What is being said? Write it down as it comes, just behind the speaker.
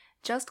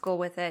Just Go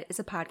With It is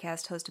a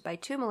podcast hosted by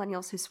two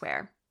millennials who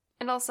swear.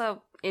 And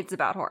also, it's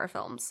about horror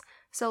films,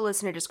 so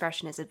listener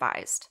discretion is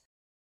advised.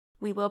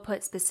 We will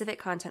put specific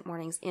content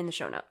warnings in the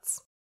show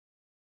notes.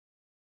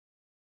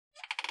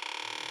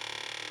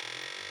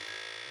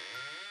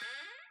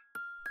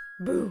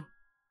 Boo!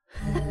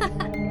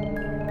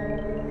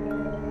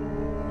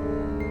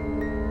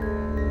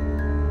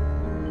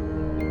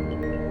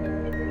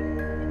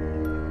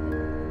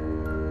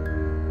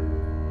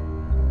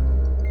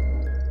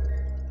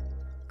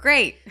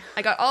 Great.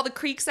 I got all the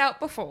creaks out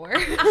before.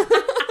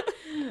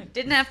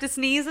 Didn't have to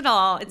sneeze at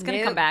all. It's going to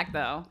Nope. come back,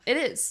 though. It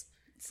is.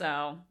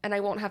 So. And I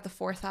won't have the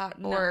forethought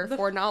No, or the-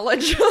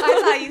 foreknowledge.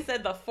 I thought you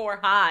said the for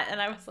hot,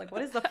 and I was like,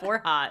 what is the for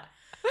hot?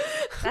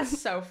 That's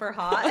so for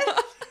hot.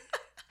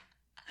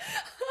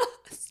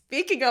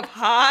 Speaking of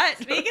hot.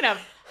 Speaking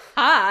of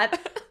hot,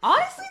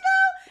 honestly,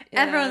 though,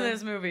 Yeah. everyone in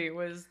this movie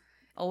was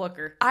a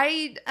looker.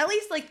 I At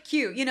least, like,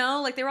 cute, you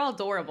know? Like, they were all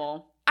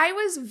adorable.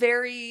 was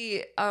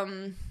very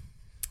I'm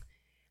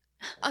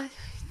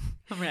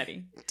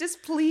ready.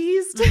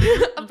 displeased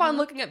upon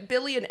looking at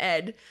Billy and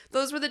Ed.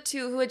 Those were the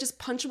two who had just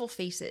punchable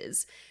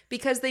faces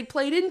because they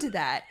played into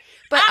that.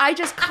 But I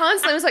just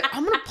constantly was like,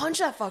 I'm gonna punch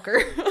that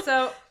fucker.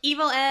 So,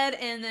 Evil Ed,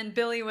 and then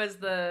Billy was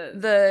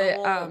the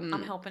whole,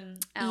 I'm helping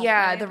out.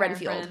 yeah, my the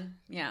Renfield. friend.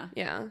 Yeah.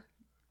 Yeah.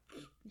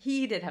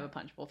 He did have a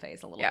punchable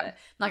face a little Yeah. bit.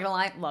 Not gonna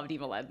lie, loved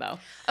Evil Ed, though.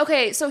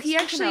 Okay, so he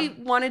Speaking actually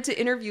wanted to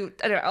interview.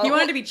 I don't know. He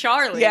wanted to be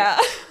Charlie. Yeah.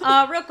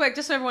 Real quick,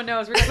 just so everyone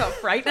knows, we're talking about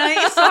Fright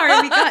Night. Sorry,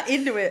 we got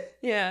into it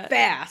Yeah.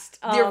 fast.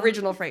 The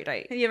original Fright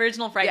Night. The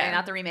original Fright Night, Yeah.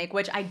 not the remake,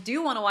 which I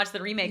do want to watch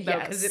the remake, though,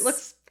 because Yes. it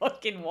looks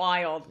fucking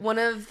wild. One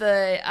of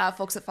the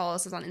folks that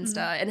follows us on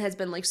Insta and has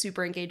been like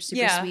super engaged,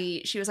 super Yeah.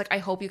 sweet. She was like, I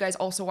hope you guys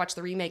also watch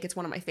the remake. It's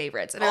one of my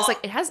favorites. And I was Oh,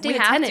 like, it has we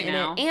David have Tennant to in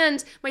now. it.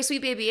 And my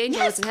sweet baby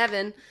angel Yes. is in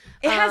heaven.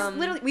 It has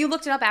literally, we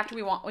looked it up after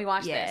we watched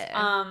this.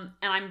 Yeah. And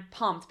I'm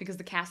pumped because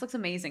the cast looks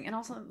amazing. And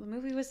also, the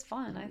movie was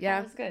fun. I thought Yeah,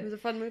 it was good. It was a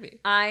fun movie.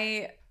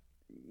 I,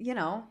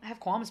 have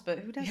qualms, but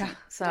who doesn't? Yeah,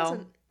 So,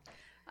 doesn't.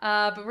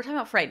 But we're talking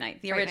about Fright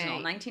Night, the Fright original,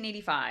 Night.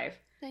 1985.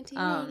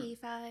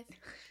 1985.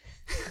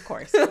 Of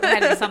course. It had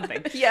to be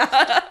something.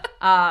 Yeah.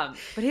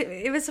 But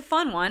it was a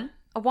fun one,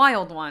 a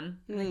wild one.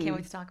 And I can't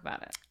wait to talk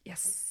about it.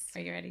 Yes.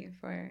 Are you ready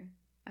for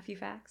a few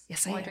facts?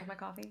 Yes, I While am. I drink my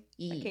coffee.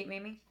 Yee. Like Kate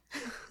made me.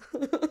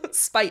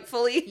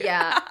 Spitefully.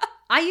 Yeah.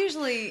 I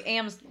usually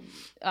am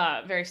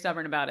very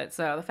stubborn about it.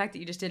 So the fact that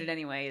you just did it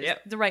anyway is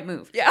the right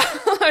move. Yeah.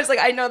 I was like,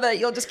 I know that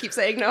you'll just keep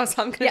saying no,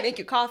 so I'm going to Yeah. make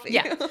you coffee.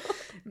 Yeah.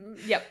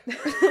 Yep.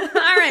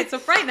 All right. So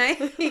Fright Night.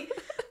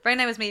 Fright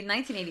Night was made in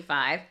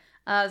 1985.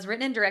 It was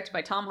written and directed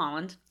by Tom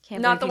Holland.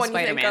 Can't Not the believe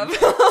one he's you think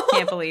Spider-Man. of.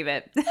 Can't believe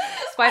it.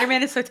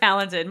 Spider-Man is so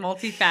talented,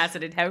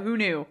 multifaceted. Who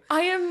knew?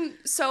 I am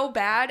so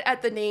bad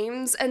at the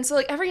names. And so,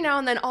 like, every now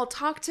and then I'll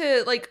talk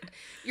to, like,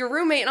 your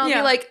roommate and I'll be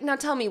Yeah. like, now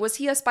tell me, was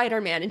he a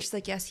Spider-Man? And she's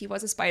like, yes, he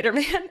was a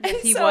Spider-Man. And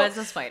He so was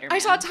a Spider-Man. I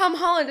saw Tom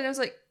Holland and I was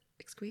like,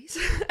 excuse?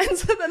 And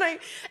so then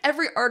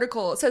every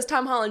article says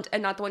Tom Holland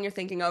and not the one you're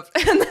thinking of.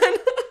 And then,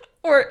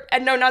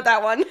 and no, not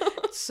that one.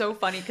 It's so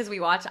funny because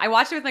I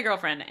watched it with my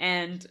girlfriend,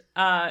 and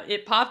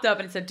it popped up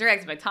and it said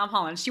directed by Tom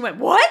Holland. She went,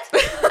 "What?"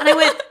 And I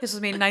went, "This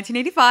was made in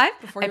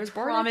 1985." Before he was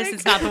born, I promise think.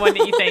 it's not the one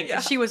that you think.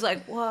 Yeah. She was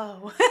like,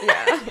 "Whoa!"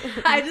 Yeah.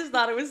 I just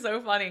thought it was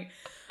so funny.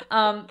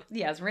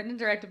 It's written and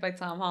directed by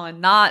Tom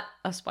Holland, not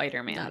a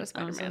Spider-Man. Not a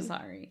Spider-Man. I'm so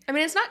sorry. I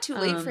mean, it's not too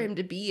late for him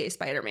to be a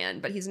Spider-Man,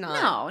 but he's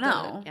not.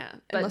 No. Yeah.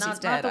 But Unless not, he's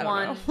dead. not the I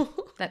one don't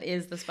know. that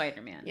is the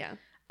Spider-Man.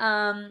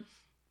 Yeah.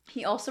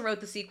 He also wrote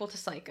the sequel to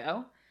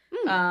Psycho.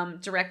 Hmm.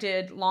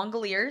 Directed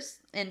Longoliers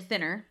and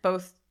Thinner,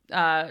 both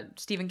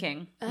Stephen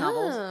King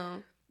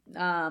novels.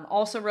 Oh.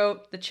 Also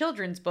wrote the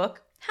children's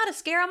book, How to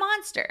Scare a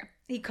Monster.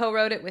 He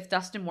co-wrote it with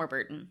Dustin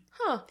Warburton.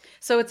 Huh.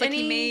 So it's like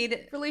Any he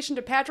made... relation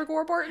to Patrick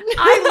Warburton?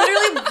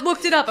 I literally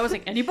looked it up. I was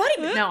like, anybody?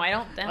 No, I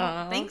don't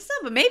Uh-huh. think so,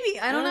 but maybe.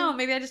 I don't know.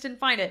 Maybe I just didn't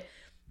find it.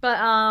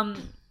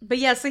 But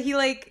yeah, so he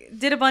like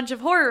did a bunch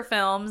of horror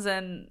films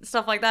and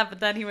stuff like that, but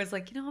then he was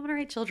like, I'm going to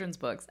write children's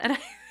books. And I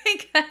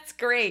think that's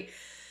great.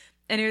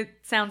 And it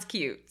sounds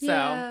cute.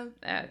 Yeah.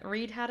 So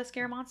read How to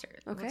Scare a Monster.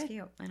 Okay. Looks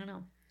cute. I don't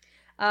know.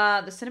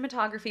 The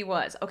cinematography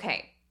was,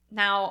 okay,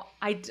 now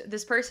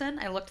this person,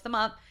 I looked them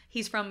up.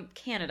 He's from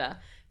Canada,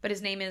 but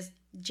his name is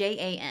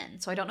Jan.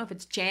 So I don't know if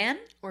it's Jan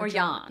or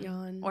Jan.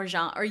 Jan. Or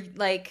Jean. Or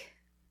like,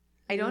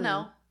 I don't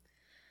know.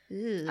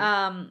 Ew.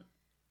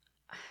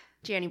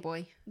 Janny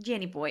boy.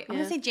 Janny boy. I'm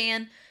Yeah. going to say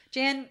Jan.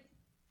 Jan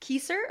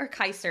Keiser or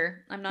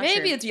Kaiser? I'm not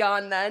Maybe sure. it's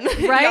Jan then.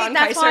 Right? Jan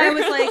That's Kaiser. why I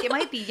was like, it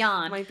might be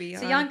Jan. Might be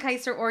So Jan. Jan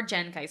Kaiser or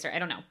Jen Kaiser. I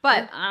don't know.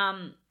 But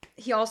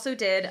he also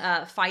did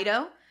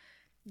Fido,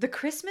 The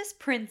Christmas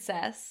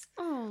Princess,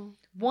 Oh.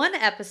 one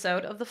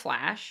episode of The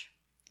Flash,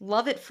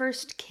 Love at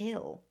First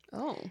Kill.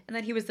 Oh. And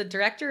then he was the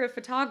director of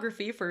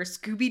photography for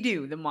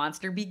Scooby-Doo, The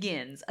Monster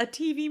Begins, a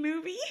TV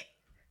movie.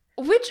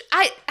 Which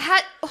I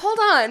had. Hold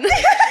on.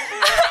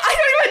 I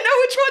don't even know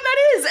which one that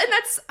is,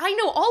 and I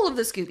know all of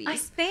the Scoobies. I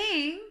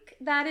think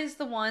that is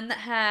the one that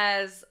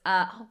has.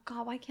 Oh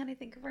God, why can't I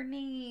think of her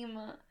name?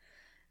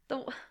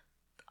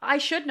 I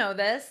should know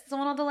this. It's the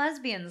one all the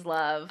lesbians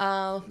love.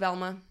 Oh,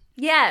 Velma.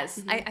 Yes,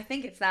 Mm-hmm. I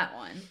think it's that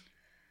one.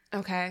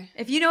 Okay.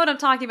 If you know what I'm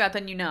talking about,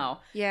 then you know.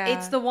 Yeah.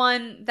 It's the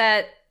one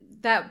that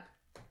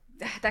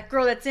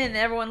girl that's in,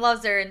 everyone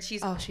loves her, and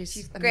she's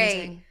amazing.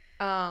 great.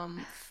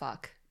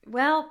 Fuck.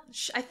 Well,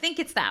 I think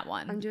it's that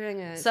one. I'm doing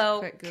it.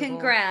 So,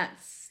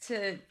 congrats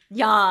to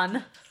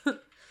Jan.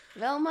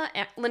 Velma,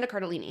 Linda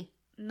Cardellini.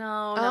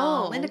 No.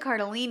 Oh. Linda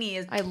Cardellini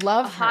is I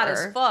love hot her.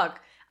 as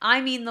fuck. I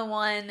mean the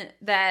one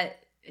that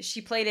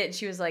she played it and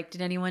she was like,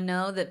 did anyone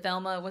know that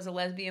Velma was a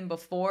lesbian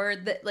before?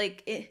 That,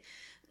 like, it...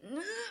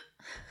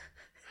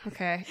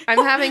 Okay. I'm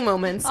having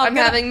moments. I'm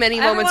having many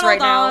moments right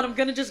now. I'm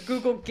gonna just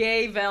Google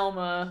gay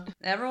Velma.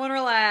 Everyone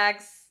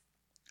relax.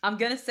 I'm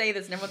gonna say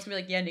this and everyone's gonna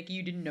be like, yeah, Nikki,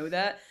 you didn't know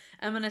that.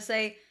 I'm gonna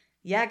say,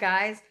 yeah,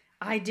 guys,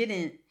 I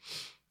didn't.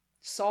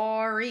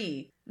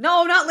 Sorry.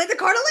 No, not Linda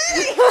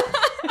Cardellini!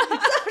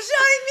 Stop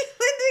showing me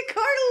Linda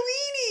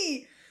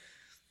Cardellini!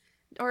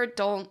 Or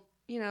don't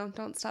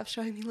stop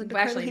showing me Linda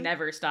Cardellini. Actually,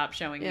 never stop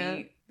showing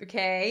me.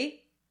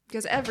 Okay?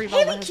 Because every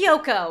Haley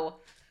Kiyoko.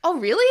 Oh,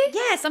 really?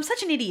 Yes, I'm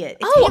such an idiot.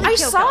 It's Oh, Haley I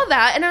Kiyoko. saw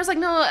that, and I was like,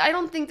 no, I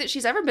don't think that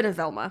she's ever been a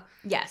Velma.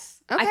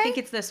 Yes. Okay. I think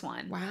it's this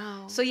one.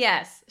 Wow. So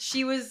yes,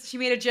 she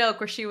made a joke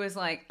where she was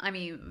like, I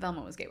mean,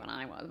 Velma was gay when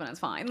I was, but it's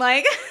fine.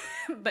 Like,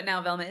 but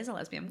now Velma is a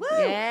lesbian. Woo!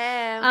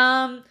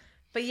 Yeah.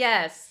 But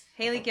yes,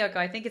 Haley Kiyoko,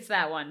 I think it's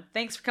that one.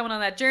 Thanks for coming on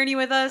that journey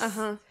with us.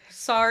 Uh-huh.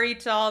 Sorry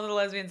to all the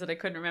lesbians that I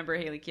couldn't remember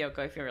Haley Kiyoko.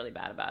 I feel really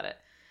bad about it.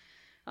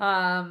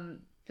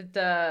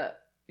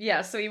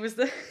 So he was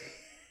the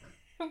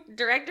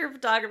director of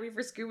photography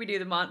for Scooby-Doo,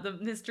 The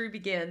Mystery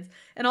Begins,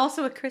 and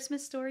also A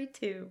Christmas Story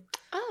 2.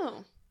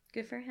 Oh.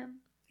 Good for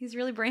him. He's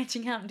really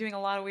branching out and doing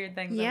a lot of weird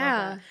things.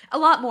 Yeah. A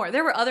lot more.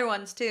 There were other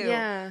ones too.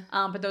 Yeah.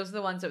 But those are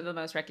the ones that were the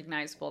most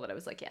recognizable that I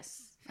was like,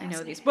 yes, I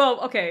know these.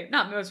 Well, okay,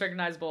 not most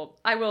recognizable.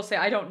 I will say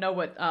I don't know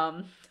what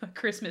a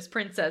Christmas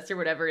Princess or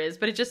whatever is,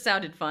 but it just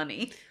sounded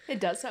funny. It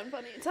does sound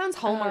funny. It sounds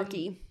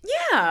Hallmarky.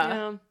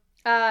 Yeah.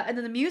 And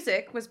then the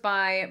music was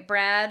by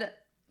Brad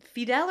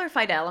Fidel,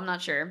 I'm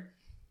not sure.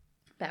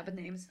 Bad with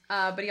names.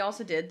 But he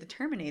also did The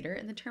Terminator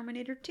and The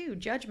Terminator 2,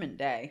 Judgment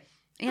Day,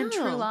 and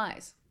True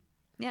Lies.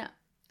 Yeah.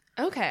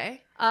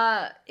 Okay.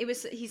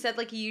 He said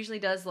like he usually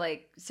does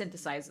like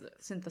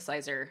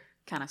synthesizer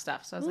kind of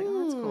stuff. So I was like,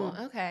 oh, that's cool.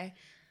 Okay.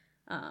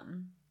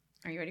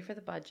 Are you ready for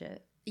the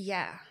budget?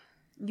 Yeah.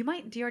 Do you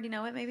already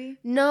know it maybe?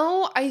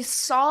 No, I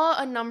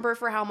saw a number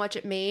for how much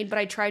it made, but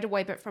I tried to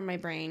wipe it from my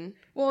brain.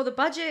 Well, the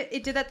budget,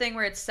 it did that thing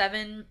where it's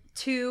 7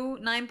 to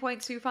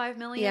 9.25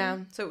 million. Yeah.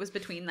 So it was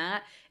between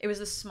that. It was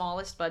the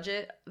smallest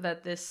budget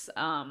that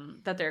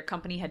that their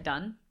company had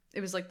done.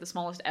 It was like the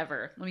smallest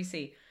ever. Let me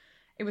see.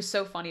 It was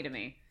so funny to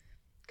me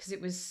because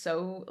it was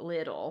so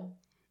little.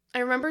 I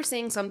remember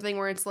seeing something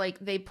where it's like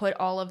they put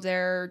all of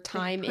their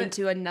time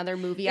into another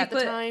movie at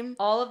the time.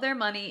 All of their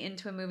money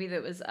into a movie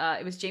that was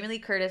it was Jamie Lee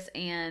Curtis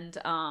and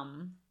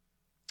John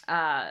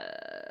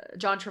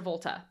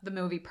Travolta, the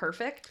movie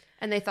Perfect.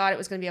 And they thought it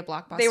was going to be a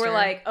blockbuster. They were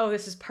like, "Oh,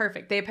 this is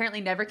perfect." They apparently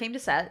never came to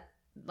set.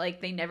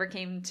 Like they never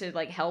came to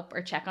like help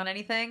or check on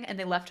anything, and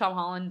they left Tom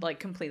Holland like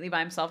completely by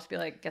himself to be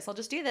like, "Guess I'll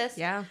just do this."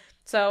 Yeah.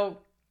 So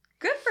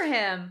good for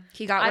him.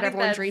 He got what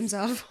everyone dreams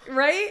of.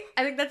 Right?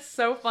 I think that's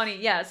so funny.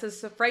 Yeah, so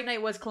Fright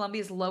Night was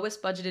Columbia's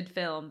lowest budgeted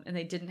film, and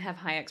they didn't have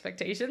high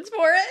expectations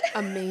for it.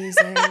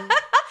 Amazing.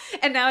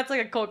 And now it's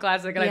like a cult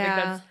classic, and I think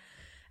that's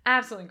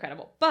absolutely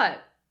incredible.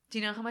 But do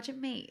you know how much it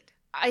made?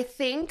 I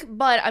think,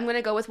 but I'm going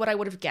to go with what I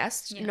would have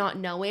guessed, not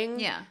knowing.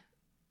 Yeah.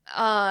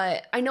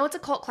 I know it's a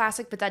cult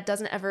classic, but that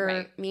doesn't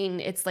ever mean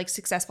it's like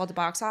successful at the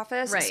box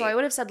office. Right. So I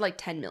would have said like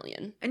 10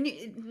 million. And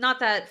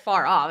not that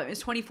far off. It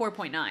was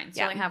 24.9.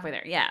 So like halfway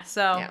there. Yeah.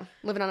 So yeah.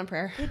 Living on a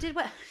prayer. It did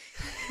well.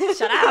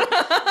 Shut up.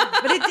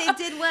 But it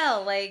did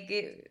well.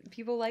 Like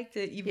people liked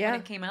it even when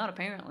it came out,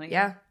 apparently.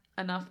 Yeah.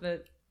 Enough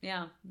that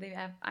they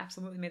have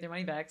absolutely made their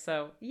money back.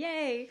 So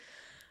yay.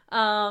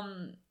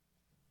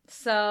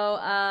 So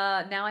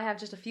now I have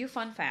just a few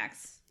fun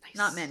facts. Nice.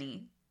 Not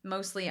many.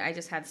 Mostly I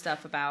just had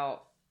stuff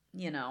about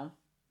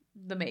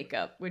the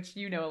makeup, which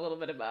you know a little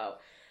bit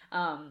about.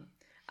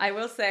 I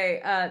will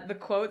say the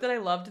quote that I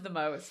loved the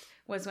most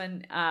was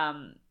when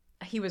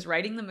he was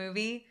writing the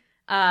movie,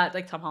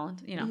 like Tom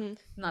Holland,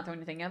 not the one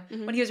you're thinking of.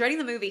 Mm-hmm. When he was writing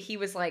the movie, he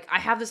was like, I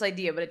have this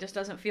idea, but it just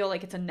doesn't feel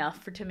like it's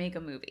enough to make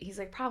a movie. He's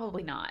like,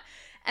 probably not.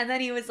 And then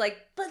he was like,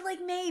 but like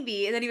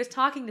maybe. And then he was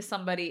talking to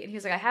somebody and he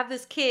was like, I have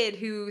this kid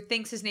who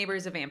thinks his neighbor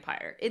is a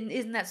vampire.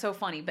 Isn't that so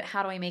funny? But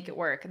how do I make it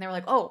work? And they were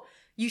like, oh,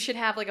 you should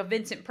have like a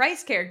Vincent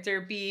Price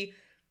character be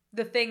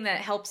the thing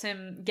that helps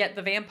him get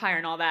the vampire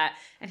and all that.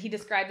 And he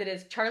described it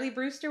as Charlie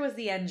Brewster was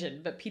the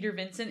engine, but Peter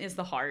Vincent is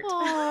the heart.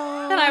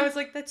 And I was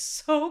like, that's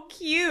so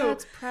cute.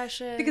 That's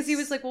precious. Because he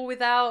was like,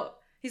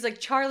 he's like,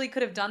 Charlie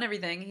could have done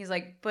everything. He's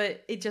like,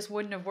 but it just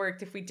wouldn't have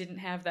worked if we didn't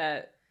have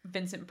that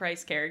Vincent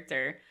Price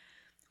character.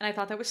 And I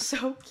thought that was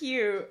so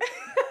cute.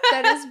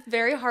 That is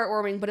very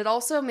heartwarming, but it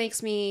also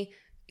makes me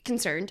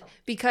concerned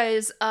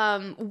because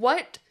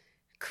what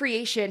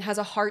creation has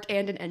a heart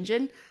and an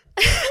engine?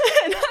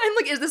 And I'm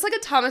like, is this like a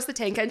Thomas the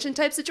Tank Engine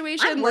type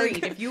situation? I'm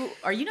worried.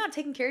 Are you not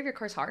taking care of your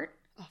car's heart?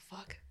 Oh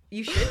fuck.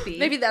 You should be.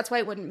 Maybe that's why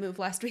it wouldn't move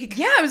last week.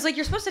 Yeah, I was like,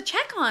 you're supposed to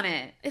check on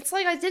it. It's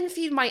like I didn't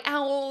feed my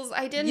owls.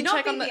 I didn't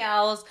check on the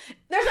owls.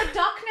 There's a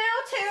duck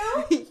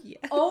now too. Yeah.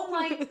 Oh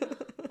my!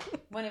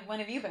 When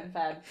have you been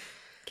fed?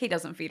 Kate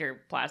doesn't feed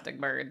her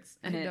plastic birds,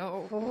 and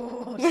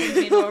she's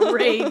into a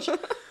rage.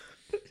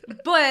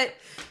 But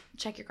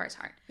check your car's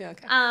heart. Yeah.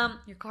 Okay.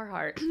 Your car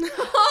heart.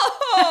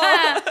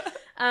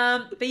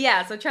 But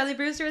yeah, so Charlie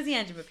Brewster was the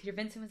engine, but Peter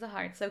Vincent was the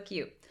heart. So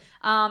cute.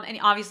 And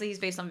obviously he's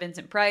based on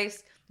Vincent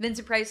Price.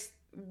 Vincent Price,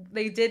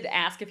 they did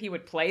ask if he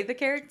would play the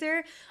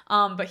character,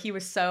 but he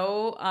was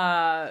so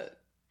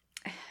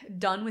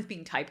done with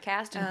being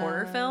typecast in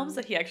horror films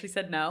that he actually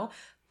said no.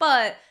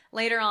 But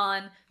later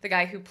on, the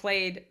guy who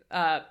played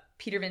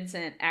Peter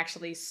Vincent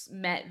actually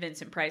met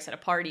Vincent Price at a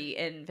party,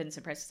 and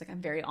Vincent Price was like,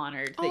 I'm very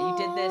honored that you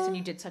did this, and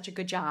you did such a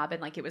good job,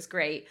 and like it was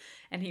great.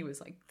 And he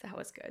was like, that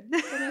was good.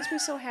 That makes me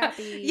so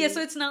happy. Yeah, so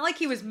it's not like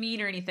he was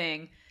mean or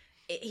anything.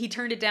 He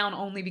turned it down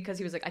only because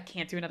he was like, I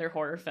can't do another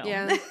horror film.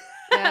 Yeah.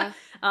 Yeah.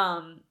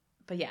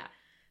 But yeah.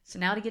 So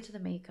now to get to the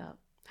makeup.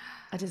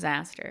 A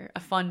disaster. A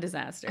fun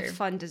disaster. A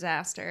fun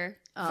disaster.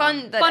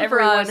 Fun That for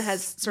everyone us,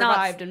 has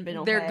survived and been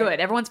okay. They're good.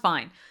 Everyone's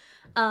fine.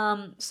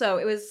 So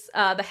it was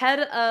the head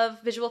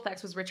of visual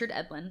effects was Richard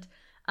Edlund.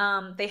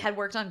 They had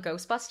worked on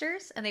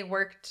Ghostbusters, and they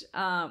worked,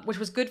 which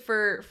was good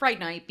for Fright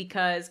Night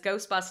because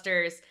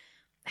Ghostbusters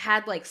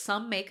had like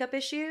some makeup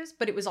issues,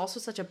 but it was also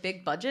such a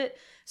big budget.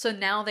 So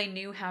now they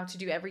knew how to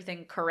do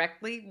everything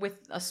correctly with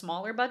a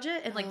smaller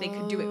budget, and like they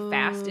could do it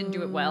fast and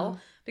do it well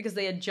because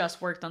they had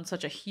just worked on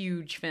such a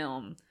huge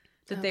film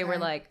that they were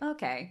like,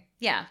 okay,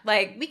 yeah,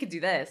 like we could do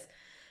this.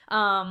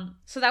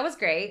 So that was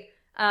great.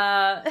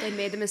 They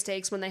made the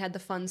mistakes when they had the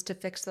funds to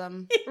fix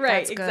them.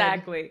 Right, That's good.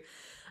 exactly.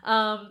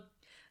 So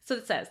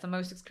it says the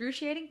most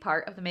excruciating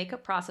part of the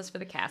makeup process for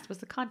the cast was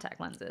the contact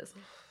lenses.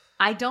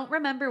 I don't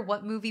remember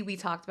what movie we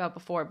talked about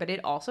before, but it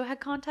also had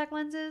contact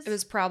lenses. It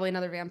was probably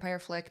another vampire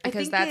flick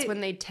because that's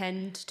when they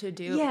tend to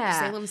do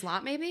Salem's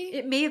Lot, maybe?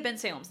 It may have been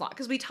Salem's Lot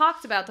because we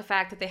talked about the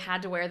fact that they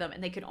had to wear them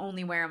and they could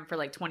only wear them for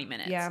like 20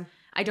 minutes. Yeah.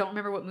 I don't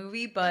remember what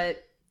movie,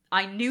 but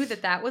I knew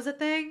that was a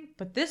thing.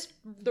 But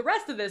the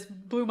rest of this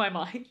blew my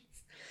mind.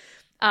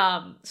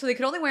 So they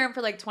could only wear them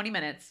for like 20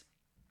 minutes.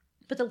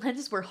 But the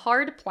lenses were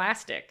hard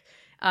plastic,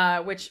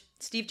 which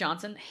Steve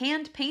Johnson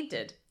hand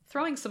painted,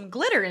 throwing some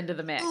glitter into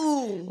the mix.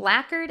 Ooh.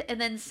 Lacquered and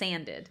then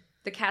sanded.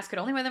 The cast could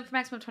only wear them for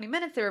maximum 20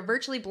 minutes. They were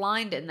virtually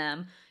blind in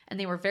them, and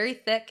they were very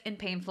thick and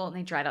painful, and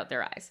they dried out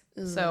their eyes.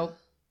 Ugh. So,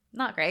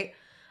 not great.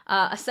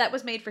 A set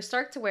was made for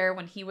Stark to wear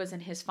when he was in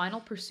his final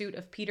pursuit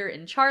of Peter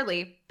and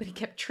Charlie, but he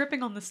kept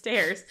tripping on the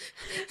stairs.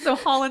 So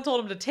Holland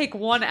told him to take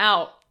one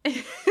out,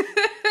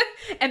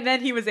 and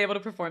then he was able to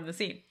perform the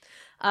scene.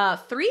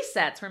 3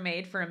 sets were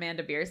made for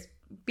Amanda Bierce?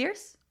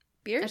 Beers?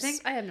 I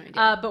think. I have no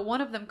idea. But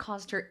one of them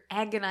caused her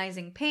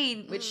agonizing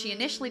pain, which she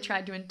initially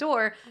tried to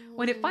endure.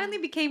 When it finally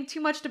became too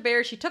much to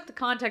bear, she took the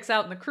contacts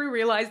out, and the crew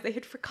realized they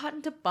had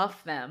forgotten to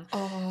buff them.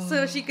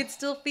 So she could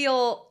still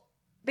feel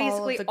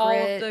basically all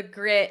of the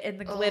grit and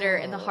the glitter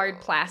and the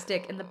hard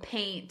plastic and the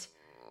paint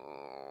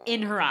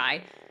in her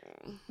eye.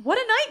 What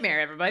a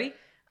nightmare, everybody.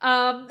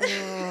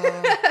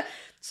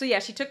 So yeah,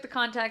 she took the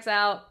contacts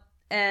out,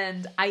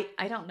 and I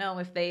don't know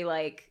if they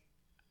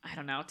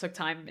took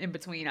time in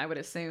between, I would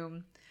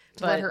assume.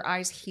 To let her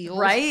eyes heal.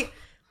 Right?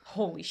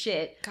 Holy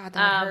shit. God,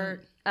 that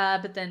hurt.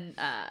 But then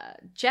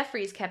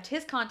Jeffries kept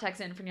his contacts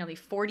in for nearly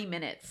 40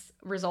 minutes,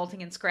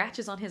 resulting in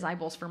scratches on his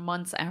eyeballs for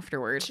months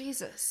afterward.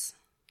 Jesus.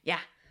 Yeah.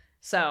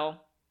 So,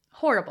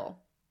 horrible.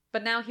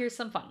 But now here's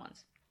some fun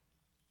ones.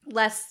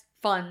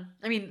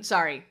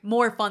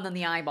 More fun than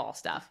the eyeball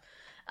stuff.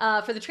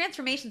 For the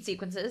transformation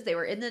sequences, they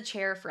were in the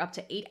chair for up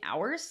to 8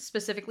 hours,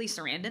 specifically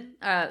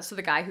Sarandon. So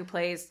the guy who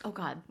plays... Oh,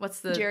 God.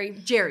 What's the...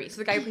 Jerry. So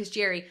the guy who plays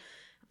Jerry...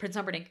 Prince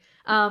Humperdinck.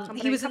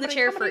 He was in the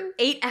chair for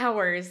 8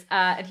 hours,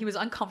 and he was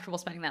uncomfortable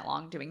spending that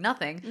long doing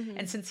nothing. Mm-hmm.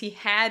 And since he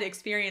had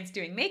experience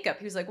doing makeup,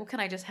 he was like, well, can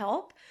I just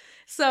help?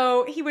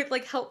 So he would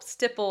like help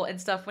stipple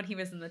and stuff when he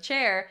was in the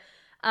chair.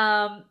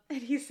 And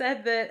he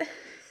said that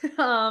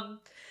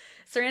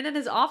Sarandon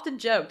has often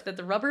joked that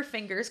the rubber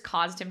fingers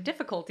caused him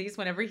difficulties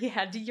whenever he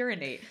had to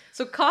urinate.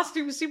 So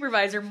costume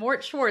supervisor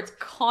Mort Schwartz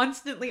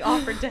constantly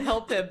offered to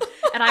help him.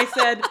 And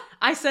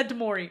I said to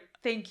Maury,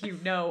 thank you,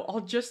 no,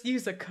 I'll just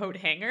use a coat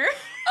hanger.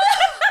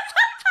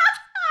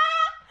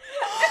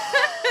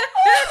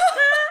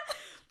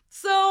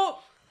 So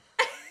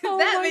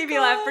that made me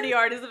laugh pretty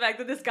hard, is the fact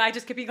that this guy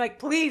just kept being like,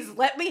 please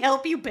let me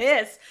help you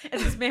piss.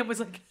 And this man was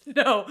like,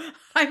 no,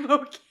 I'm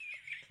okay.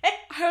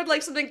 I would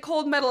like something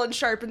cold, metal, and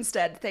sharp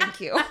instead. Thank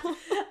you.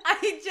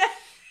 It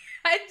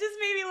just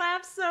made me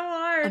laugh so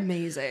hard.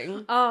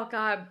 Amazing. Oh,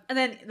 God. And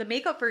then the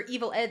makeup for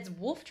Evil Ed's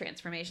wolf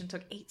transformation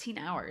took 18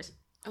 hours.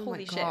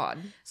 Holy shit. God.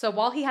 So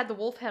while he had the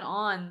wolf head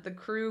on, the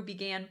crew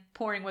began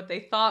pouring what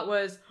they thought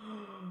was,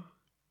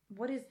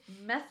 what is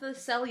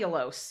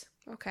methacellulose?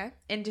 Okay.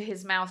 Into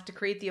his mouth to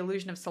create the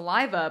illusion of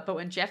saliva. But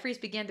when Jeffries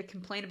began to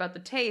complain about the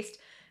taste,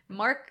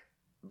 Mark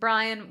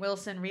Brian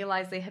Wilson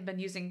realized they had been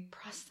using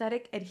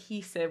prosthetic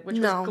adhesive, which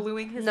was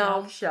gluing his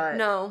mouth shut.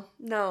 No.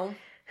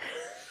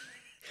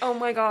 Oh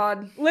my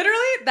god.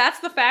 Literally, that's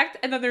the fact.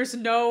 And then there's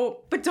no,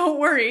 but don't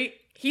worry,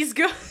 he's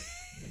good.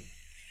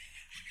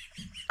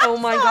 Oh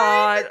my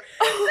god.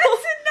 That's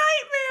a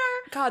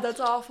nightmare. God, that's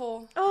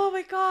awful. Oh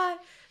my god.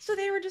 So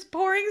they were just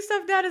pouring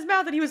stuff down his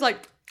mouth and he was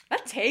like,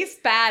 that tastes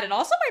bad. And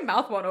also my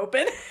mouth won't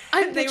open.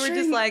 And they were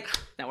just like,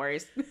 no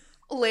worries.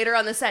 Later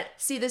on the set,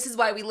 see, this is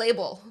why we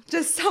label.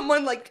 Just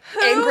someone like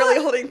angrily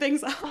holding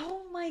things up.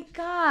 Oh my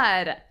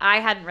god. I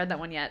hadn't read that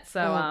one yet. So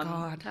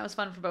God. that was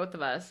fun for both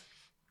of us.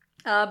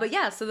 But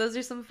yeah, so those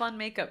are some fun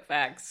makeup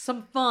facts.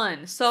 Some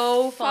fun.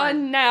 So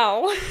fun.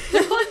 now.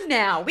 They're fun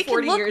now. We can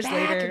 40 look years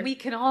back later. and we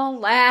can all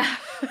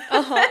laugh.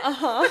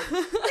 Uh-huh.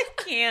 I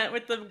can't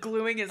with the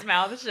gluing his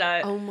mouth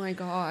shut. Oh my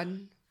god.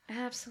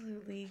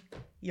 Absolutely.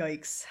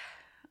 Yikes.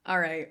 All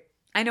right.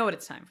 I know what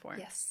it's time for.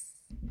 Yes.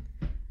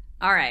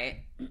 All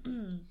right.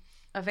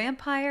 A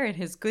vampire and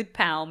his good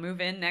pal move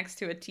in next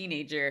to a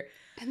teenager.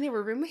 And they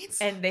were roommates?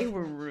 And they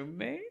were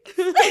roommates?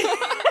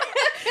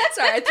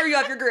 Sorry, I threw you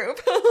off your group.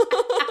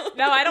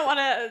 No, I don't want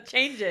to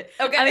change it.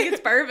 Okay. I think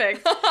it's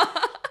perfect.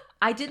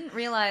 I didn't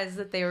realize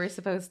that they were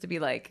supposed to be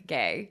like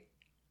gay.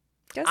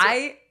 Guess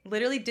I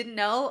literally didn't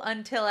know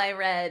until I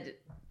read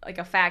like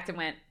a fact and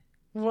went,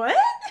 what?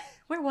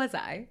 Where was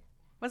I?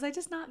 Was I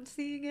just not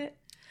seeing it?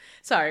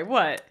 Sorry,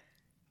 what?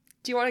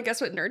 Do you want to guess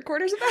what Nerd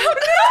Quarter's about?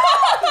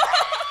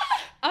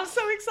 I'm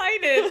so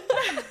excited.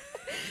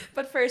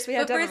 But first, we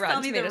have to have a Rotten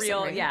tell me the Tomatoes real,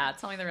 summary. yeah,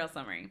 tell me the real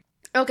summary.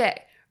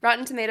 Okay,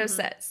 Rotten Tomatoes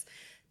says,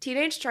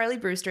 teenage Charlie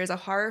Brewster is a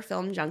horror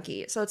film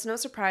junkie, so it's no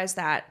surprise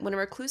that, when a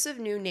reclusive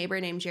new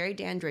neighbor named Jerry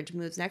Dandridge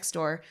moves next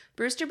door,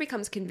 Brewster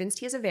becomes convinced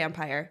he is a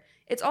vampire.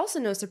 It's also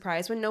no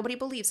surprise when nobody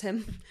believes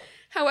him.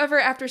 However,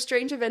 after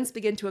strange events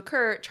begin to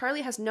occur,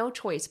 Charlie has no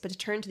choice but to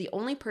turn to the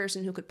only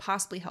person who could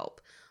possibly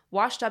help,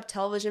 washed-up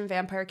television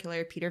vampire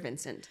killer Peter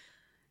Vincent.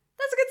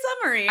 That's a good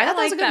summary. I thought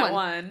that was like a good that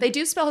one. They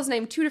do spell his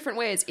name 2 different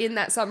ways in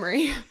that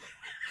summary.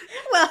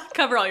 Well,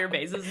 cover all your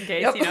bases in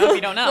case, Yep. you know, if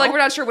you don't know. Like, we're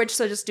not sure which,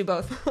 so just do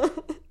both.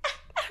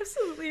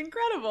 Absolutely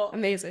incredible.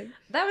 Amazing.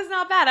 That was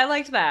not bad. I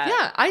liked that.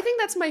 Yeah, I think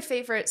that's my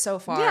favorite so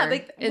far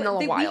in a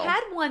while. We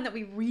had one that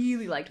we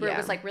really liked where Yeah. it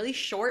was like really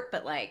short,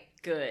 but like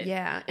good.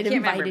 Yeah, I it can't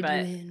invited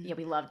remember, you but in. yeah,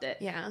 we loved it.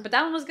 Yeah. But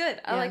that one was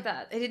good. I Yeah. like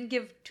that. It didn't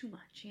give too much,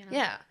 you know?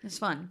 Yeah. It's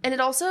fun. And it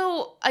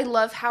also, I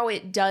love how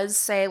it does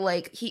say,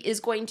 like, he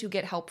is going to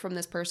get help from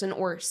this person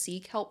or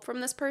seek help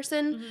from this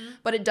person,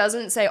 but it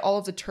doesn't say all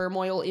of the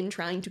turmoil in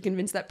trying to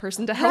convince that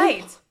person to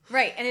help.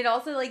 Right. And it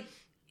also, like,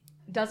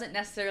 doesn't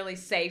necessarily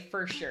say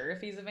for sure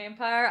if he's a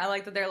vampire. I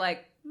like that they're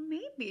like,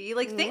 maybe.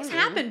 Like, things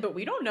happen, but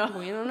we don't know.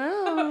 We don't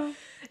know.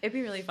 It'd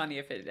be really funny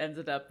if it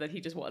ended up that he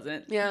just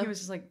wasn't. Yeah. He was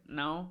just like,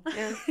 no.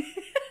 Yeah.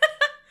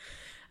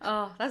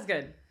 Oh, that's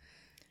good.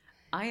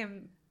 I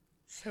am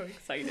so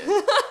excited.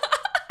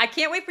 I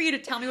can't wait for you to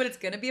tell me what it's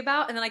going to be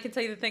about, and then I can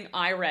tell you the thing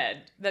I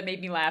read that made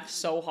me laugh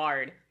so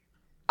hard.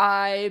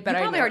 I bet You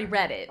I probably know. already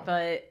read it,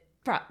 but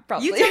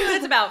Probably. you tell me what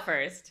it's about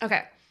first.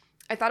 Okay.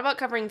 I thought about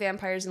covering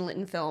vampires in lit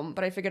and film,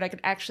 but I figured I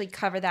could actually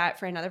cover that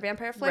for another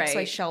vampire flick, so I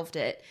Right. shelved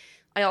it.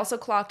 I also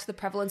clocked the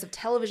prevalence of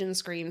television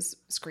screams?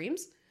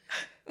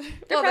 Well,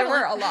 They're there were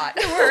prevalent. a lot.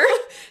 There were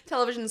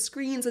television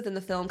screens within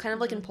the film, kind of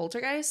like in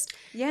Poltergeist.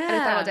 Yeah. And I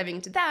thought about diving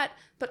into that,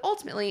 but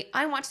ultimately,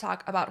 I want to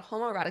talk about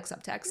homoerotic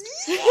subtext.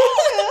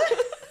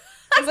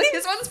 I was like,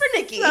 this one's for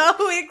Nikki.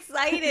 So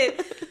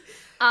excited.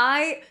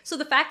 So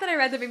the fact that I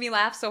read that made me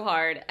laugh so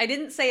hard, I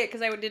didn't say it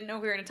because I didn't know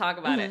we were going to talk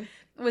about it,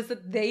 was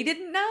that they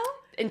didn't know.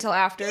 Until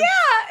after. Yeah.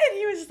 And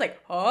he was just like,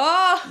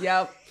 oh.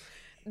 Yep.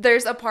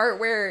 There's a part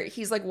where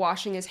he's like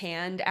washing his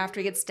hand after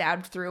he gets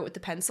stabbed through it with the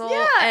pencil.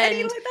 Yeah. And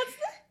he was like, that's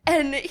the...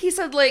 And he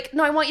said, like,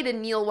 no, I want you to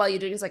kneel while you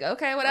do it. He's like,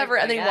 okay, whatever.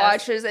 Like, And then he I guess.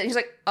 watches it, and he's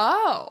like,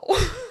 oh.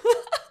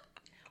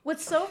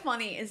 What's so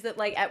funny is that,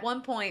 like, at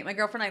one point, my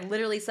girlfriend and I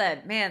literally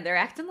said, man, they're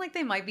acting like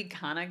they might be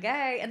kind of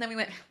gay. And then we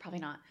went, probably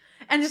not.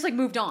 And just, like,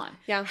 moved on.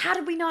 Yeah. How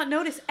did we not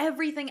notice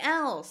everything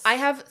else? I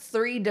have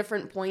 3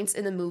 different points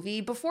in the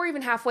movie before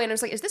even halfway, and I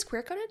was like, is this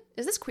queer-coded?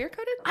 Is this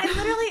queer-coded? I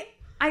literally...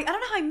 I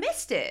don't know how I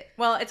missed it.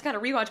 Well, it's got a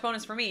rewatch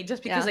bonus for me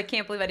just because Yeah. I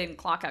can't believe I didn't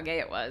clock how gay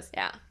it was.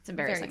 Yeah. It's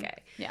embarrassing. Very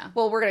gay. Yeah.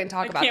 Well, we're going to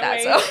talk about can't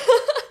that, wait.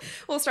 so.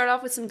 We'll start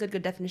off with some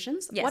good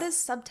definitions. Yes. What is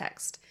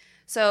subtext?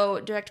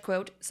 So, direct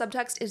quote,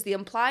 subtext is the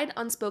implied,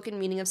 unspoken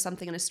meaning of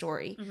something in a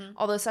story.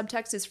 Although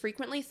subtext is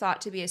frequently thought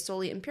to be a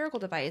solely empirical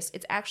device,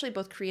 it's actually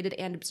both created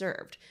and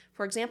observed.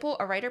 For example,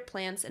 a writer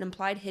plants an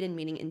implied hidden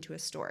meaning into a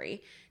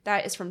story.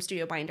 That is from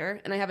Studio Binder,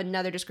 and I have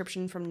another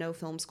description from No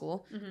Film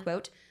School.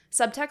 Quote,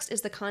 subtext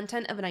is the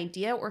content of an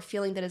idea or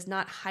feeling that is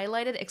not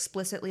highlighted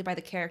explicitly by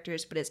the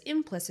characters, but is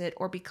implicit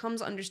or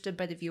becomes understood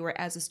by the viewer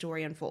as the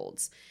story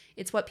unfolds.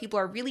 It's what people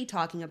are really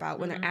talking about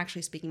when they're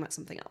actually speaking about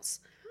something else.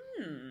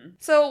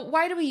 So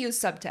why do we use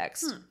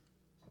subtext?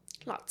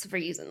 Lots of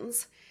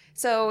reasons.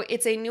 So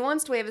it's a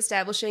nuanced way of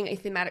establishing a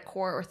thematic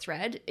core or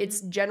thread.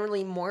 It's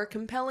generally more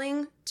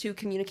compelling to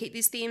communicate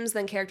these themes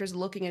than characters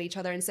looking at each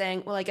other and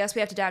saying, well, I guess we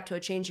have to adapt to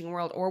a changing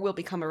world or we'll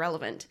become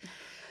irrelevant.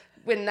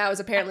 When that was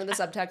apparently the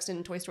subtext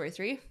in Toy Story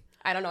 3.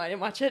 I don't know, I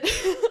didn't watch it.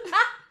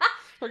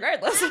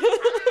 Regardless.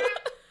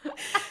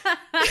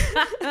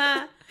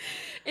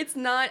 It's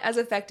not as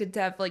effective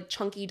to have like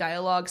chunky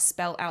dialogue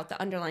spell out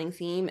the underlying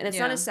theme, and it's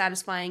not as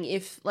satisfying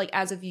if like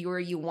as a viewer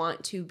you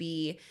want to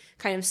be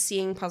kind of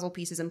seeing puzzle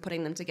pieces and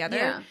putting them together.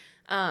 Yeah.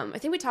 I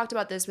think we talked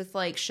about this with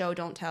like Show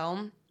Don't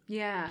Tell.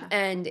 Yeah.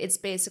 And it's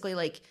basically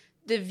like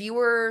the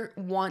viewer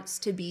wants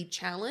to be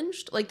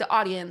challenged, like the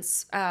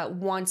audience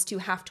wants to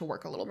have to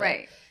work a little bit.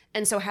 Right.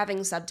 And so having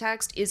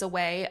subtext is a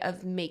way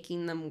of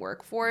making them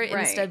work for it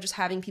instead of just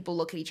having people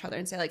look at each other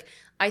and say like,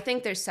 I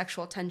think there's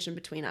sexual tension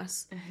between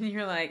us. And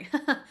you're like,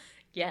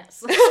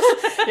 yes.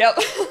 Yep.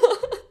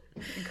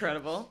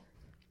 Incredible.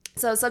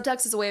 So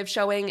subtext is a way of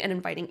showing and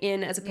inviting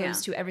in as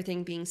opposed to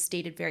everything being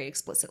stated very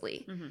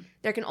explicitly. Mm-hmm.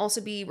 There can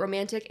also be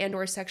romantic and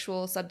or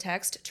sexual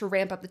subtext to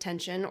ramp up the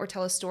tension or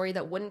tell a story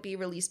that wouldn't be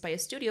released by a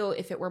studio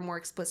if it were more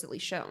explicitly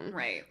shown.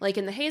 Right. Like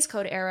in the Hays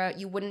Code era,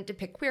 you wouldn't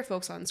depict queer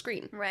folks on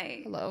screen.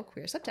 Right. Hello,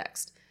 queer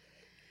subtext.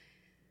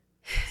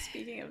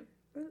 Speaking of,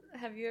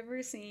 have you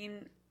ever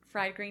seen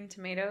Fried Green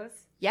Tomatoes?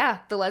 Yeah,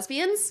 the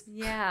lesbians?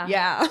 Yeah.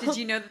 Yeah. Did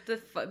you know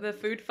that the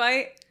food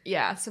fight?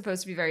 Yeah,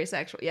 supposed to be very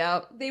sexual.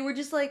 Yeah. They were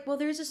just like, well,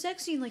 there's a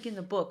sex scene like in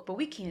the book, but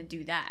we can't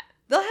do that.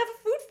 They'll have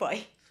a food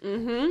fight.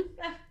 Mm-hmm.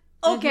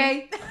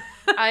 Okay.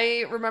 Mm-hmm.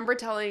 I remember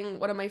telling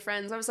one of my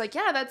friends, I was like,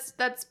 yeah,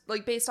 that's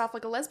like based off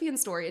like a lesbian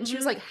story. And she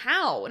was like,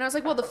 how? And I was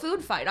like, well, the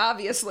food fight,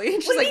 obviously.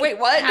 And she's like, wait,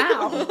 what?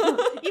 How?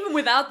 Even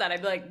without that,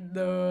 I'd be like,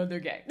 no, they're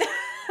gay.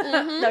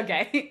 Mm-hmm.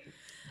 Okay.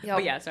 Yep.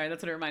 But yeah, sorry,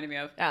 that's what it reminded me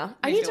of. Yeah.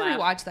 I need to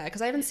rewatch that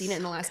because I haven't seen it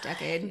in the last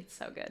decade. It's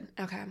so good.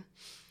 Okay.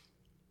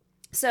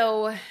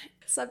 So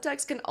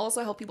subtext can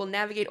also help people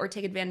navigate or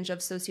take advantage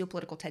of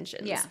socio-political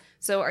tensions. Yeah.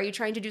 So are you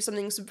trying to do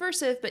something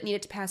subversive but need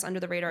it to pass under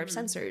the radar of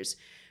censors?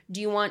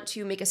 Do you want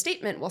to make a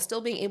statement while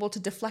still being able to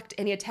deflect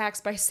any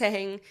attacks by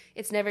saying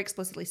it's never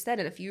explicitly said,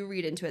 and if you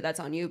read into it, that's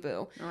on you,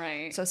 boo.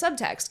 Right. So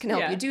subtext can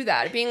help you do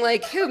that. Being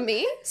like, who,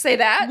 me? Say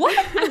that? What?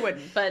 I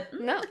wouldn't,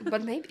 but... No,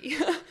 but maybe.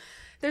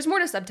 There's more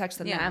to subtext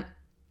than that.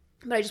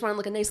 But I just want to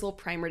look a nice little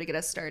primer to get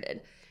us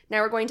started. Now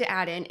we're going to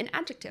add in an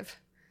adjective.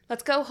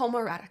 Let's go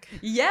homoerotic.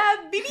 Yeah,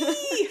 baby!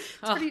 It's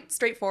pretty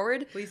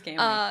straightforward. Please, Cam.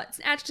 It's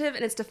an adjective,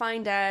 and it's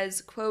defined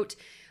as, quote,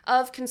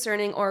 of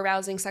concerning or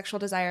arousing sexual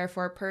desire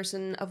for a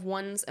person of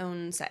one's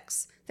own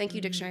sex. Thank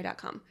you,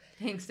 dictionary.com.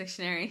 Thanks,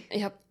 dictionary.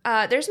 Yep.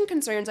 There's some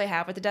concerns I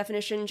have with the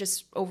definition.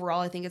 Just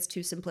overall, I think it's too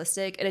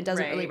simplistic, and it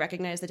doesn't really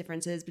recognize the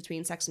differences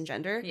between sex and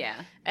gender. Yeah.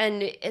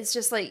 And it's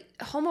just like,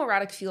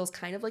 homoerotic feels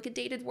kind of like a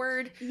dated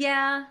word.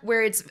 Yeah.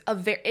 Where it's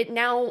it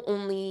now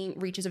only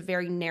reaches a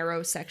very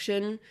narrow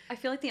section. I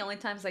feel like the only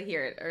times I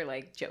hear it are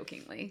like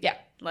jokingly. Yeah.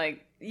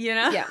 Like, you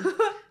know? Yeah.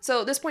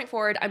 So this point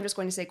forward, I'm just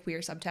going to say queer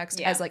subtext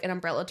as like an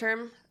umbrella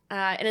term.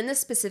 And in this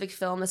specific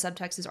film, the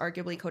subtext is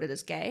arguably coded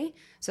as gay.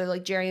 So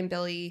like Jerry and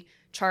Billy,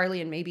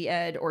 Charlie and maybe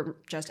Ed, or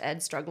just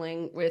Ed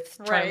struggling with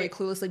Charlie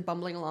cluelessly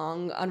bumbling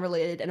along,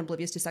 unrelated and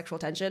oblivious to sexual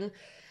tension.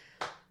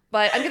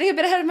 But I'm getting a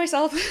bit ahead of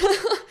myself.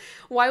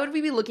 Why would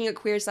we be looking at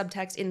queer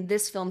subtext in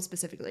this film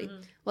specifically?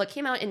 Well, it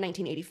came out in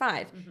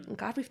 1985. And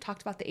God, we've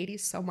talked about the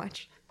 80s so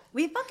much.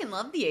 We fucking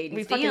love the 80s.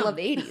 We fucking love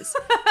the 80s.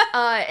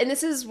 And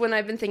this is when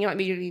I've been thinking about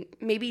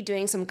maybe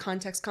doing some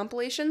context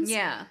compilations.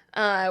 Yeah.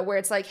 Where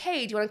it's like,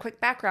 hey, do you want a quick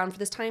background for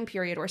this time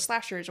period or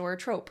slashers or a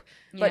trope?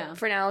 But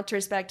for now, to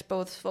respect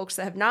both folks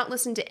that have not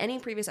listened to any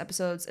previous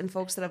episodes and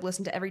folks that have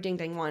listened to every ding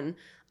ding one,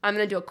 I'm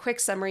going to do a quick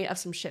summary of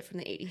some shit from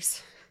the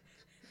 80s.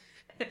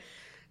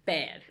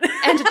 Bad.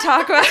 And to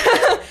talk about...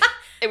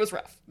 It was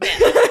rough.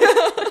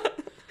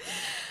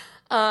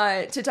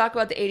 To talk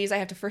about the 80s, I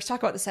have to first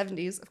talk about the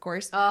 70s, of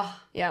course. Oh.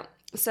 Yeah.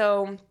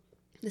 So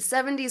the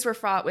 70s were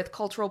fraught with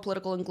cultural,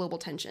 political, and global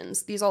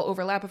tensions. These all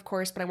overlap, of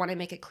course, but I want to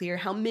make it clear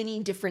how many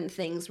different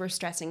things were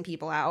stressing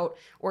people out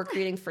or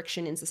creating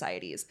friction in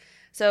societies.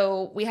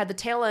 So we had the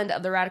tail end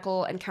of the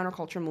radical and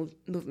counterculture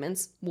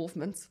movements.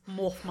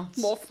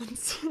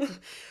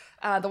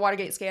 The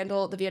Watergate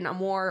scandal, the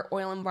Vietnam War,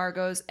 oil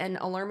embargoes, and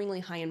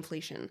alarmingly high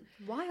inflation.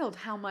 Wild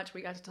how much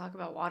we got to talk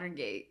about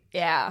Watergate.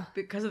 Yeah.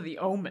 Because of The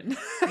Omen.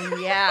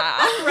 Yeah.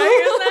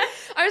 Right?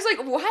 I was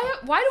like,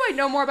 why do I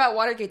know more about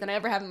Watergate than I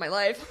ever have in my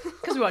life?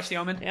 Because we watched The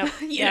Omen. Yep.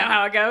 You know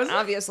how it goes.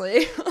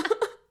 Obviously.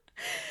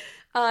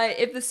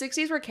 If the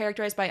 60s were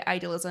characterized by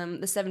idealism,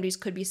 the 70s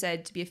could be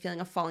said to be a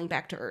feeling of falling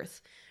back to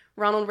earth.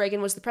 Ronald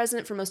Reagan was the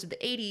president for most of the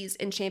 80s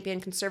and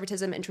championed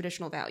conservatism and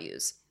traditional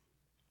values.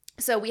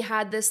 So we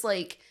had this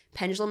like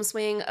pendulum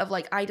swing of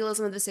like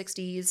idealism of the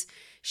 60s,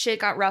 shit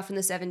got rough in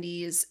the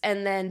 70s,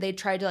 and then they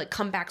tried to like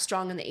come back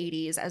strong in the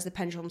 80s as the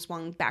pendulum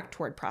swung back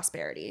toward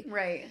prosperity.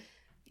 Right.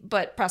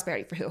 But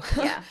prosperity for who?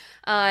 Yeah.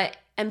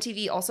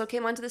 MTV also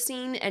came onto the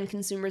scene, and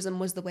consumerism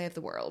was the way of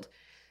the world.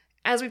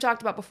 As we've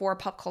talked about before,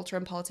 pop culture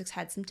and politics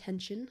had some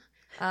tension.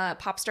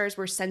 Pop stars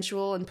were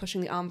sensual and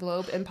pushing the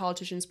envelope, and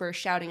politicians were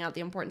shouting out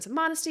the importance of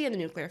modesty and the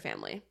nuclear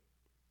family.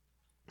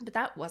 But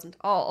that wasn't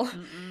all.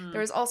 There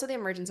was also the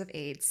emergence of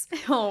AIDS.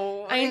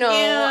 Oh, I know.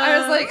 Yeah. I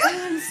was like,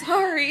 oh, I'm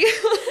sorry.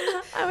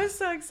 I was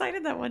so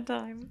excited that one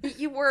time.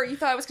 You were. You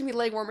thought it was going to be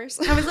leg warmers.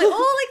 I was like,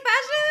 oh, like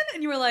fashion?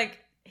 And you were like,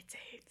 it's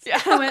AIDS.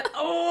 Yeah. I went,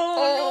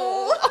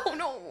 oh no. Oh,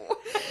 no.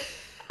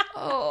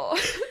 Oh,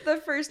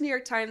 the first New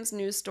York Times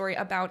news story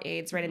about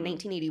AIDS ran in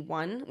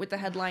 1981 with the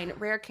headline,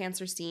 Rare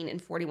Cancer Seen in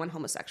 41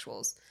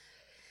 Homosexuals.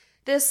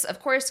 This, of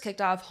course, kicked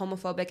off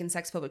homophobic and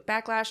sexphobic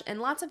backlash and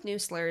lots of new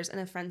slurs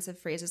and offensive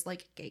phrases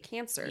like gay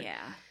cancer.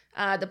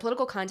 Yeah. The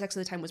political context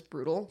of the time was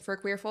brutal for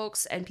queer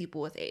folks and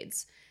people with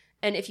AIDS.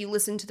 And if you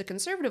listen to the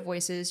conservative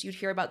voices, you'd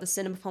hear about the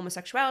sin of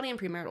homosexuality and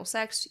premarital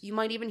sex. You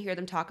might even hear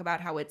them talk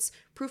about how it's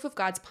proof of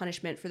God's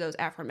punishment for those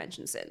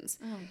aforementioned sins.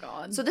 Oh,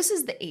 God. So this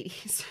is the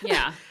 80s.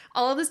 Yeah.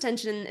 All of this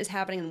tension is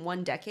happening in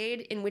one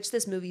decade in which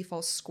this movie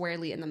falls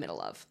squarely in the middle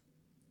of.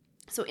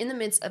 So in the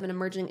midst of an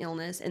emerging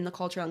illness and the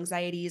cultural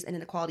anxieties and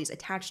inequalities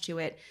attached to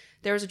it,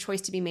 there was a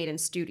choice to be made in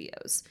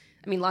studios.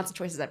 I mean, lots of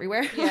choices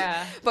everywhere.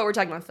 Yeah. But we're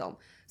talking about film.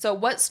 So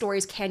what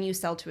stories can you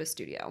sell to a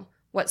studio?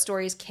 What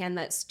stories can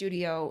that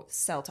studio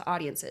sell to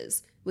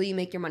audiences? Will you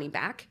make your money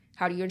back?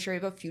 How do you ensure you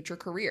have a future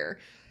career?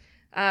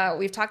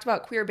 We've talked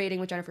about queer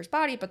baiting with Jennifer's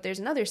Body, but there's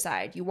another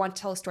side. You want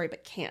to tell a story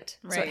but can't.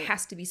 Right. So it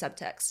has to be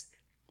subtext.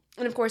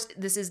 And of course,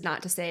 this is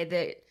not to say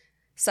that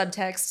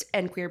subtext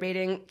and queer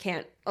baiting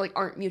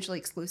aren't mutually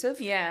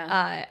exclusive.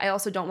 Yeah. I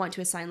also don't want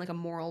to assign like a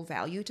moral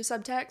value to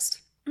subtext.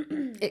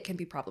 It can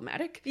be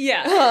problematic.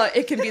 Yeah.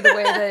 It can be the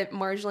way that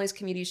marginalized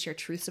communities share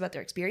truths about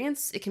their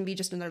experience. It can be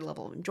just another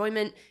level of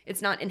enjoyment.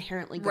 It's not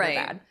inherently good or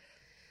bad.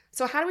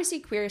 So how do we see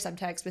queer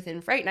subtext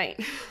within Fright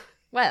Night?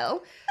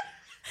 Well,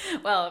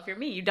 if you're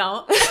me, you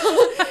don't.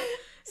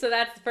 So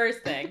that's the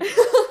first thing.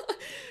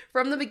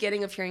 From the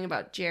beginning of hearing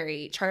about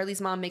Jerry, Charlie's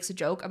mom makes a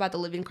joke about the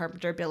living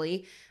carpenter,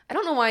 Billy. I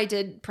don't know why I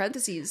did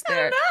parentheses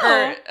there.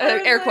 I don't know.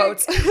 Or air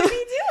quotes. What are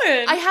you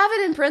doing? I have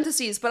it in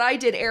parentheses, but I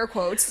did air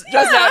quotes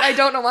just now. I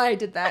don't know why I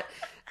did that.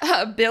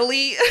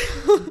 Billy.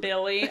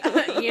 Billy,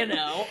 you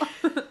know.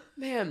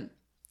 Man.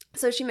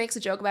 So she makes a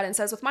joke about it and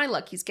says, with my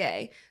luck, he's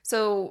gay.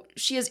 So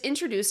she is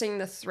introducing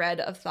the thread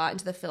of thought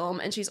into the film,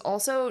 and she's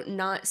also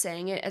not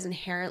saying it as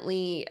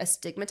inherently a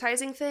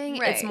stigmatizing thing.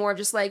 Right. It's more of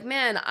just like,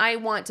 man, I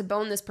want to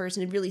bone this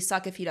person. It'd really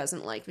suck if he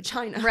doesn't like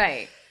vagina.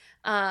 Right.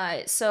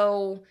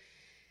 So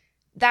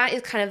that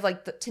is kind of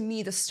like, to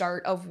me, the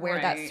start of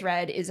where that Right.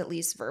 thread is at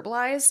least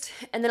verbalized.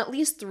 And then at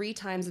least 3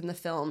 times in the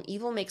film,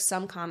 Evil makes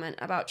some comment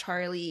about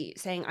Charlie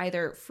saying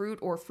either fruit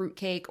or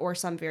fruitcake or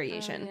some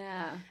variation.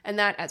 Yeah. And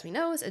that, as we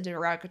know, is a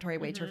derogatory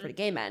way to refer to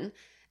gay men.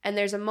 And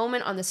there's a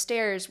moment on the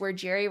stairs where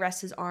Jerry rests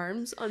his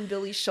arms on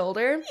Billy's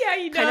shoulder. Yeah,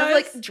 he does. Kind of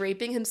like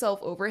draping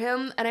himself over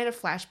him. And I had a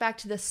flashback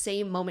to the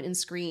same moment in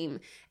Scream.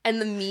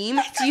 And the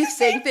meme, do you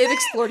think they've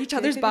explored each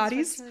other's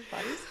bodies?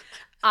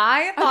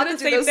 I thought the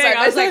same thing.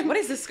 I was like, what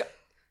is this?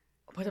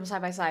 Put them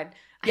side by side.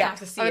 I have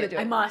to see it.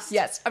 I must.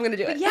 Yes, I'm going to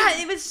do it. But yeah,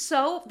 it was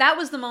so... That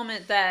was the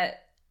moment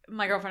that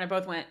my girlfriend and I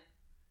both went,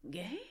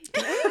 gay?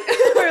 We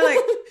were like,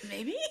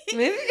 maybe?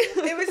 Maybe?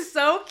 It was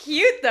so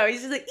cute, though.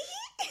 He's just like,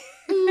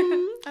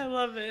 I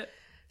love it.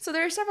 So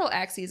there are several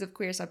axes of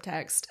queer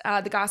subtext.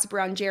 The gossip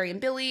around Jerry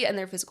and Billy and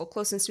their physical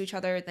closeness to each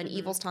other, then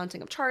Evil's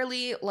taunting of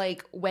Charlie,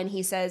 like when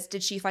he says,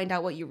 did she find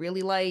out what you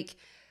really like?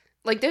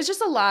 Like, there's just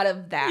a lot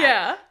of that.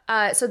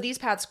 Yeah. So these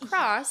paths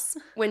cross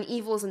when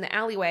Evil's in the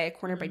alleyway,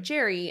 cornered by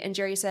Jerry, and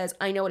Jerry says,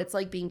 I know what it's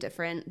like being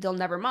different. They'll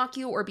never mock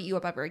you or beat you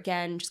up ever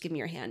again. Just give me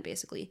your hand,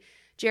 basically.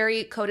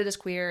 Jerry, coded as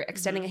queer,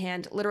 extending a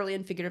hand literally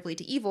and figuratively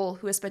to Evil,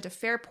 who has spent a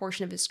fair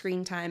portion of his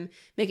screen time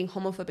making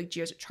homophobic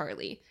jeers at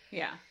Charlie.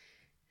 Yeah.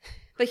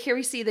 But here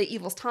we see that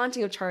Evil's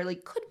taunting of Charlie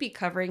could be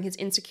covering his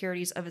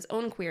insecurities of his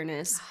own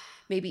queerness,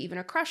 maybe even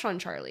a crush on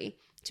Charlie.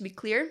 To be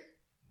clear,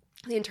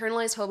 the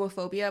internalized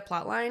homophobia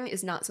plotline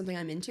is not something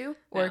I'm into,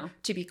 or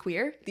to be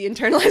queer. The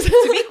internalized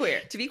To be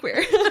queer. To be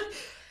queer.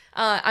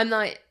 I'm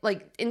not,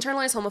 like,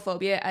 internalized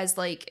homophobia as,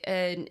 like,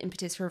 an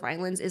impetus for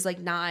violence is, like,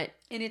 not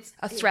And it's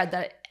a thread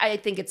that I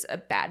think it's a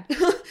bad.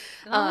 Not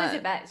only is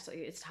it bad,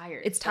 it's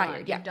tired. It's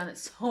tired, yeah. You've done it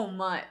so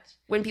much.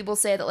 When people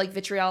say that, like,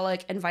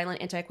 vitriolic and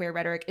violent anti-queer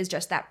rhetoric is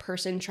just that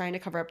person trying to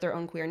cover up their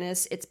own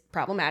queerness, it's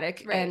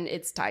problematic and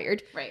it's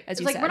tired. Right. As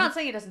it's you like, said. we're not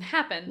saying it doesn't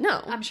happen.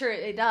 No. I'm sure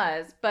it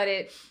does, but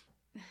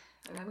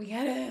we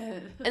get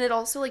it. And it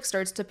also, like,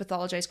 starts to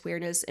pathologize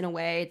queerness in a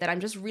way that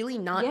I'm just really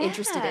not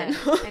interested in.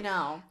 I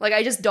know. Like,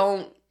 I just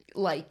don't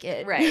like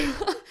it. Right.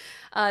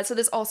 So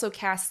this also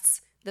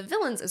casts the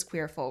villains as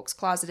queer folks,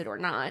 closeted or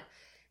not.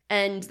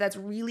 And that's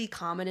really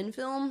common in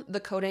film, the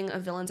coding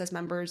of villains as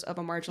members of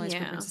a marginalized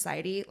group in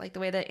society, like the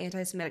way that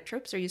anti-Semitic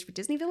tropes are used for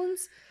Disney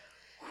villains.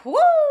 Woo!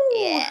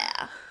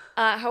 Yeah.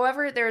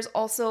 However, there's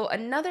also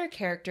another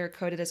character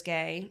coded as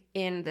gay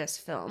in this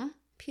film,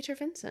 Peter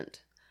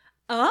Vincent.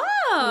 Oh.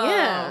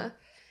 Yeah.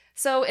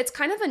 So it's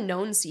kind of a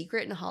known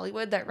secret in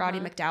Hollywood that Roddy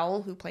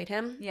McDowall, who played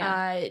him,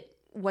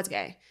 was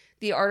gay.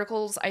 The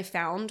articles I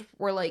found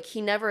were like,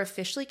 he never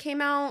officially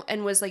came out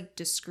and was like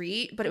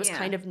discreet, but it was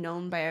kind of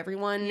known by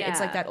everyone. Yeah. It's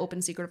like that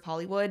open secret of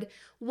Hollywood.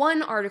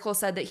 One article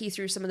said that he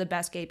threw some of the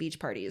best gay beach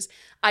parties.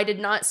 I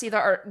did not see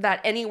that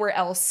anywhere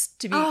else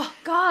to be. Oh,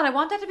 God, I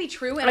want that to be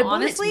true. And I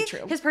want it to honestly, be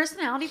true. his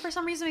personality for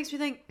some reason makes me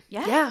think,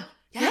 Yeah.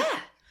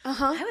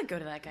 I would go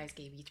to that guy's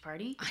gay beach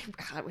party.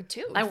 I would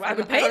too. I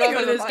would pay pay to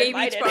go to this gay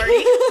beach party.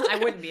 I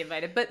wouldn't be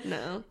invited, but no.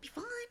 it'd be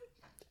fun.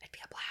 It'd be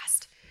a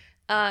blast.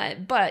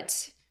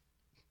 But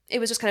it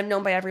was just kind of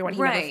known by everyone.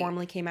 He never Right.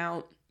 formally came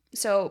out.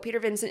 So Peter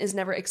Vincent is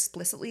never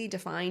explicitly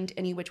defined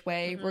any which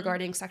way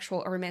regarding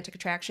sexual or romantic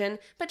attraction,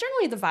 but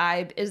generally the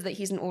vibe is that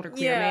he's an older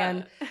queer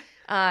man.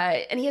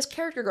 And he has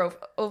character growth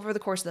over the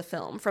course of the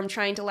film, from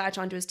trying to latch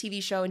onto his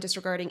TV show and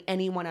disregarding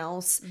anyone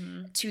else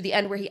to the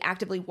end where he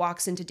actively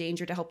walks into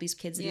danger to help these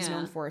kids that he's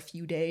known for a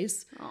few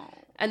days. Oh.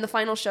 And the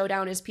final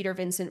showdown is Peter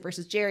Vincent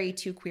versus Jerry,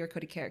 two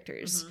queer-coded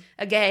characters.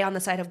 A gay on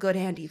the side of good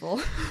and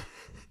evil.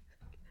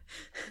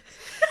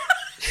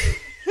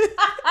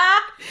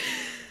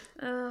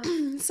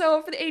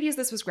 So for the 80s,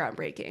 this was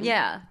groundbreaking.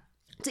 Yeah.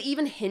 To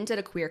even hint at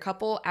a queer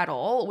couple at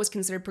all was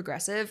considered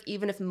progressive,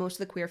 even if most of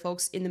the queer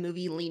folks in the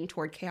movie lean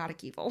toward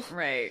chaotic evil.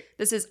 Right.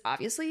 This is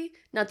obviously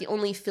not the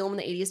only film in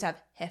the 80s to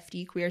have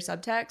hefty queer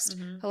subtext.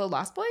 Hello,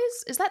 Lost Boys?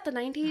 Is that the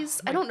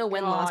 90s? I don't know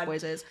when Lost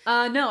Boys is.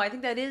 No, I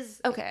think that is...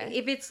 Okay.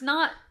 If it's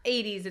not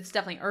 80s, it's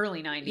definitely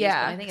early 90s.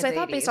 Yeah, but I think because it's I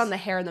thought 80s. based on the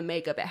hair and the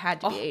makeup, it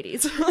had to be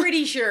 80s.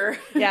 Pretty sure.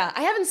 Yeah,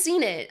 I haven't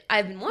seen it.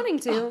 I've been wanting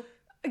to.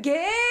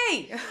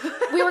 Gay!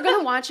 We were going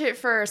to watch it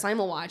for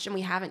Simul Watch, and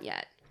we haven't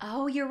yet.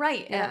 Oh, you're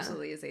right. It Yeah.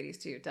 absolutely is 80s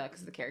too, duh,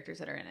 because the characters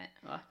that are in it.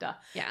 Oh, duh.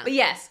 Yeah. But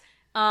yes.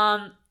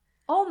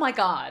 Oh my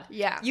god.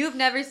 Yeah. You've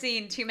never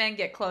seen two men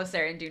get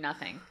closer and do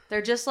nothing.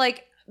 They're just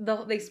like,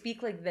 they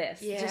speak like this.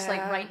 Just like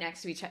Yeah. right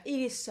next to each other. It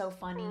is so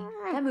funny.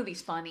 That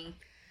movie's funny.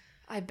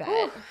 I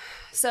bet.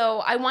 So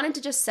I wanted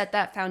to just set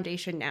that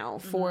foundation now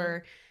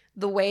for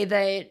the way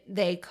that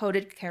they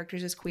coded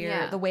characters as queer,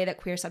 Yeah. the way that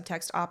queer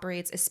subtext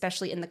operates,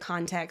 especially in the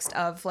context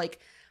of like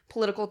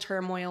political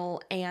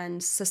turmoil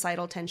and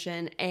societal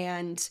tension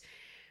and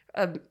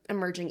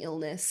emerging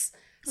illness.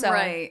 So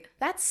Right.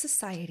 that's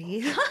society.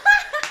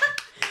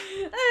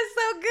 That is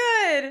so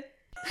good.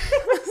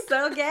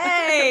 So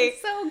gay.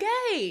 So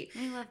gay.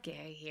 I love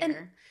gay here. And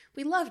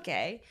we love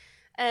gay.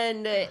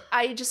 And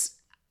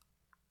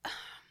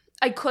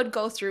I could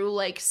go through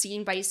like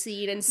scene by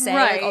scene and say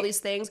like, all these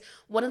things.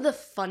 One of the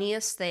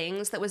funniest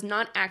things that was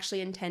not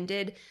actually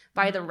intended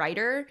by the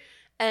writer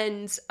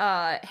and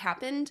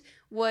happened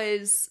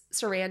was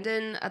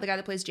Sarandon, the guy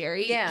that plays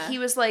Jerry. Yeah. He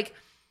was like,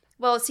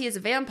 well, see, he's a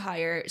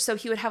vampire, so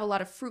he would have a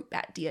lot of fruit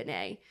bat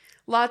DNA.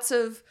 Lots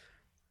of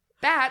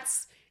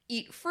bats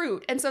eat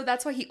fruit, and so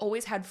that's why he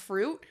always had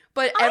fruit.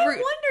 But I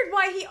wondered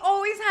why he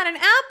always had an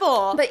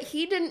apple. But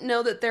he didn't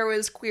know that there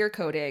was queer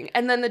coding,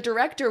 and then the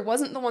director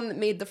wasn't the one that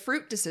made the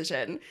fruit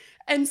decision,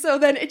 and so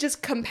then it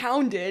just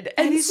compounded.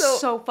 And he's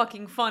so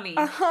fucking funny.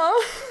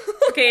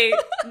 Okay,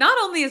 not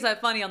only is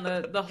that funny on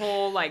the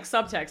whole like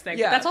subtext thing,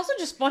 Yeah. but that's also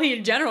just funny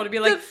in general to be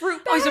like, The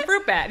fruit oh, he's a bat?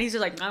 fruit bat, and he's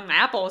just like,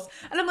 apples,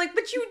 and I'm like,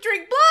 but you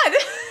drink blood.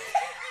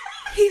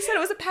 He said it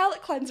was a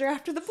palate cleanser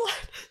after the blood.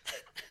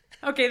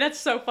 Okay, that's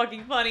so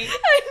fucking funny.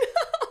 I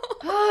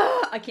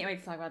know. I can't wait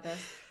to talk about this.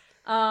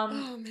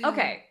 man.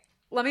 Okay,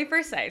 let me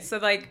first say, so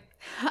like,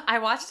 I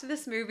watched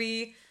this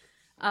movie,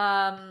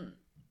 I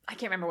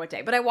can't remember what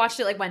day, but I watched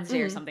it like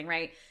Wednesday or something,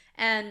 right?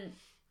 And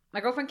my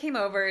girlfriend came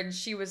over and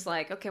she was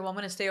like, okay, well, I'm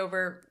going to stay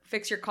over,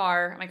 fix your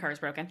car. My car is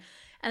broken.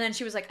 And then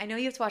she was like, I know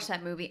you have to watch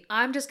that movie.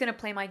 I'm just going to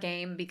play my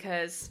game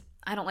because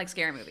I don't like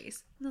scary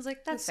movies. And I was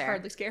like, that's fair.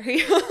 hardly scary.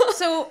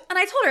 So, and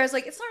I told her, I was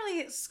like, it's not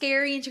really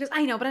scary. And she goes,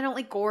 I know, but I don't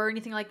like gore or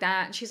anything like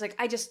that. And she's like,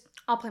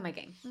 I'll play my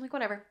game. I'm like,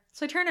 whatever.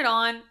 So I turn it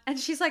on and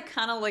she's like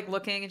kind of like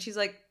looking and she's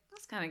like,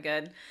 that's kind of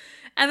good.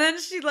 And then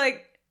she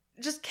like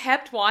just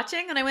kept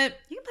watching and I went,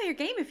 you can play your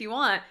game if you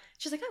want.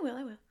 She's like, I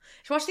will.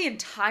 She watched the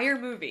entire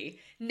movie,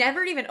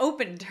 never even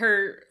opened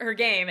her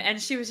game.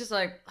 And she was just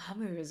like, oh, that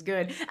movie was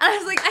good. And I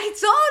was like, I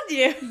told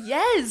you.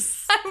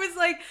 Yes. I was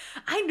like,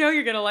 I know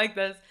you're going to like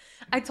this.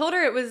 I told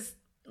her it was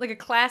like a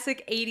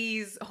classic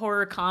 80s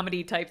horror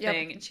comedy type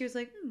thing. And she was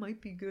like, it might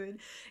be good.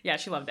 Yeah,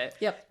 she loved it.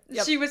 Yep.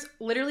 She was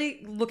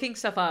literally looking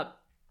stuff up.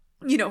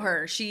 You know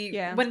her.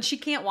 Yeah. When she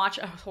can't watch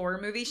a horror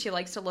movie, she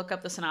likes to look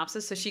up the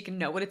synopsis so she can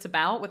know what it's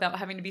about without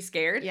having to be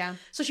scared. Yeah.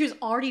 So she was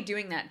already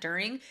doing that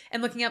during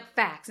and looking up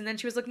facts. And then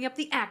she was looking up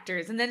the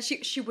actors. And then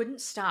she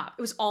wouldn't stop.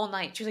 It was all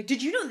night. She was like,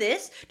 did you know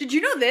this? Did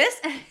you know this?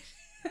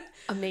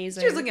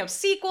 Amazing. She was looking up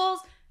sequels.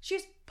 She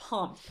was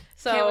pumped.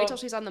 So Can't wait till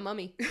she's on The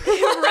Mummy.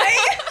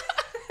 right?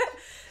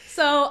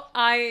 So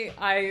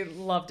I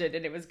loved it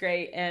and it was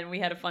great and we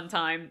had a fun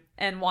time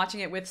and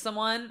watching it with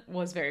someone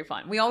was very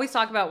fun. We always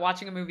talk about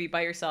watching a movie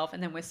by yourself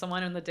and then with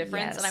someone and the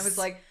difference. Yes. And I was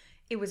like,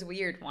 it was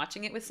weird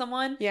watching it with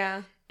someone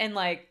Yeah. and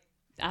like,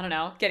 I don't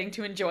know, getting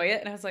to enjoy it.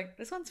 And I was like,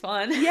 this one's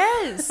fun.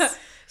 Yes.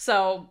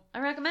 So I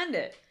recommend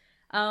it.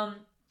 But are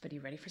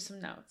you ready for some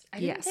notes? I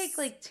didn't Yes. take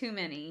like too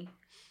many,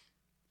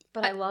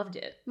 but I loved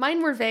it.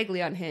 Mine were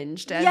vaguely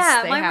unhinged. As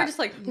Yeah, they mine were have- just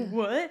like,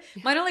 what?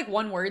 Mine are like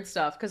one word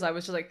stuff because I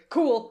was just like,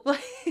 cool.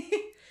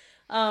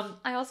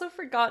 I also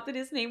forgot that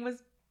his name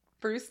was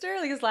Brewster,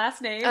 like his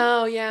last name.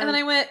 Oh, yeah. And then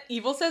I went,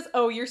 Evil says,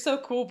 oh, you're so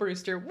cool,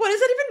 Brewster. What does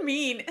that even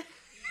mean?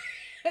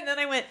 And then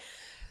I went,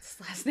 it's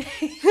his last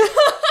name.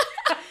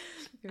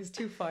 It was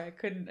too far. I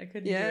couldn't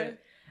do it.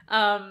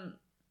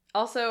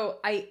 Also,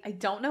 I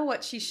don't know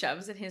what she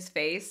shoves in his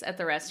face at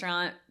the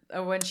restaurant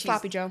when she's...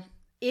 Sloppy Joe.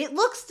 It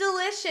looks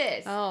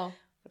delicious. Oh.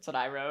 That's what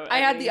I wrote. I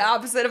had the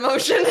opposite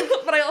emotion,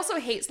 but I also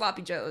hate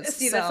sloppy joes.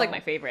 See, that's like my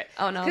favorite.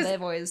 Oh no,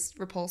 they've always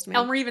repulsed me.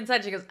 Elmer even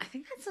said, she goes, I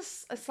think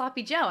that's a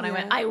sloppy joe. And I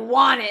went, I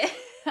want it.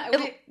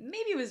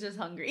 Maybe it was just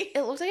hungry.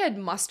 It looks like it had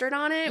mustard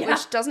on it,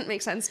 which doesn't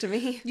make sense to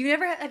me. Have you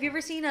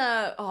ever seen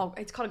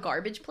it's called a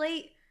garbage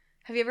plate?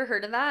 Have you ever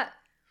heard of that?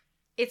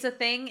 It's a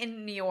thing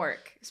in New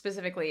York,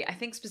 specifically. I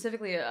think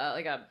specifically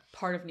like a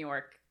part of New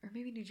York, or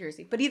maybe New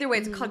Jersey. But either way,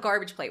 it's called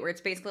garbage plate, where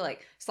it's basically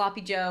like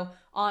sloppy joe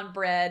on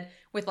bread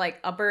with like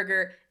a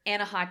burger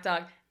and a hot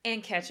dog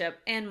and ketchup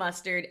and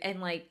mustard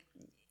and like,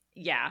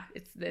 yeah,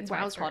 it's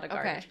why it's called a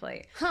garbage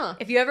plate. Huh.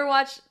 If you ever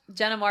watched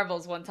Jenna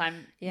Marbles one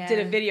time,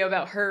 did a video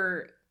about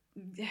her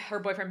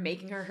boyfriend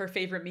making her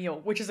favorite meal,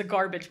 which is a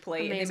garbage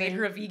plate. Amazing. And they made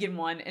her a vegan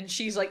one, and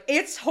she's like,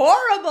 it's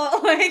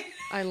horrible. Like,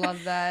 I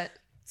love that.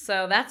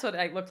 So that's what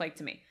it looked like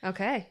to me.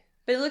 Okay.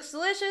 But it looks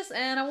delicious,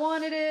 and I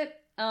wanted it.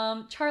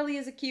 Charlie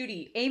is a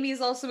cutie. Amy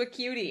is also a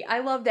cutie. I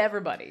loved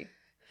everybody.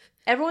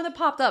 Everyone that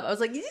popped up, I was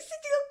like, this is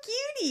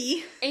a little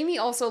cutie. Amy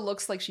also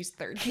looks like she's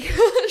 30.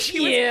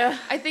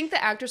 I think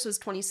the actress was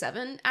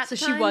 27 at the time.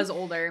 So she was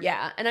older.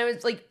 Yeah. And I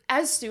was like,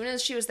 as soon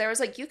as she was there, I was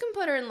like, you can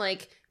put her in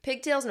like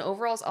pigtails and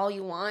overalls all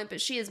you want,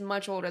 but she is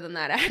much older than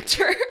that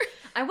actor.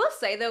 I will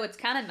say, though, it's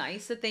kind of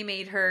nice that they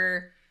made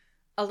her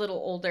a little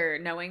older,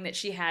 knowing that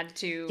she had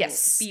to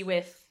be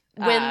with...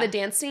 When the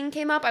dance scene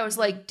came up, I was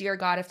like, dear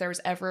God, if there was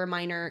ever a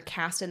minor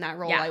cast in that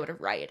role, I would have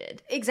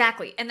rioted.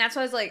 Exactly. And that's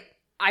why I was like,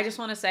 I just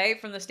want to say,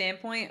 from the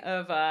standpoint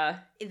of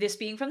this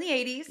being from the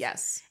 80s.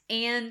 Yes.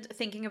 And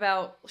thinking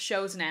about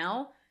shows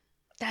now,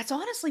 that's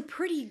honestly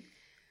pretty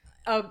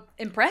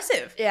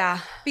impressive. Yeah.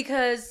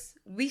 Because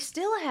we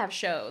still have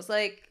shows.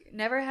 Like,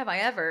 Never Have I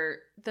Ever,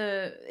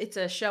 it's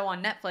a show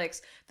on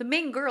Netflix. The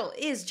main girl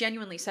is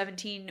genuinely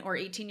 17 or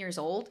 18 years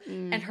old.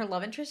 And her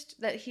love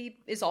interest, that he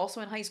is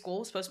also in high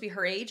school, supposed to be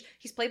her age,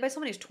 he's played by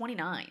someone who's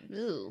 29.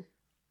 Ooh.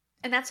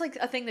 And that's like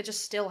a thing that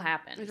just still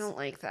happens. I don't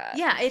like that.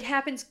 Yeah, it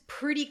happens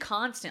pretty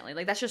constantly.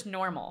 Like, that's just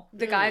normal.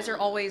 The guys are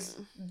always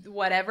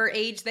whatever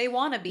age they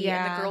want to be,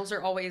 and the girls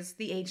are always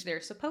the age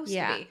they're supposed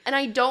to be. And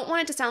I don't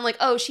want it to sound like,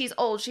 oh, she's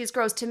old, she's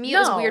gross. To me, it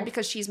was weird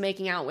because she's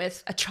making out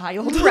with a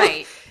child.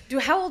 Right.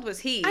 Dude, how old was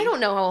he? I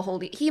don't know how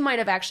old he might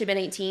have actually been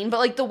 18, but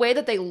like the way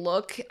that they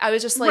look, I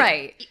was just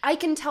like, I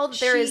can tell that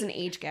there is an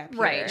age gap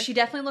here. Right. She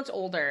definitely looked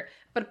older.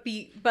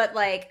 But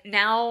like,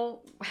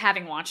 now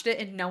having watched it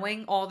and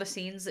knowing all the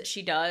scenes that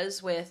she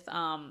does with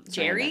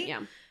Jerry,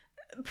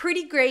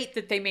 pretty great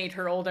that they made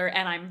her older,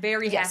 and I'm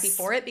very happy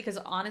for it, because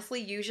honestly,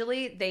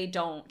 usually they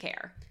don't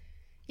care.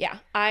 Yeah,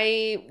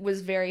 I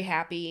was very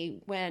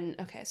happy when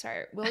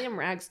William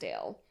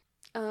Ragsdale.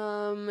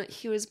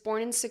 He was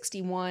born in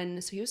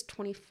 1961, so he was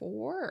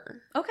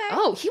 24. Okay.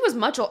 Oh, he was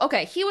much older.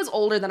 Okay, he was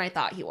older than I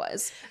thought he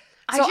was.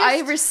 So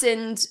I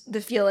rescind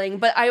the feeling,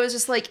 but I was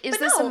just like, is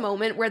this a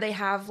moment where they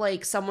have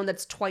like someone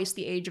that's twice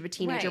the age of a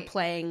teenager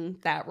playing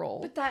that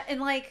role?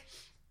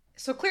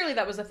 So clearly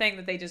that was a thing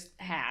that they just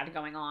had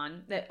going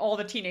on, that all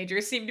the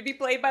teenagers seemed to be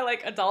played by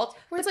like adults.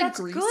 But that's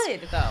good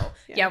though.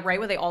 Yeah, right,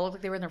 where they all look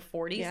like they were in their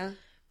 40s. Yeah.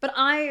 But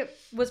I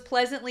was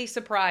pleasantly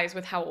surprised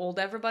with how old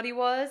everybody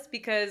was,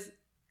 because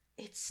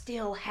it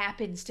still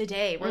happens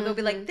today, where they'll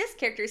be like, this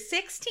character is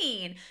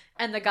 16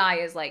 and the guy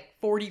is like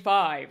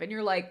 45, and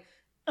you're like,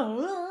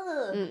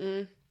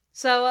 oh.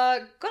 So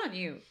good on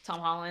you, Tom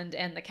Holland,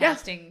 and the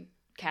casting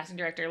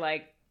director.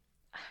 Like,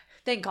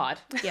 thank God.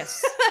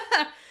 Yes.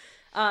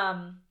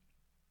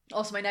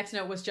 Also, my next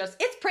note was just,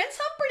 it's Prince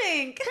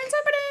Humperdinck. Prince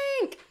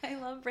Humperdinck. I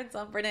love Prince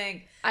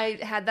Humperdinck. I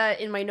had that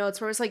in my notes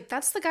where I was like,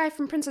 that's the guy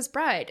from Princess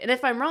Bride. And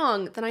if I'm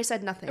wrong, then I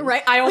said nothing.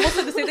 Right. I almost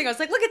said the same thing. I was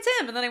like, look, it's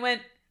him. And then I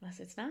went, unless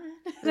it's not.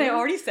 And I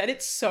already said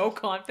it so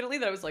confidently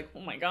that I was like,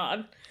 oh my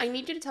God. I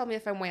need you to tell me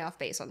if I'm way off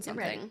base on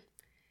something.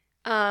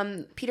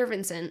 Peter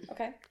Vincent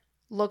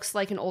looks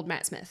like an old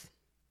Matt Smith.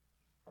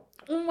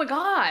 Oh my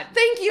God.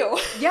 Thank you.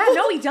 Yeah,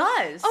 no, he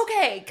does.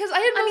 Okay, because I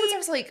had moments I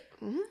was like,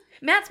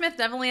 Matt Smith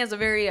definitely has a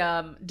very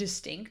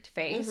distinct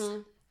face.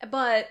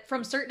 But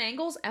from certain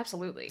angles,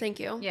 absolutely. Thank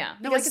you. Yeah.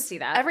 No, I could see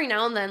that. Every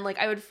now and then, like,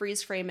 I would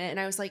freeze frame it, and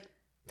I was like,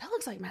 that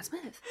looks like Matt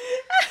Smith.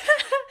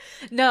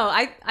 No,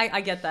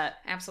 I get that.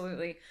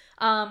 Absolutely.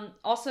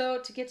 Also,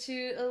 to get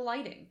to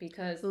lighting,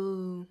 because,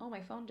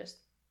 my phone just,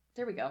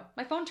 there we go.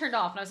 My phone turned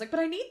off, and I was like, but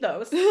I need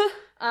those.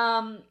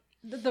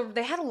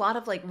 They had a lot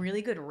of, like,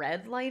 really good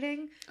red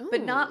lighting,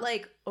 but not,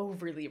 like,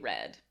 overly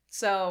red.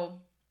 So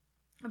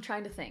I'm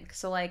trying to think.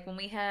 So, like, when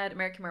we had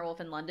American Werewolf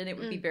in London, it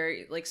would be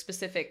very, like,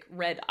 specific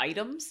red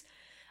items.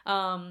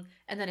 And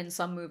then in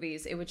some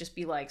movies, it would just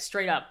be, like,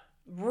 straight up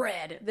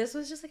red. This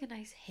was just, like, a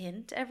nice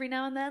hint every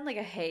now and then, like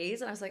a haze.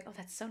 And I was like, oh,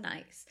 that's so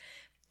nice.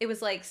 It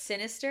was, like,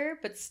 sinister,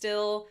 but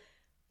still,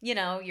 you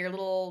know, your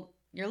little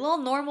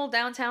normal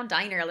downtown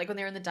diner, like when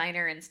they were in the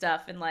diner and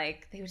stuff. And,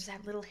 like, they would just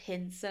have little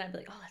hints. And I'd be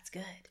like, oh, that's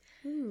good.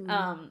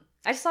 I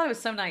just thought it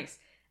was so nice.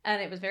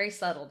 And it was very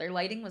subtle. Their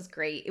lighting was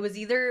great. It was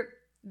either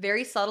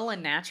very subtle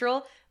and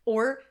natural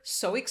or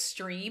so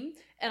extreme,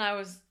 and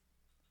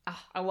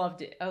I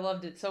loved it. I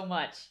loved it so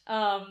much.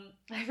 I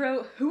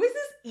wrote, who is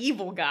this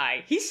evil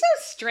guy? He's so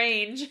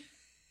strange.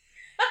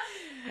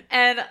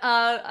 And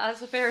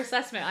that's a fair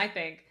assessment, I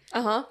think.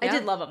 Uh-huh. I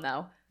did love him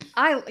though.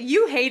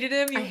 You hated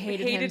him. I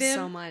hated him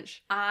so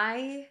much.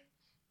 I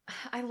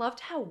loved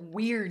how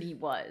weird he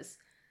was.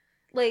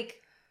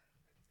 Like,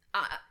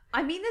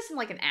 I mean this in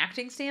like an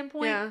acting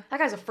standpoint. Yeah. That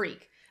guy's a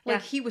freak.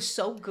 Like, he was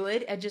so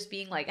good at just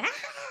being like,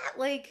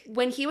 like...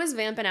 When he was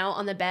vamping out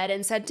on the bed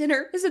and said,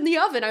 dinner is in the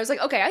oven, I was like,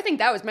 okay, I think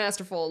that was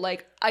masterful.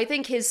 Like, I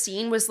think his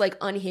scene was, like,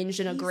 unhinged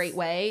in a great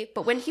way.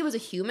 But when he was a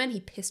human, he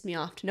pissed me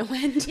off to no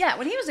end. Yeah,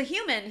 when he was a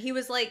human, he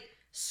was, like,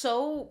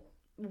 so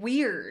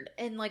weird.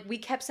 And, like, we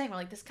kept saying, we're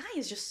like, this guy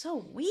is just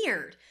so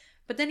weird.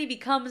 But then he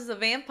becomes a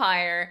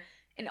vampire...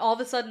 And all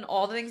of a sudden,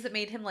 all the things that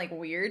made him, like,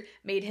 weird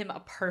made him a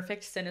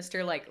perfect,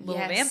 sinister, like,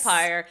 little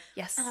vampire.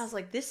 Yes. And I was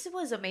like, this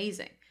was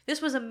amazing. This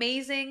was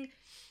amazing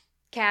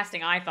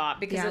casting, I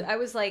thought. Because I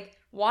was, like,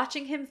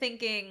 watching him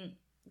thinking,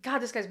 God,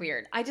 this guy's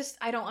weird. I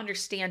don't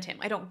understand him.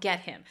 I don't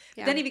get him.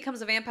 Yeah. Then he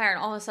becomes a vampire, and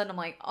all of a sudden I'm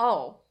like,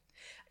 oh,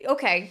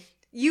 okay.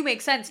 You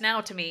make sense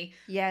now to me.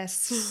 Yes.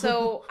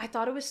 So I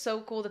thought it was so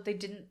cool that they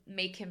didn't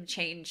make him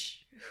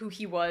change who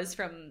he was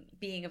from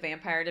being a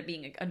vampire to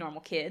being a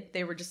normal kid.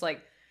 They were just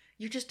like,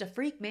 you're just a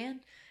freak,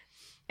 man.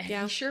 And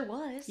he sure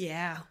was.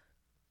 Yeah.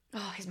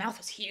 Oh, his mouth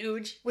was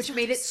huge, which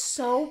made it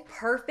so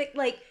perfect.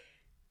 Like,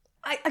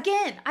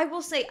 I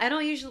will say, I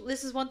don't usually,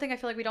 this is one thing I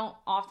feel like we don't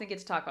often get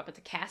to talk about, but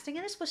the casting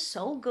in this was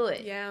so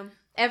good. Yeah.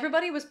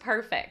 Everybody was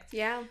perfect.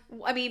 Yeah.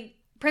 I mean,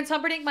 Prince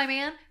Humperdinck, my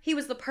man, he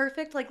was the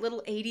perfect, like,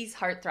 little 80s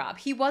heartthrob.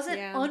 He wasn't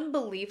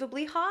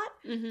unbelievably hot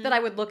that I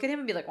would look at him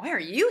and be like, why are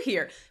you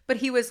here? But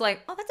he was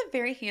like, oh, that's a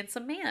very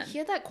handsome man. He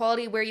had that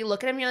quality where you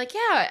look at him and you're like,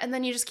 yeah, and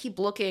then you just keep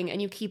looking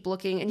and you keep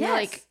looking and you're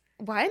like,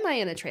 why am I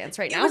in a trance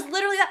right now? It was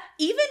literally that.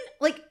 Even,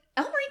 like,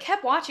 Elmarie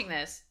kept watching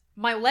this.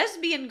 My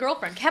lesbian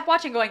girlfriend kept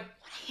watching going,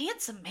 what a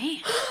handsome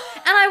man.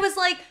 And I was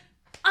like,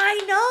 I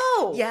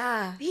know.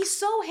 Yeah. He's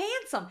so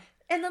handsome.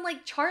 And then,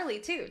 like, Charlie,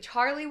 too.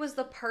 Charlie was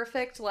the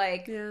perfect,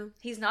 like,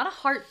 he's not a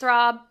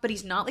heartthrob, but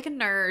he's not, like, a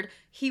nerd.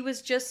 He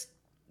was just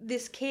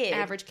this kid.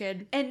 Average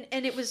kid. And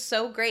it was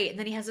so great. And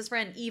then he has this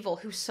friend, Evil,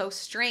 who's so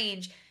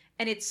strange.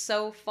 And it's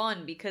so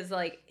fun because,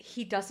 like,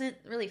 he doesn't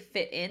really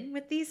fit in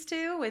with these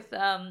two, with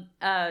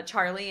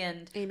Charlie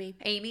and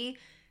Amy.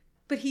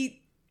 But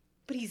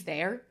he's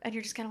there. And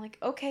you're just kind of like,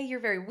 okay, you're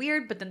very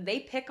weird. But then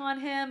they pick on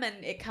him,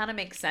 and it kind of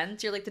makes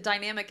sense. You're like, the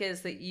dynamic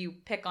is that you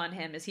pick on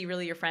him. Is he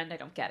really your friend? I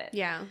don't get it.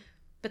 Yeah.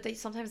 But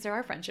sometimes there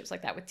are friendships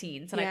like that with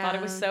teens. And I thought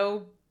it was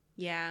so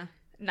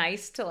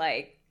nice to,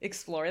 like,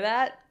 explore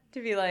that.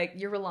 To be like,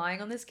 you're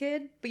relying on this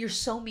kid, but you're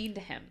so mean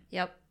to him.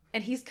 Yep.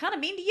 And he's kind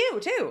of mean to you,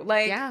 too.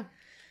 Like, yeah.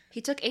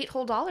 He took $8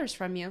 whole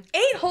from you.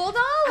 $8 whole?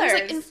 I was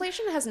like,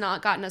 inflation has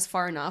not gotten us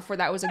far enough where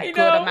that was a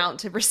good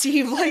amount to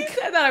receive. Like, I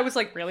said that, I was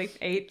like, really?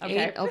 8?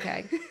 Okay. 8?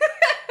 Okay.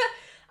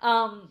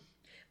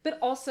 But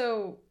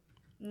also...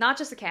 Not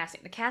just the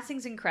casting. The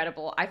casting's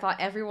incredible. I thought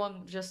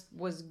everyone just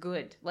was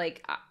good.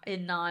 Like,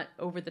 and not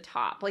over the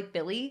top. Like,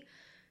 Billy.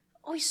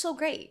 Oh, he's so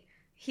great.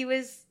 He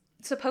was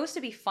supposed to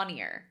be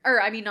funnier.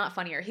 Or, I mean, not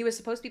funnier. He was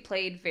supposed to be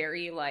played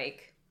very,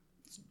 like,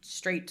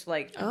 straight,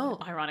 like,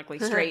 ironically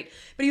straight.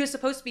 But he was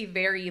supposed to be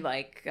very,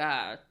 like,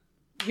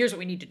 here's what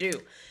we need to do.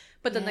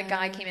 But then the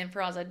guy came in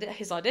for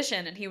his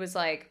audition, and he was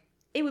like,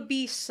 it would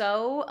be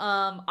so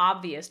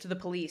obvious to the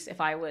police if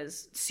I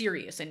was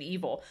serious and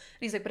evil. And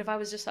he's like, but if I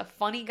was just a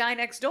funny guy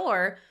next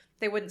door,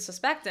 they wouldn't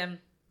suspect him.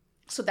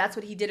 So that's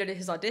what he did at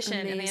his audition.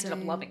 Amazing. And they ended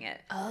up loving it.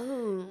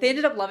 Oh. They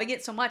ended up loving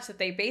it so much that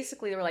they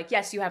were like,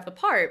 yes, you have the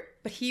part.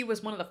 But he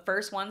was one of the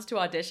first ones to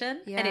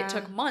audition. Yeah. And it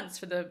took months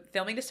for the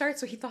filming to start.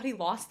 So he thought he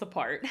lost the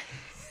part.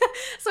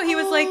 So he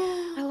was like,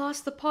 I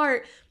lost the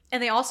part.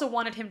 And they also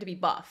wanted him to be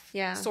buff.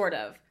 Yeah. Sort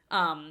of.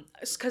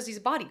 Because he's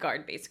a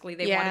bodyguard, basically.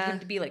 They wanted him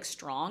to be, like,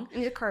 strong.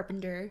 He's a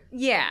carpenter.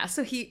 Yeah,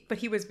 but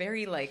he was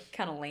very, like,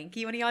 kind of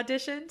lanky when he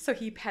auditioned, so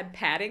he had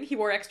padding. He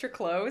wore extra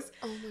clothes.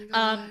 Oh, my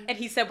God. And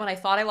he said, when I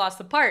thought I lost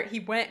the part, he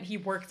went and he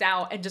worked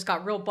out and just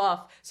got real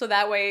buff, so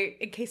that way,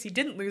 in case he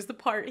didn't lose the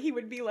part, he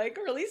would be, like,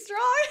 really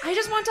strong. I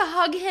just want to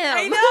hug him.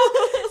 I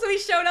know! So he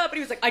showed up, and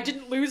he was like, I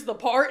didn't lose the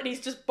part, and he's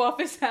just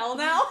buff as hell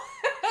now.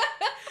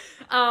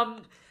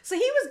 So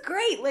he was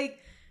great. Like,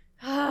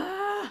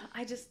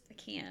 I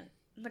can't.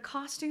 The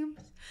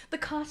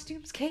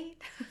costumes,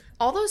 Kate.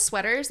 All those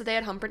sweaters that they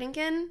had Humperdinck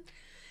in,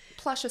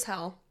 plush as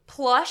hell.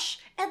 Plush.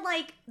 And,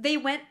 like, they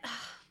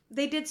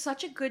did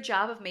such a good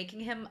job of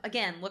making him,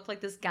 again, look like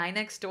this guy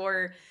next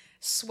door,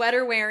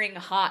 sweater-wearing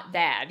hot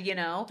dad, you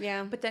know?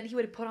 Yeah. But then he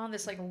would put on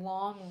this, like,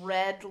 long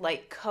red,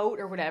 like, coat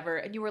or whatever,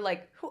 and you were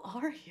like, who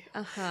are you?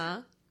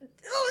 Uh-huh. It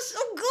was so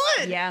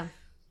good! Yeah.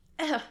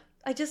 I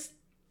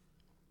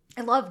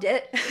loved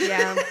it.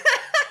 Yeah.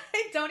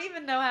 I don't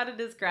even know how to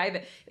describe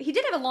it. He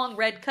did have a long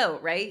red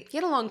coat, right? He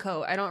had a long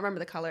coat. I don't remember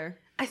the color.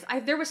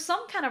 There was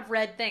some kind of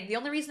red thing. The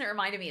only reason it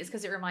reminded me is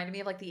because it reminded me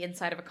of, like, the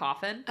inside of a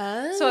coffin.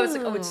 Oh. So I was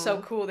like, oh, it's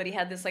so cool that he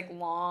had this, like,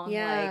 long,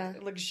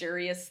 like,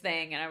 luxurious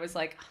thing. And I was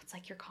like, oh, it's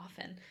like your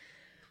coffin.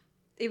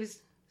 It was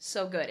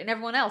so good. And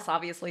everyone else,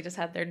 obviously, just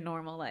had their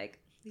normal, like,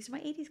 these are my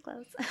 80s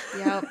clothes.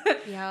 Yep.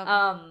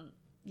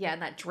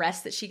 and that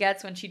dress that she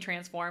gets when she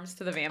transforms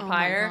to the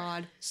vampire. Oh my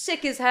God.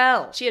 Sick as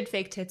hell. She had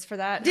fake tits for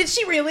that. Did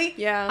she really?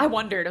 Yeah. I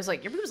wondered. I was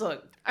like, your boobs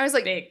look I was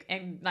like, big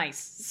and nice.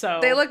 So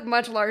they look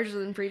much larger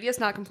than previous,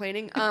 not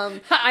complaining.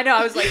 I know.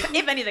 I was like,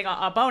 if anything,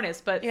 a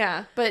bonus, but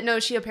Yeah, but no,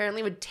 she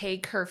apparently would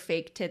take her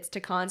fake tits to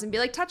cons and be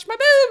like, touch my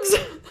boobs!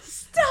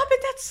 Stop it.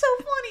 That's so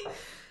funny.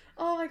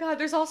 Oh my God.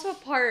 There's also a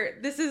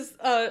part. This is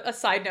a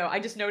side note. I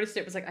just noticed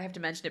it. Was like, I have to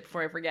mention it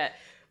before I forget.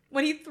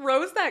 When he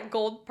throws that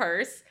gold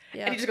purse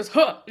and he just goes,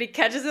 huh, and he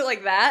catches it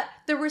like that.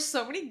 There were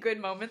so many good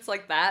moments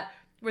like that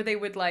where they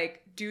would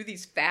like do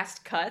these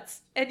fast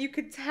cuts and you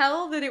could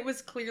tell that it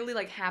was clearly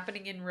like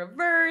happening in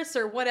reverse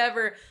or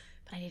whatever.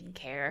 But I didn't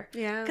care.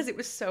 Yeah. Because it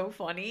was so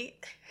funny.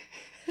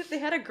 They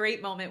had a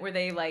great moment where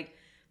they like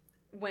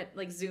went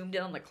like zoomed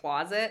in on the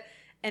closet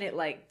and it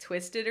like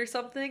twisted or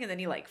something and then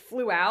he like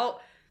flew out.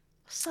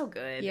 So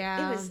good.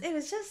 Yeah. It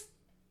was just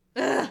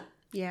ugh.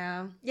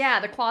 Yeah. Yeah,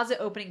 the closet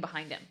opening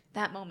behind him.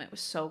 That moment was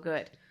so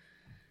good.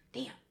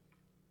 Damn.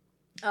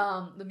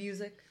 The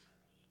music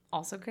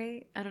also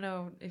great. I don't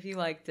know if you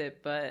liked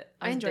it, but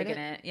I was enjoyed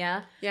digging it.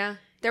 Yeah. Yeah.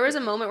 There was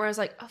a moment where I was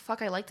like, oh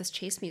fuck, I like this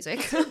chase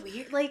music.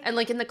 Weird. Like And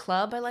like in the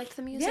club, I liked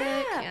the music.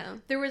 Yeah.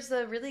 There was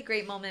a really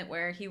great moment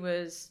where he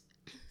was,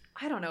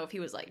 I don't know if he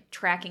was like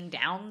tracking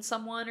down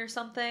someone or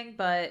something,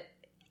 but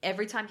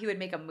every time he would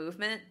make a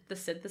movement, the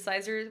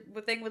synthesizer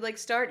thing would like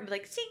start and be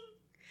like, sing,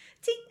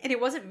 ting. And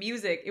it wasn't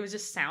music, it was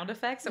just sound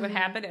effects that would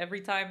happen every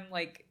time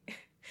like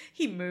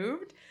he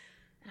moved.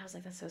 And I was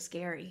like, that's so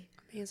scary.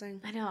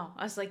 Amazing. I know.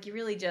 I was like, you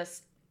really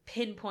just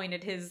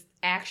pinpointed his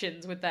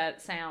actions with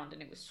that sound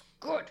and it was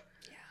good.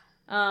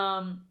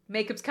 Yeah.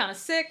 Makeup's kind of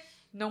sick.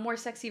 No more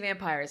sexy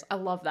vampires. I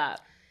love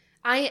that.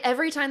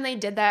 Every time they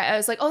did that, I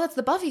was like, oh, that's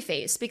the Buffy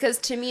face. Because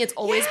to me, it's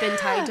always been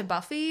tied to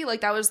Buffy.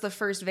 Like, that was the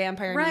first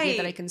vampire movie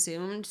that I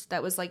consumed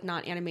that was, like,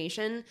 not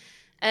animation.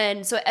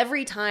 And so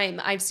every time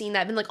I've seen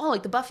that, I've been like, oh,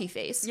 like the Buffy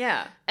face.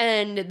 Yeah.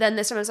 And then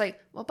this time I was like,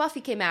 well, Buffy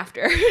came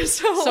after.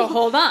 So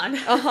hold on.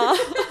 Uh-huh.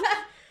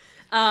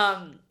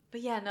 But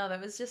yeah, no, that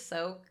was just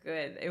so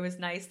good. It was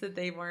nice that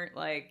they weren't,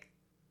 like,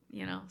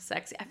 you know,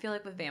 sexy. I feel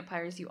like with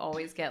vampires, you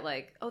always get,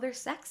 like, oh, they're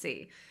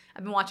sexy.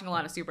 I've been watching a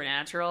lot of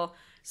Supernatural.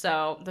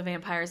 So the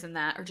vampires in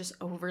that are just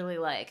overly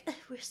like,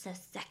 we're so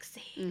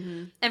sexy.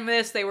 Mm-hmm. And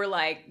this, they were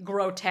like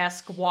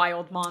grotesque,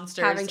 wild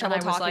monsters. Having trouble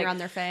talking around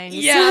their fangs.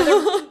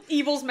 Yeah,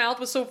 Evil's mouth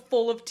was so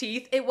full of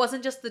teeth. It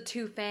wasn't just the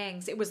two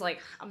fangs. It was like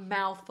a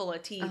mouth full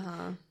of teeth.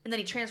 Uh-huh. And then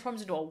he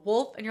transforms into a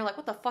wolf. And you're like,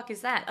 what the fuck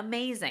is that?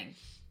 Amazing.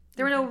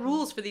 There were no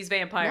rules for these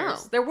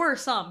vampires. No. There were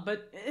some,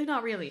 but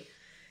not really.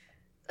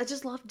 I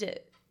just loved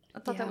it. I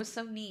thought that was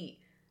so neat.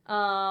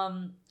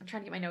 I'm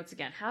trying to get my notes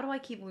again. How do I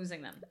keep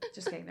losing them?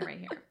 Just getting them right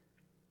here.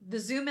 The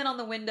zoom in on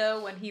the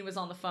window when he was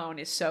on the phone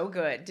is so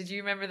good. Did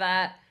you remember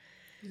that?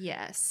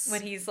 Yes.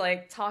 When he's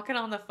like talking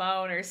on the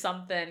phone or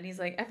something and he's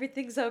like,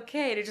 everything's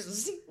okay. And it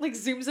just like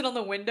zooms in on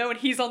the window and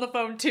he's on the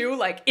phone too.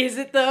 Like, is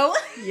it though?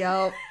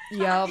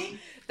 Yep.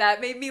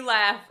 That made me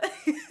laugh.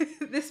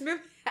 This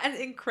movie has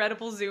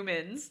incredible zoom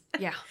ins.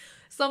 Yeah.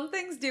 Some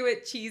things do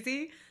it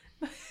cheesy,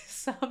 but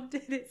some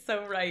did it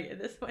so right.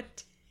 And this one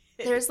did.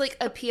 There's like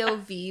a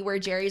POV where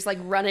Jerry's like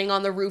running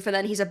on the roof and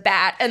then he's a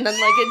bat and then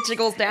like it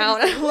jiggles down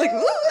and I'm like, ooh.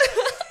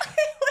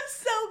 It was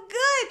so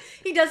good.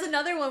 He does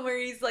another one where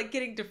he's like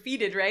getting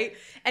defeated, right?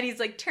 And he's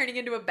like turning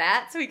into a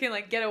bat so he can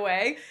like get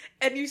away.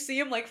 And you see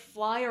him like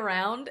fly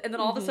around and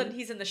then all of a sudden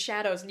he's in the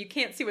shadows and you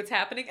can't see what's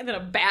happening and then a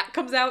bat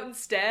comes out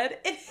instead.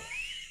 And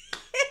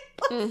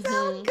it was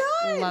so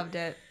good. Loved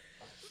it.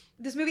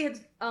 This movie had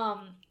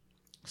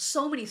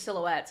so many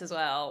silhouettes as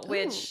well,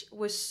 which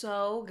was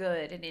so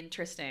good and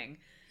interesting.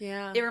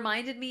 Yeah. It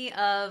reminded me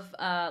of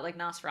like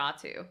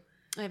Nosferatu.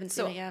 I haven't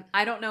seen it yet.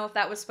 I don't know if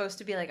that was supposed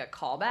to be like a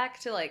callback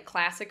to like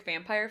classic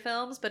vampire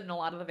films, but in a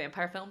lot of the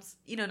vampire films,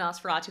 you know,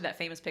 Nosferatu, that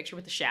famous picture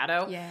with the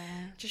shadow. Yeah.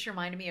 Just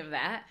reminded me of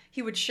that.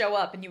 He would show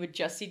up and you would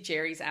just see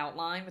Jerry's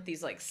outline with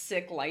these like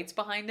sick lights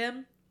behind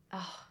him.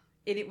 Oh,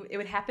 it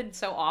would happen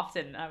so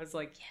often. I was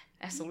like,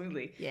 yeah,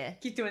 absolutely. Yeah.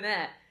 Keep doing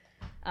that.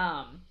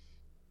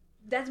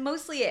 That's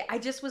mostly it. I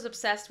just was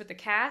obsessed with the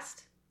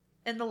cast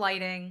and the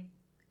lighting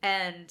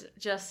and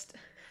just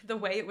the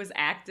way it was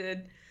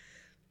acted.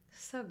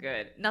 So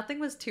good. Nothing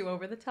was too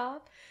over the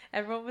top.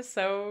 Everyone was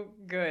so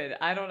good.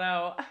 I don't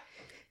know.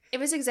 It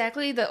was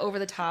exactly the over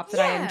the top that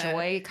I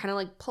enjoy. Kind of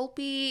like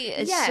pulpy.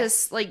 It's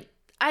just like,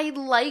 I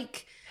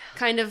like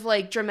kind of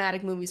like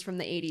dramatic movies from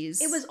the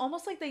 80s. It was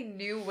almost like they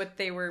knew what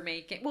they were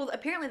making. Well,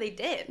 apparently they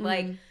did.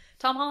 Like,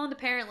 Tom Holland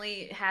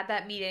apparently had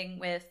that meeting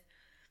with,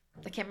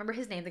 I can't remember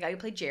his name, the guy who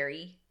played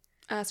Jerry.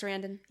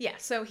 Sarandon. Yeah,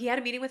 so he had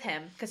a meeting with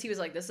him because he was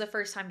like, this is a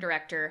first-time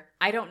director.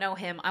 I don't know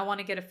him. I want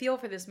to get a feel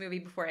for this movie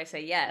before I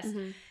say yes.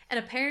 Mm-hmm. And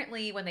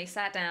apparently when they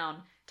sat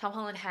down, Tom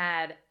Holland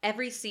had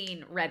every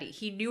scene ready.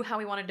 He knew how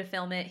he wanted to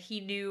film it. He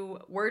knew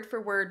word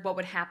for word what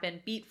would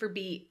happen, beat for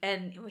beat.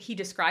 And he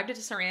described it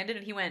to Sarandon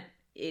and he went,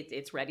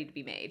 it's ready to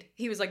be made.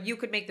 He was like, you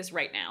could make this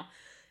right now.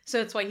 So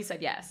that's why he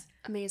said yes.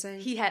 Amazing.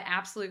 He had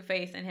absolute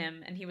faith in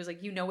him. And he was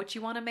like, you know what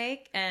you want to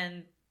make?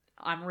 And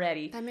I'm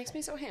ready. That makes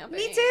me so happy.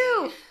 Me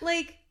too.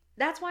 Like,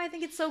 that's why I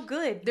think it's so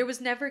good. There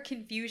was never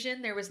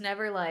confusion. There was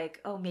never like,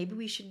 oh, maybe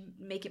we should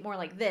make it more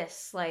like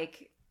this.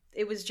 Like,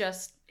 it was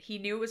just, he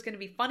knew it was going to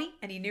be funny,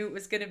 and he knew it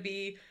was going to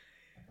be,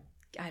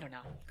 I don't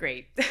know,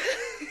 great.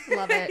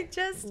 Love it.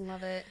 Just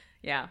love it.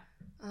 Yeah.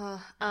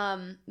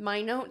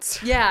 My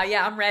notes. Yeah,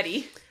 I'm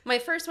ready. My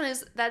first one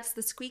is, that's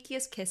the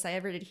squeakiest kiss I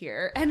ever did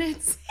hear. And it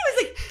was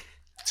like,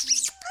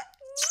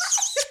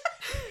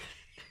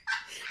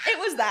 it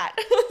was that.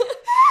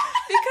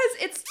 Because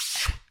it's,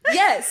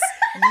 yes.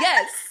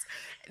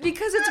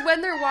 Because it's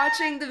when they're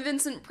watching the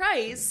Vincent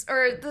Price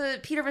or the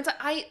Peter Vincent.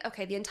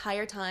 The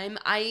entire time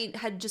I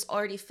had just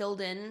already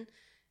filled in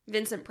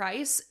Vincent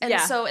Price. And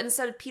so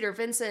instead of Peter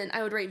Vincent,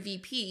 I would write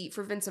VP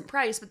for Vincent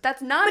Price, but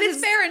that's not. But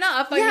it's fair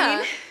enough. I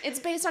mean, it's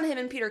based on him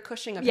and Peter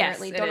Cushing,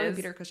 apparently. Yes, Don't know who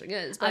Peter Cushing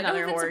is. But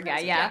another horror guy,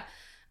 yeah.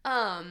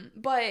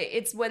 But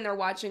it's when they're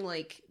watching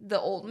like the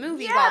old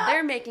movie while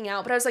they're making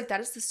out. But I was like,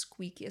 that is the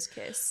squeakiest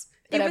kiss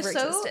that ever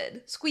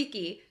existed. So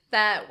squeaky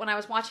that when I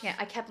was watching it,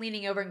 I kept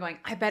leaning over and going,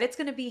 I bet it's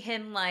going to be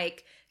him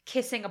like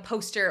kissing a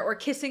poster or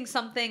kissing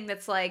something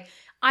that's like,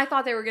 I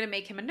thought they were going to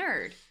make him a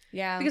nerd.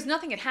 Yeah. Because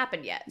nothing had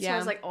happened yet. So I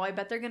was like, oh, I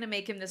bet they're going to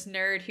make him this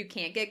nerd who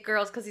can't get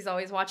girls because he's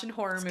always watching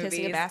horror movies.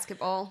 Kissing a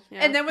basketball. Yeah.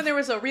 And then when there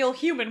was a real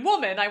human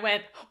woman, I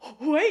went,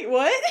 wait,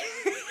 what?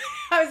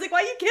 I was like,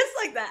 why you kiss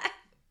like that?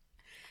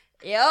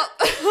 Yep.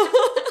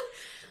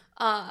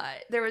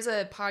 There was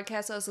a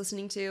podcast I was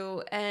listening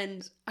to,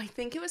 and I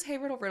think it was Hey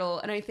Riddle Riddle,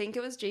 and I think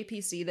it was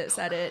JPC that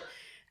said it.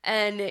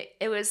 And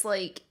it was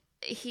like,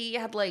 he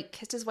had like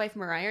kissed his wife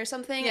Mariah or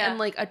something, and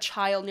like a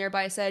child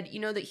nearby said, you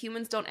know that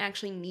humans don't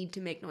actually need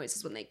to make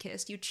noises when they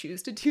kiss. You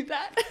choose to do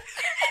that. He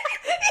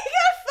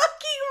got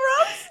fucking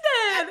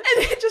roasted.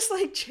 And it just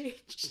like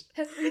changed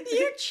everything.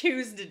 You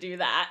choose to do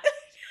that.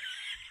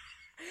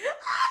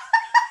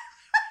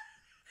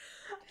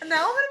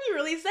 Now I'm gonna be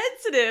really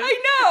sensitive.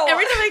 I know.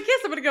 Every time I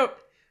kiss, I'm gonna go.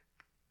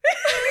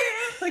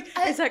 Like,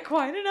 is that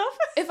quiet enough?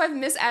 If I've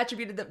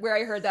misattributed that where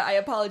I heard that, I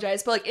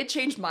apologize. But like, it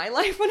changed my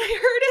life when I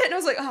heard it, and I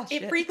was like, oh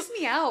shit. It freaks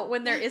me out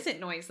when there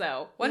isn't noise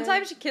though. One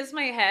time she kissed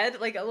my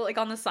head like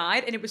on the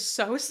side, and it was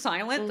so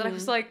silent that I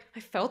was like, I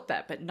felt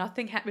that, but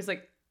nothing happened. It was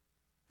like,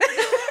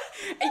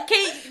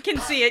 Kate can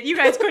see it. You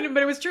guys couldn't,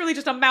 but it was truly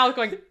just a mouth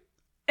going.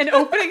 And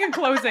opening and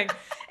closing.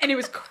 And it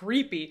was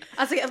creepy.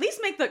 I was like, at least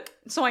make the...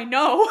 So I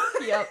know.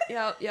 Yep.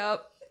 I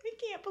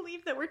can't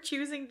believe that we're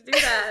choosing to do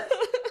that.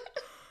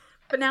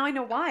 But now I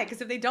know why. Because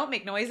if they don't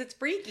make noise, it's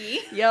freaky.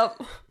 Yep.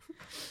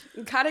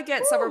 You gotta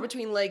get somewhere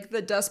between, like,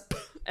 the dust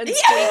and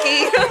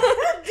squeaky.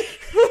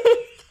 The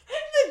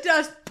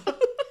dust. I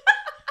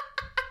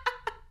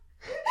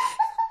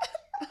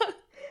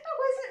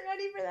wasn't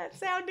ready for that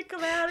sound to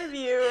come out of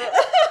you.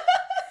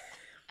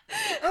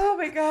 Oh,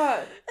 my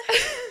God.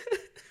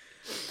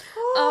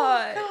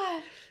 God.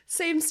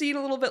 Same scene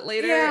a little bit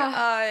later.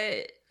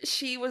 Yeah.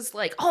 She was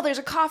like, oh, there's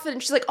a coffin.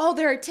 And she's like, oh,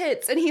 there are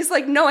tits. And he's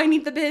like, no, I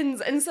need the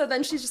bins. And so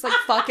then she's just like,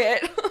 fuck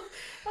it.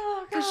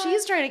 Oh, because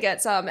she's trying to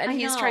get some, and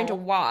he's trying to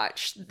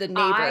watch the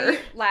neighbor. I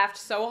laughed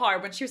so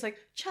hard when she was like,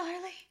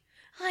 Charlie,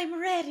 I'm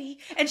ready.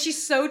 And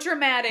she's so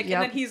dramatic. Yep.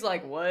 And then he's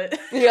like, what?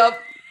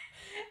 Yep.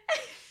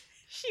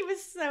 She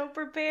was so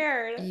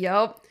prepared.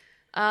 Yep.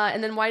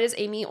 And then why does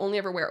Amy only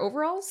ever wear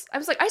overalls? I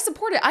was like, I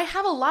support it. I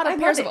have a lot of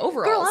pairs of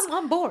overalls. Girl, I'm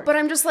on board. But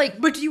I'm just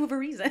like... But do you have a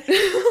reason?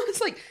 It's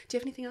like, do you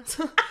have anything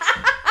else?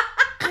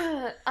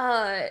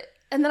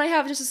 And then I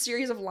have just a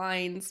series of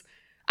lines.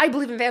 I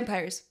believe in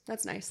vampires.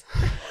 That's nice.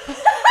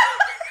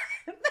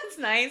 That's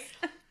nice.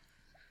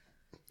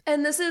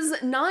 And this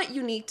is not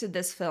unique to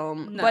this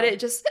film, but it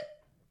just...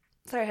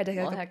 Sorry, I had to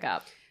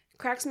hiccup.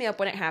 Cracks me up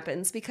when it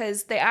happens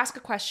because they ask a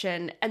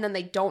question and then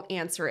they don't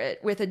answer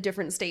it with a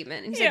different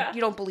statement. And he's like,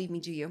 you don't believe me,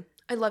 do you?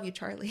 I love you,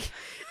 Charlie.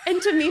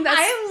 And to me, that's...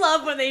 I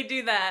love when they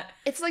do that.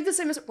 It's like the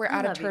same as, we're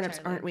out of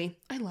turnips, aren't we?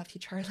 I love you,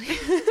 Charlie.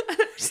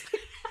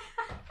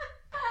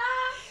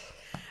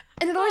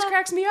 And it always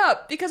cracks me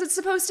up because it's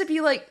supposed to be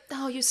like,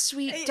 oh, you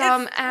sweet,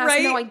 dumb ass.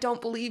 Right? No, I don't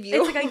believe you.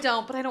 It's like, I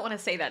don't, but I don't want to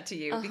say that to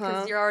you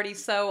because you're already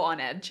so on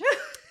edge.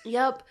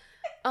 Yep.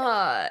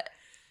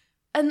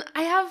 And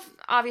I have,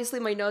 obviously,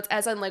 my notes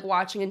as I'm, like,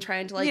 watching and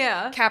trying to, like,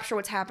 capture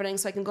what's happening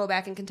so I can go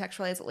back and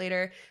contextualize it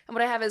later. And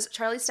what I have is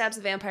Charlie stabs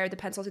the vampire with the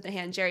pencil through the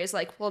hand. Jerry is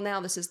like, well, now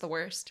this is the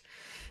worst.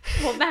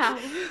 Well, now.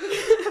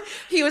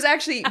 He was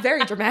actually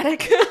very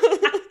dramatic.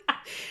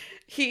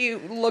 He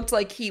looked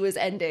like he was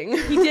ending.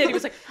 He did. He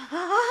was like,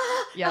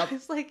 Yep. I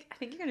was like, I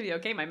think you're going to be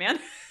okay, my man.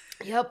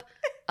 Yep.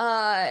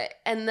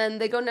 And then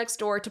they go next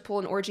door to pull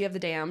an Orgy of the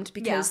Damned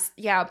because,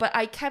 but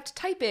I kept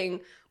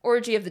typing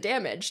Orgy of the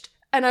Damaged.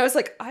 And I was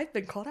like, I've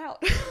been called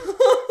out. Orgy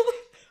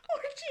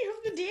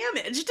of the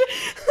Damaged.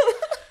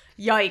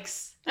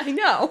 Yikes. I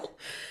know.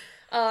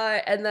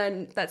 And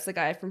then that's the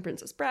guy from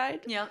Princess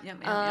Bride. Yeah.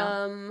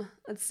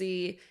 Let's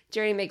see.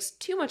 Jerry makes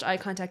too much eye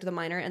contact with the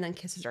minor and then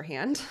kisses her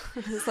hand.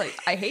 It's like,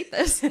 I hate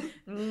this. He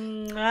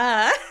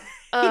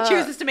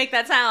chooses to make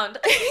that sound.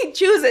 He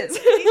chooses.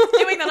 He's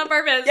doing that on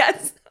purpose.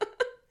 Yes.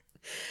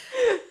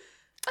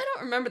 I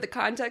don't remember the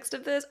context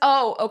of this.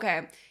 Oh,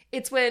 okay.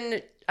 It's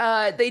when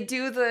They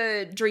do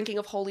the drinking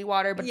of holy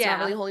water, but it's not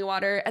really holy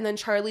water. And then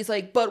Charlie's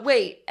like, but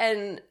wait.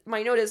 And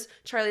my note is,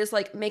 Charlie is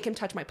like, make him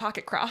touch my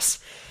pocket cross.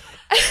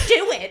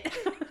 Do it.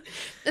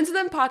 And so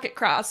then pocket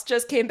cross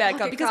just came back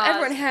up because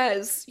everyone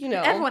has,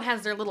 Everyone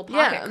has their little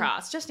pocket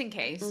cross, just in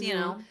case,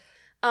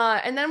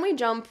 And then we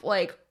jump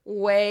like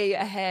way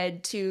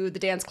ahead to the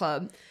dance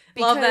club.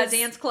 Love that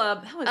dance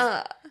club. That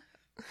was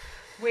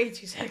way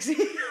too sexy.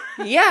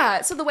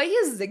 Yeah. So the way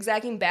he's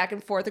zigzagging back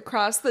and forth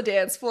across the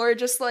dance floor,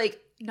 just like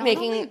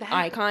making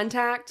eye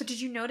contact. But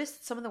did you notice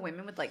that some of the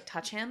women would like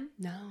touch him?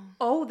 No.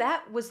 Oh,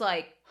 that was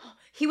like,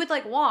 he would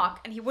like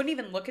walk and he wouldn't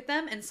even look at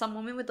them, and some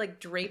women would like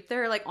drape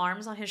their like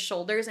arms on his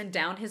shoulders and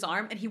down his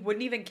arm, and he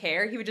wouldn't even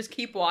care. He would just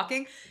keep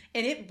walking,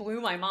 and it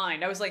blew my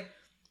mind. I was like,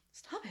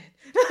 stop it.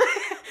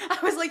 I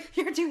was like,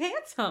 you're too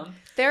handsome.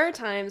 There are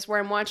times where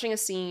I'm watching a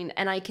scene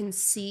and I can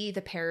see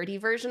the parody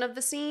version of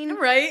the scene.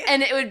 Right.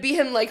 And it would be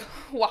him like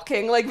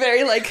walking like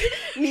very like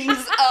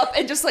knees up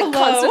and just like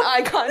constant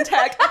eye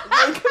contact,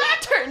 like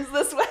turns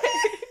this way.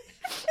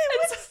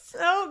 It was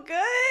so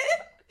good.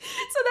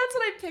 So that's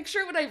what I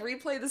picture when I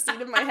replay the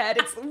scene in my head.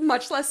 It's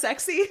much less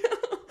sexy.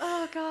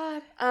 Oh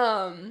God.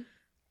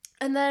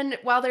 And then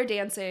while they're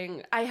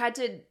dancing, I had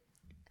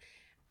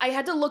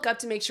to look up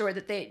to make sure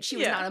that she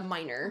was not a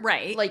minor.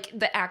 Right. Like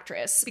the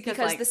actress. Because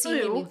like, the scene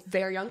made me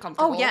very Oh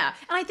uncomfortable. yeah.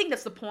 And I think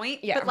that's the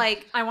point. Yeah. But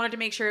like, I wanted to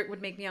make sure it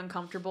would make me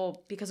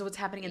uncomfortable because of what's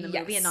happening in the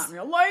movie and not in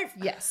real life.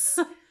 Yes.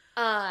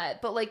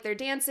 But like they're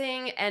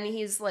dancing and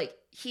he's like,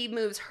 he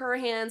moves her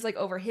hands like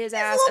over his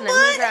ass and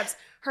then he grabs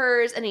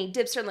hers and he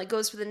dips her and like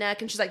goes for the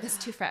neck and she's like, this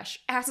is too fresh.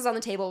 Ass is on the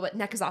table, but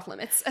neck is off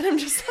limits. And I'm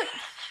just like,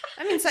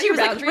 I mean, set your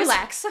boundaries. Like,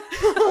 relax.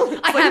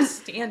 I have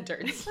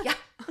standards. Yeah.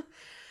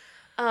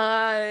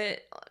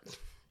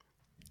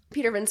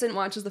 Peter Vincent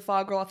watches the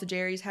fog roll off to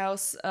Jerry's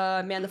house.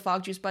 Man, the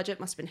fog juice budget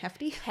must have been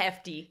hefty.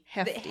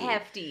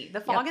 Hefty.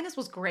 The fog in this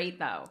was great,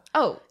 though.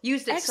 Oh,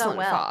 used it so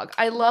well. Fog.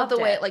 I love the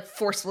way it like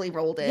forcefully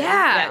rolled in.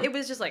 Yeah, it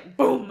was just like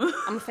boom.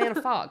 I'm a fan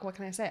of fog. What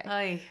can I say?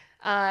 Aye.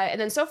 And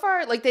then so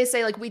far, like they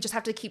say, like we just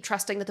have to keep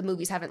trusting that the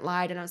movies haven't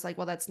lied. And I was like,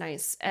 well, that's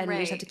nice. And we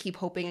just have to keep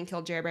hoping and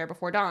kill Jer Bear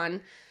before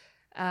dawn.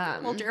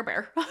 Well, Jer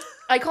Bear.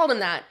 I called him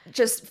that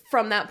just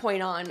from that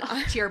point on.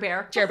 Jer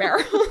Bear. Jer Bear.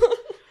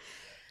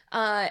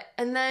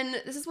 And then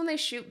this is when they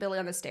shoot Billy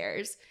on the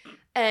stairs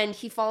and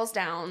he falls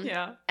down.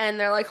 Yeah. And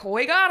they're like, oh,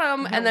 we got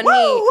him. And then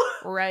he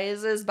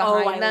rises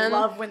behind them. I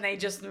love when they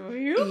just...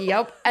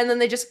 Yep. And then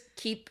they just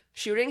keep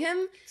shooting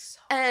him.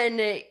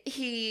 And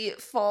he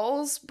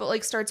falls, but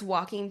like starts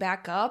walking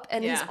back up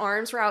and his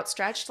arms were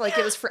outstretched like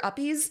it was for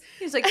uppies.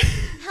 He's like,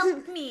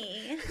 help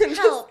me.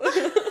 Help.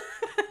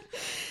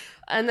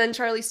 And then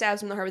Charlie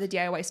stabs him in the heart with a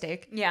DIY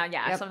steak. Yeah.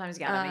 Yep. Sometimes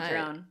you gotta make your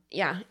own.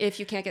 Yeah, if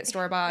you can't get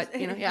store-bought,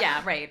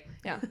 Yeah, right.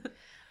 Yeah.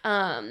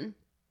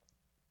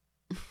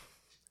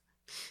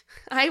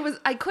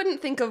 I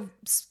couldn't think of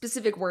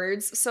specific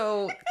words,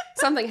 so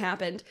something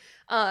happened.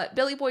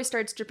 Billy Boy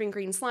starts dripping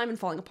green slime and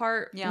falling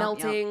apart,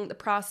 melting, the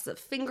process of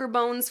finger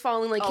bones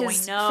falling, like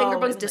his finger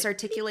bones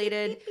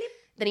disarticulated. Like, bleep, bleep.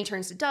 Then he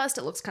turns to dust.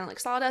 It looks kind of like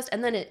sawdust.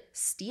 And then it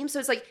steams. So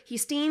it's like he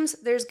steams,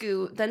 there's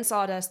goo, then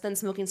sawdust, then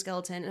smoking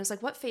skeleton. And I was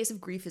like, what phase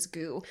of grief is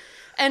goo?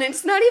 And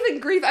it's not even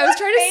grief. I was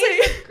trying to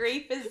say...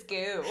 grief is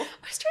goo.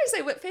 I was trying to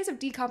say, what phase of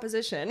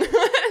decomposition? No,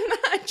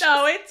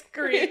 it's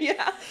grief.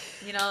 Yeah.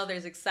 You know,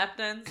 there's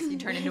acceptance. You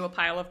turn into a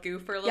pile of goo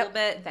for a little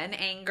bit. Then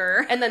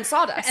anger. And then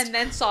sawdust. And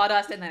then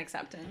sawdust. And then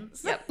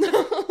acceptance. Yep.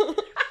 I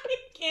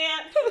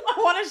can't. I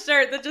want a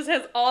shirt that just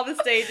has all the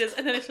stages.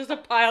 And then it's just a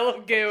pile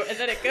of goo. And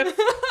then it goes...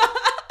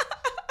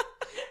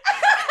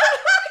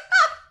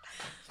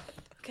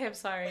 Okay, I'm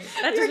sorry.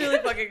 That just really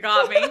fucking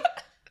got me.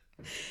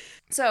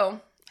 So,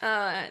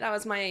 that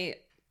was my...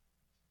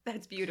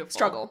 That's beautiful.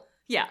 Struggle.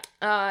 Yeah.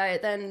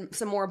 Then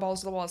some more balls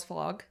to the walls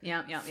flog.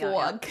 Yeah.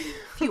 Fjog.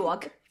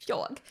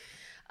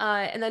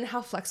 And then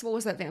how flexible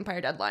was that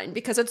vampire deadline?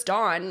 Because it's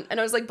dawn.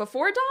 And I was like,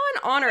 before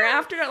dawn? On or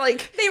after?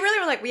 Like... They really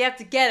were like, we have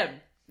to get him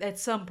at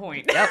some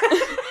point. Yep.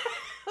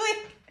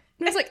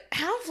 And I was like,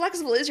 how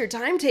flexible is your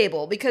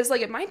timetable? Because, like,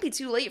 it might be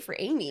too late for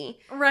Amy.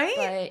 Right?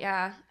 But,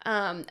 yeah.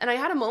 And I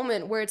had a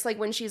moment where it's, like,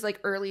 when she's,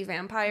 like, early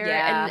vampire.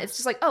 Yeah. And it's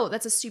just like, oh,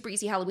 that's a super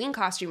easy Halloween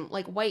costume.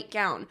 Like, white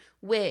gown,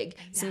 wig,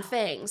 some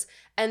fangs.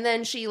 And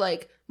then she,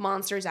 like,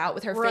 monsters out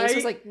with her face. It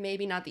was, like,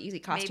 maybe not the easy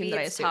costume that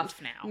I assumed. Maybe it's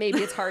tough now. Maybe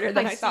it's harder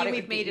than I thought it would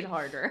be. We've made it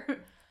harder.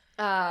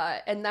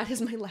 And that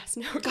is my last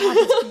note. God,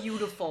 it's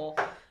beautiful.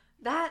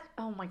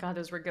 Oh my God,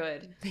 those were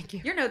good. Thank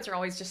you. Your notes are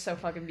always just so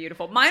fucking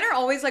beautiful. Mine are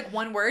always like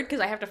one word because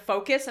I have to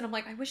focus and I'm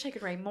like, I wish I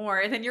could write more.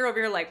 And then you're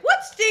over here like,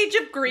 what stage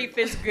of grief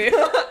is good?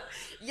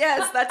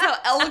 Yes, that's how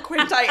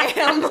eloquent I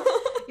am.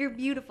 You're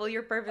beautiful.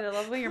 You're perfect. I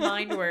love the way your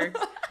mind works.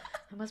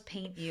 I must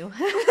paint you.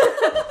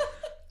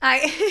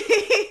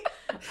 I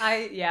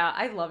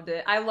loved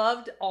it. I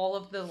loved all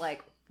of the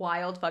like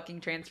wild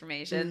fucking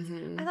transformations.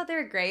 Mm-hmm. I thought they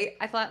were great.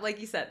 I thought,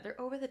 like you said,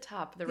 they're over the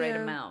top the right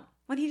amount.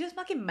 When he just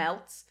fucking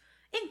melts.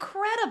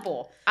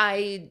 Incredible.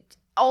 I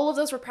all of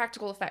those were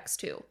practical effects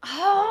too.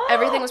 Oh.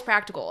 Everything was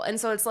practical. And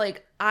so it's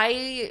like,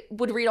 I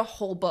would read a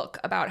whole book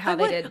about how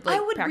they did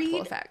like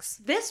practical effects.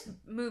 This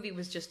movie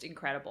was just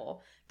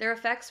incredible. Their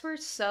effects were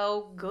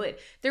so good.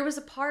 There was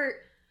a part,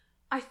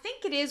 I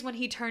think it is when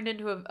he turned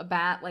into a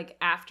bat, like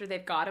after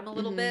they've got him a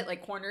little bit,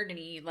 like cornered, and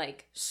he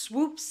like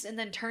swoops and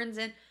then turns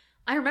in.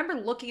 I remember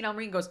looking at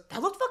Omri and goes,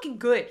 that looked fucking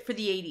good for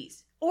the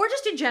 80s. Or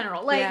just in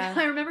general. Like,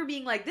 I remember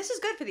being like, this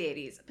is good for the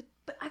 80s.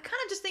 But I kind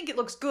of just think it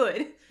looks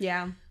good.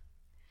 Yeah.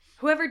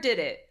 Whoever did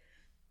it,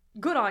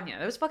 good on you.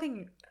 That was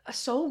fucking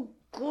so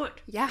good.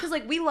 Yeah. Because,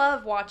 like, we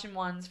love watching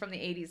ones from the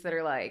 80s that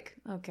are like,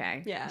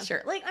 okay, yeah,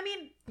 sure. Like, I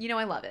mean, you know,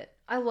 I love it.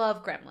 I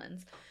love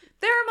Gremlins.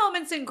 There are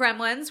moments in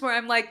Gremlins where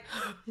I'm like,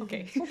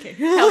 okay,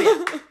 hell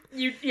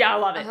yeah. I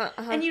love it.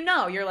 And you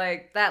know, you're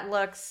like, that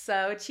looks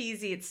so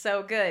cheesy. It's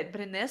so good.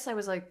 But in this, I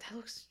was like,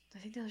 I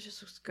think that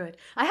just looks good.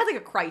 I had like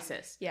a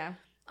crisis. Yeah.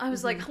 I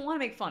was like, I want to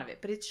make fun of it,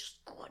 but it's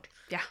just good.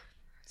 Yeah.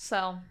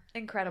 So,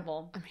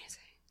 incredible.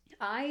 Amazing.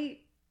 I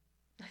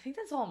think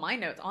that's all my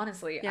notes,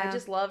 honestly. Yeah. I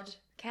just loved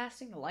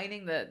casting, the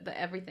lighting, the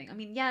everything. I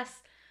mean,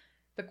 yes,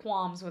 the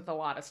qualms with a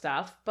lot of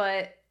stuff,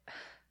 but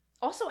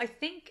also I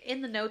think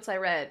in the notes I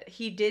read,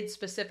 he did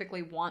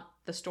specifically want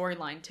the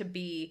storyline to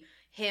be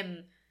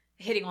him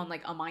hitting on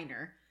like a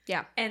minor.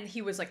 Yeah. And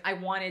he was like, I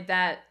wanted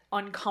that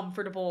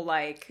uncomfortable,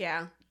 like...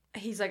 Yeah.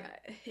 He's like,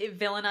 it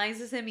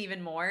villainizes him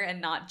even more, and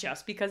not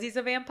just because he's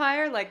a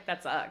vampire. Like,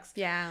 that sucks.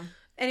 Yeah.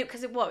 And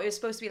because it was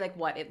supposed to be like,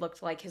 what? It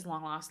looked like his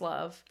long lost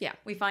love. Yeah.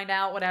 We find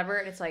out, whatever,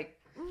 and it's like,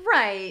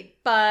 right,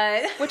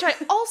 but... Which I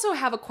also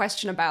have a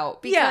question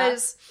about,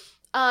 because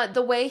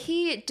the way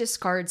he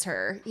discards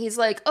her, he's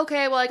like,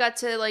 okay, well, I got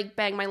to, like,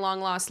 bang my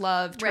long lost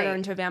love, turn her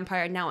into a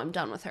vampire, now I'm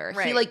done with her.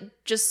 Right. He, like,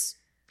 just...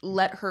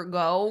 let her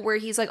go, where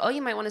he's like, oh,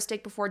 you might want to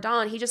steak before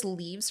dawn. He just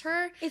leaves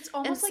her. It's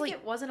almost like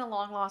it wasn't a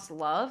long lost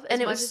love,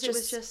 and it was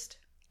just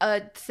a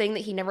thing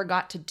that he never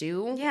got to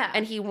do. Yeah.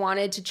 And he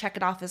wanted to check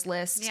it off his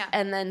list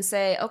and then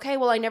say, okay,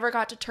 well, I never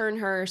got to turn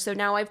her, so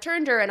now I've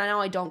turned her, and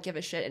now I don't give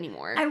a shit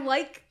anymore.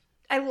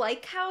 I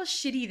like how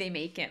shitty they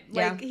make him.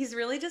 Like, he's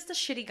really just a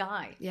shitty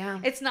guy. Yeah.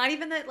 It's not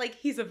even that, like,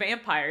 he's a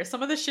vampire.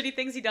 Some of the shitty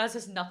things he does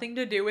has nothing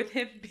to do with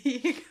him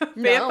being a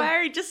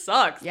vampire. He just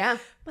sucks. Yeah.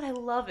 But I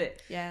love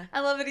it. Yeah. I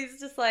love it. He's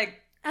just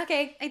like,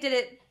 okay, I did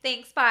it.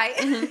 Thanks, bye.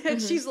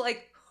 And she's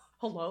like,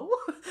 hello?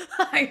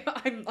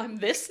 I'm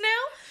this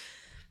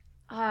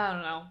now? I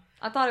don't know.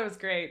 I thought it was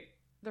great.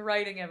 The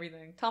writing,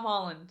 everything. Tom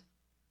Holland.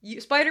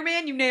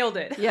 Spider-Man, you nailed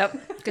it.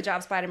 Yep. Good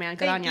job, Spider-Man.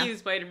 Good on you. Thank you,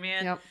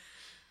 Spider-Man. Yep.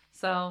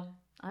 So...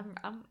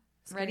 I'm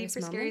ready for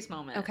scariest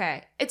moment.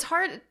 Okay. It's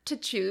hard to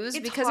choose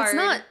because it's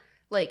not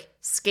like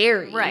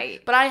scary.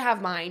 Right. But I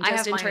have mine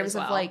just in mine terms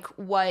of like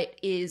what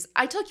is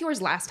I took yours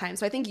last time,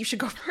 so I think you should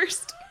go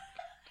first.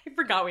 I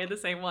forgot we had the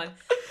same one.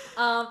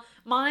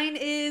 Mine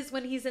is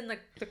when he's in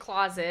the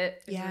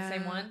closet. Is it the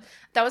same one?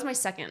 That was my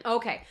second.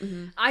 Okay.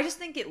 Mm-hmm. I just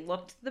think it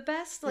looked the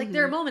best. Like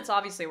there are moments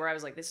obviously where I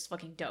was like, this is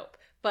fucking dope.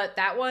 But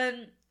that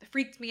one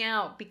freaked me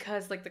out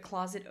because like the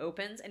closet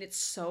opens and it's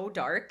so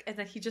dark, and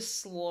then he just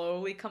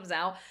slowly comes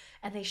out,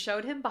 and they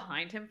showed him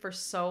behind him for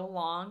so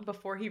long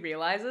before he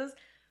realizes.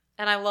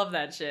 And I love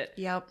that shit.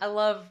 Yep. I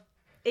love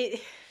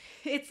it.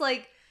 It's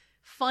like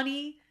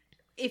funny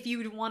if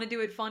you want to do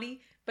it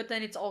funny, but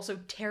then it's also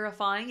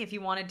terrifying if you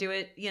want to do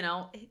it, you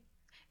know,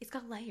 it's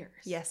got layers.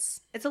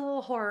 Yes. It's a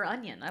little horror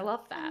onion. I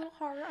love that. A little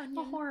horror onion.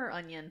 A horror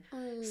onion.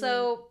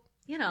 So,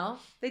 you know,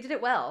 they did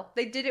it well.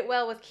 They did it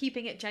well with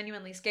keeping it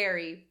genuinely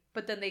scary,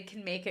 but then they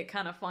can make it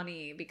kind of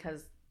funny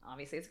because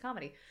obviously it's a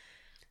comedy.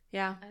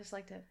 Yeah. I just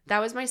liked it. That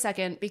was my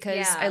second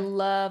because I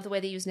love the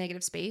way they use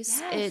negative space.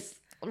 Yes.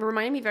 It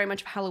reminded me very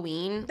much of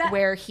Halloween,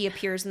 where he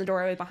appears in the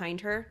doorway behind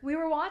her. We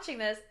were watching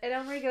this, and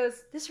Elmarie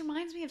goes, this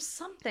reminds me of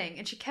something.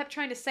 And she kept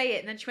trying to say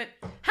it, and then she went,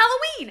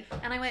 Halloween!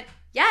 And I went,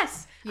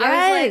 yes! Yes!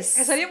 I was like,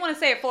 because I didn't want to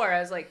say it for her.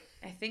 I was like,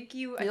 I think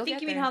you mean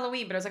there.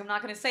 Halloween, but I was like, I'm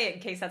not going to say it in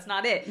case that's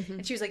not it.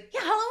 And she was like,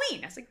 yeah,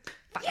 Halloween! I was like,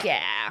 fuck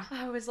yeah.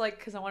 I was like,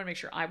 because I want to make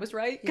sure I was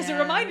right. Because it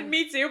reminded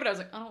me too, but I was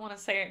like, I don't want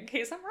to say it in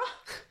case I'm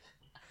wrong.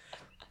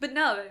 But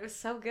no, it was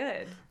so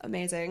good.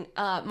 Amazing.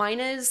 Mine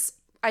is...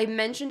 I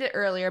mentioned it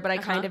earlier, but I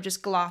kind of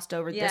just glossed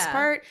over this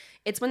part.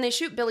 It's when they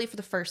shoot Billy for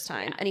the first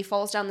time, and he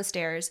falls down the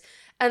stairs,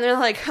 and they're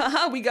like,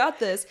 haha, we got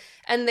this.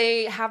 And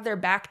they have their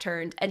back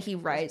turned, and he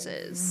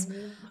rises.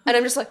 And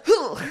I'm just like,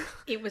 "Hoo."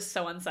 It was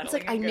so unsettling. It's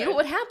like, I knew it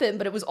would happen,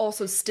 but it was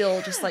also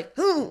still just like,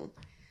 "Hoo."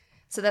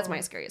 So that's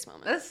my scariest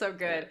moment. That's so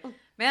good.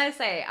 May I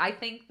say, I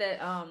think that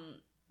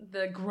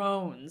the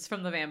groans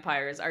from the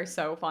vampires are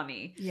so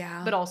funny.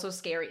 Yeah. But also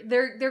scary.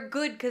 They're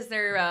good because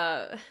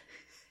they're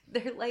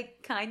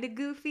like kind of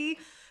goofy,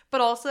 but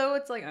also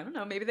it's like, I don't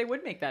know, maybe they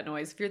would make that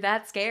noise if you're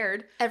that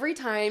scared. Every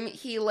time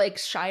he like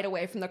shied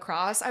away from the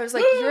cross, I was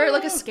like, you're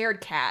like a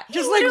scared cat.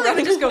 Just like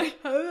running, just go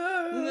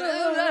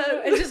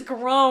and just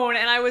groan.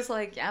 And I was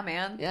like, yeah,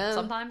 man. Yeah.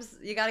 Sometimes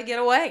you got to get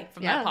away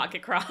from that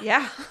pocket cross.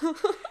 Yeah.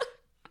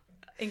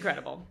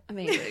 Incredible.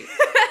 Amazing.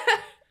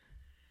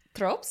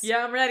 Tropes?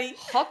 Yeah, I'm ready.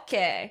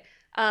 Okay.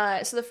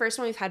 So the first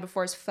one we've had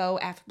before is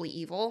Faux Affably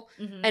Evil.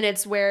 And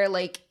it's where,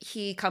 like,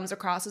 he comes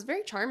across as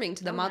very charming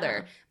to the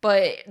mother. Yeah.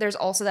 But there's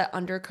also that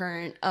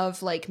undercurrent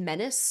of, like,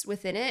 menace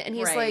within it. And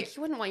he's Right. like,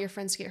 you wouldn't want your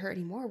friends to get hurt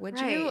anymore, would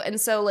you? Right. And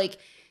so, like,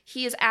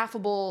 he is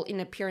affable in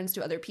appearance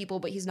to other people,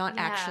 but he's not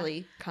Yeah.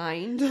 actually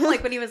kind.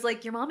 Like when he was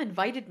like, your mom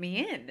invited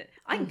me in.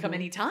 I can come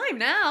anytime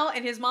now.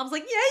 And his mom's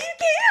like, yeah,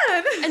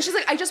 you can. And she's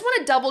like, I just want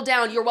to double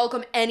down. You're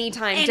welcome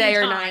anytime, day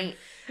or night.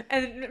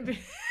 And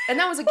And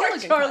that was a poor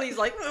Gilligan Charlie's cut.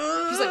 like,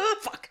 He's like,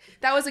 fuck.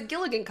 That was a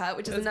Gilligan cut,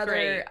 which is That's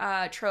another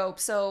trope.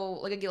 So,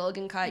 like a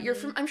Gilligan cut,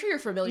 I'm sure you're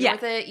familiar Yeah.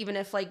 with it, even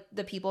if like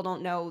the people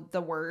don't know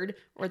the word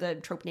or the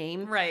trope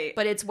name. right.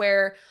 But it's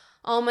where,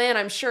 oh man,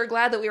 I'm sure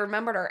glad that we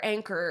remembered our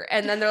anchor.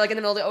 And then they're like in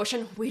the middle of the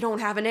ocean, we don't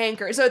have an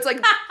anchor. So it's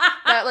like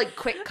that like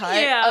quick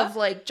cut Yeah. of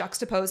like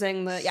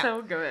juxtaposing the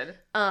So good.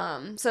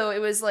 So it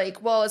was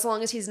like, well, as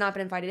long as he's not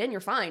been invited in,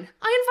 you're fine.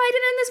 I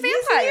invited in this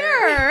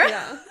vampire. here.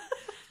 Yeah.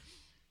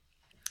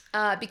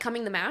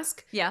 Becoming the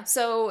Mask. Yeah.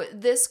 So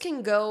this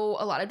can go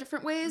a lot of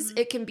different ways.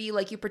 It can be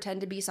like you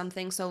pretend to be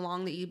something so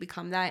long that you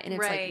become that and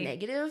it's like Right.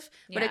 negative.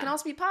 But it Yeah. can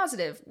also be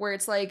positive where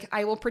it's like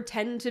I will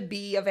pretend to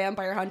be a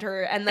vampire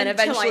hunter and then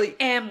Until eventually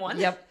I am one.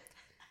 Yep.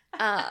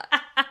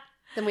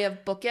 Then we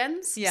have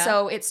bookends. Yeah.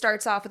 So it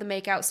starts off with a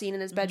makeout scene in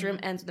his bedroom,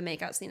 ends with a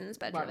makeout scene in his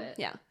bedroom. Love it.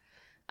 Yeah.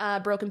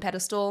 Broken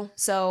pedestal.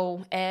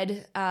 So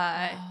Ed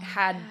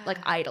had like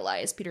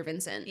idolized Peter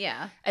Vincent.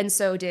 Yeah. And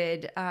so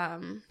did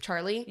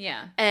Charlie.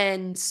 Yeah.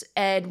 And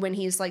Ed, when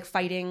he's like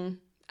fighting,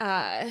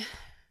 I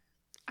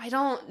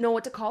don't know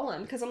what to call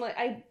him because I'm like,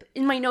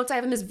 in my notes I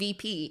have him as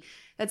VP.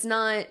 That's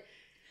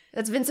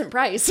Vincent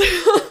Price.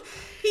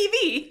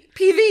 PV.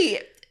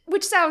 PV,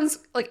 which sounds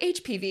like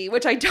HPV,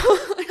 which I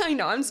don't. I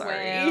know. I'm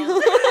sorry.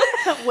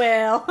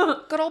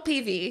 Well. Good old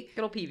PV.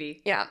 Good old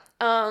PV. Yeah.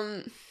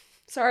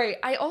 Sorry.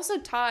 I also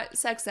taught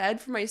sex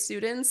ed for my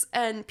students,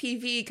 and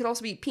PV could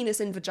also be penis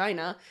in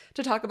vagina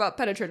to talk about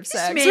penetrative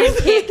sex. Man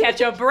can't catch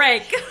a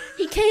break.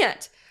 He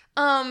can't.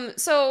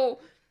 So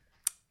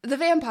the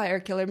vampire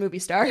killer movie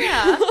star.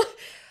 Yeah.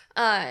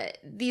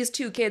 These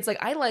two kids like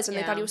idolized him.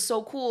 They Yeah. thought he was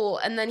so cool.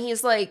 And then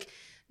he's like,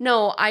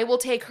 no, I will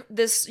take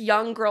this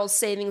young girl's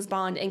savings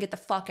bond and get the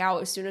fuck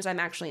out as soon as I'm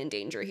actually in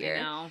danger here.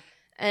 know.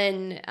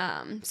 And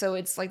so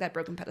it's like that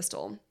broken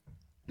pedestal.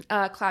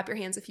 Clap your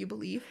hands if you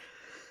believe.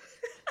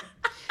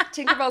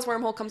 Tinkerbell's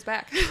wormhole comes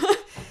back.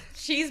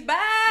 She's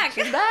back.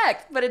 She's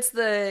back. But it's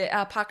the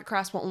pocket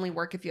cross will only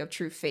work if you have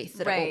true faith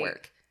that it will Right.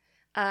 work.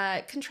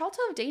 Contralto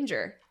of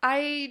Danger.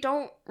 I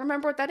don't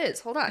remember what that is.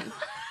 Hold on.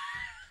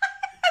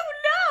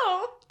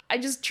 Oh I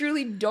just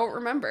truly don't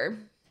remember.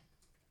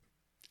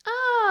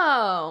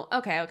 Oh,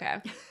 okay.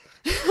 no.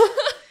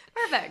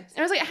 Perfect.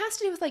 I was like, it has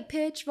to do with like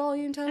pitch,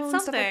 volume, tone, stuff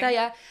like something. that.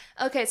 Yeah.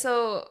 Okay,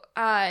 so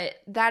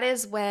that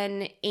is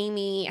when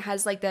Amy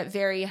has like that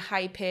very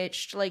high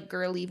pitched, like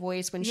girly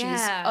voice when she's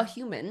Yeah. a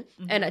human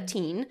and a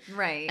teen.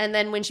 Right. And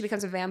then when she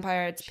becomes a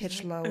vampire, it's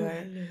pitched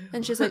lower.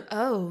 And she's like,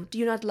 oh, do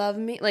you not love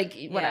me? Like,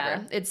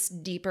 whatever. Yeah. It's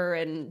deeper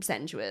and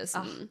sensuous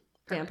and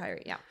vampire.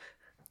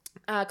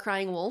 Yeah.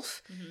 Crying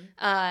Wolf.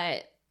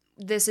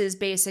 This is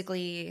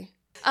basically...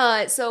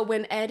 so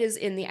when Ed is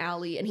in the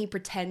alley and he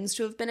pretends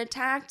to have been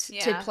attacked to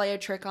Yeah. play a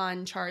trick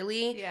on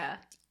Charlie, yeah.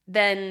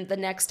 then the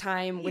next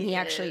time when he He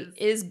actually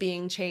is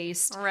being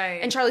chased,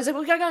 Right. and Charlie's like,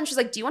 well, we gotta go. And she's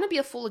like, do you want to be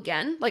a fool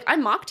again? Like, I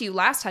mocked you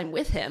last time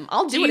with him.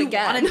 I'll do it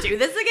again. Want to do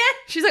this again?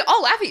 She's like,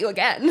 I'll laugh at you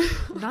again.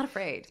 I'm not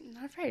afraid.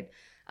 Not afraid.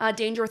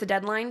 Danger with a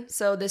deadline.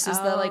 So this is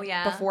the Oh, like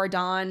yeah. before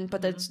dawn,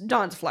 but that's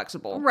dawn's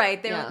flexible.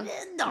 Right. They're Yeah.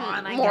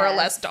 Dawn, I More or guess.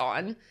 less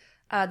dawn.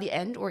 The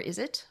end, or is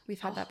it? We've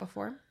had that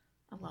before.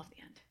 I love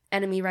the end.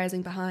 Enemy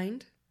rising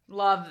behind.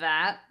 Love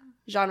that.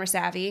 Genre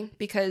savvy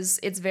because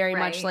it's very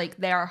much Right. like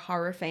they are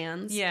horror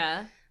fans.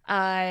 Yeah.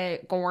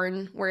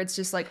 Gorn, where it's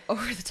just like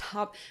over the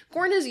top.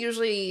 Gorn is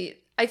usually,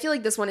 I feel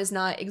like this one is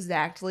not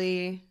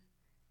exactly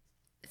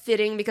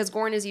fitting because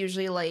Gorn is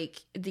usually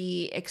like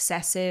the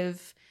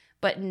excessive,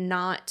 but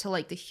not to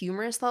like the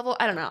humorous level.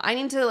 I don't know. I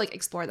need to like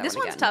explore that This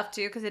one one's again. tough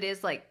too because it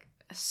is like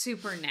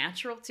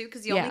supernatural too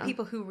because the Yeah. only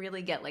people who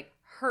really get like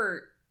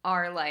hurt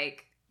are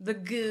like the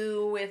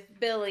goo with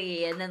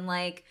Billy and then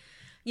like,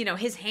 you know,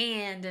 his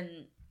hand,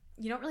 and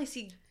you don't really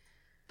see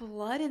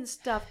blood and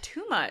stuff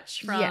too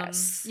much from...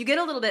 Yes. You get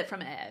a little bit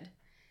from Ed.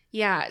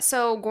 Yeah,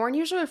 so Gorn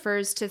usually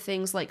refers to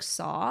things like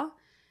Saw.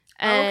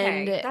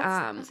 And okay. That's,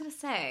 I was going to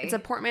say. it's a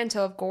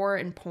portmanteau of gore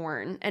and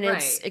porn, and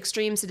it's Right.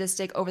 extreme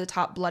sadistic, over the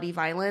top, bloody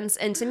violence.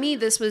 And to me,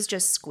 this was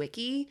just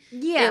squicky.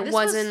 Yeah, it this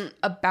wasn't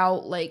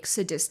about like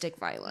sadistic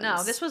violence.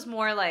 No, this was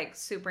more like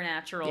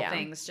supernatural Yeah.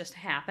 things just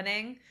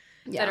happening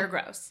Yeah. that are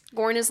gross.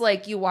 Gorn is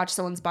like you watch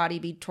someone's body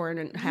be torn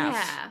in half.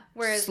 Yeah.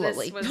 Whereas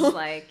slowly. this was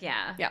like,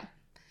 yeah. Yeah.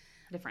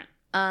 Different.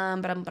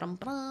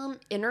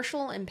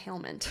 Inertial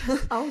impalement.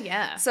 Oh,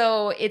 yeah.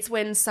 So it's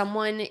when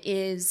someone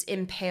is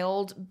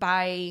impaled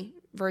by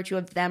virtue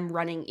of them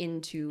running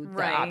into the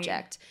Right.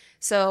 object.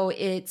 So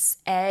it's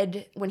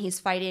Ed when he's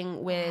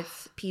fighting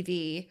with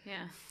PV,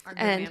 Yeah. Our good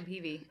And- man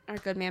PV. our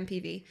good man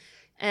PV.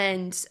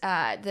 And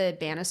the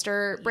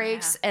banister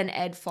breaks and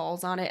Ed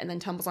falls on it and then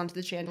tumbles onto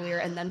the chandelier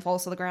and then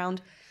falls to the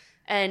ground.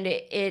 And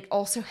it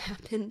also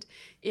happened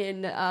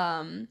in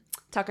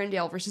Tucker and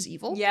Dale versus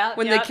Evil. Yeah.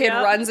 When the kid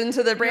runs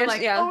into the branch.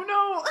 Like, yeah. oh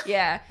no.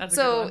 Yeah. That's a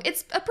so good one.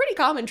 it's a pretty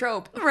common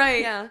trope.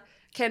 Right. Yeah.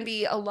 Can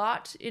be a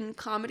lot in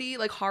comedy,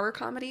 like horror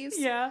comedies.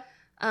 Yeah.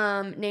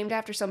 Named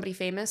after somebody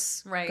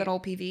famous. Right. Good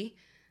old PV.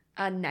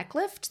 Neck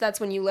lift. That's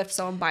when you lift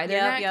someone by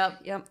their neck.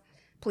 Yep.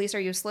 Police are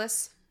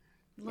useless.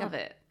 Love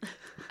it.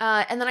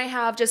 And then I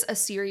have just a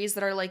series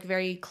that are like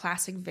very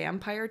classic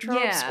vampire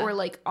tropes Yeah. or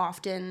like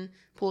often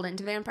pulled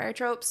into vampire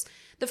tropes.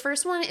 The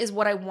first one is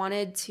what I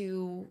wanted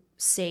to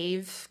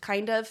save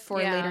kind of for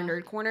a later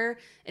nerd corner.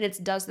 And it's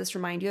Does This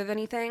Remind You of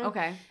Anything?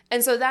 Okay.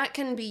 And so that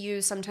can be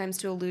used sometimes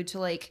to allude to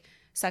like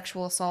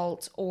sexual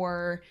assault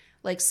or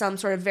like some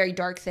sort of very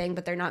dark thing,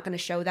 but they're not going to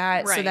show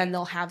that. So Right. then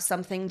they'll have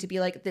something to be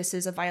like, this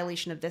is a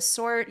violation of this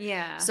sort.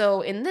 Yeah.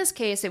 So in this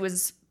case, it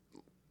was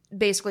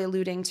basically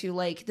alluding to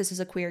like, this is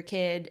a queer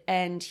kid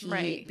and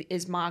he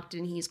is mocked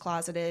and he's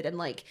closeted and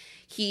like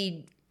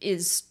he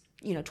is,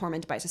 you know,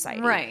 tormented by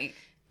society. Right.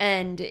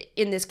 And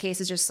in this case,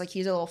 it's just like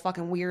he's a little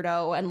fucking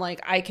weirdo and like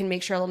I can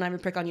make sure they'll never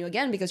prick on you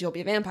again because you'll be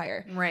a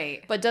vampire.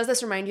 Right. But Does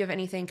This Remind You of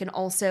Anything can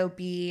also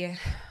be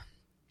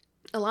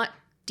a lot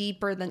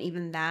deeper than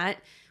even that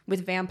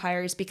with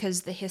vampires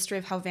because the history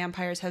of how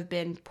vampires have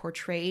been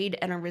portrayed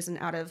and arisen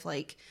out of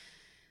like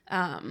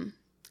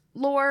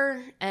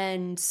lore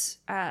and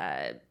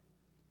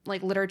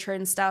like literature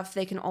and stuff,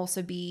 they can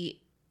also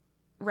be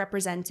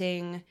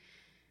representing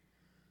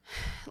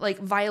like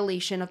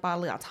violation of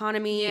bodily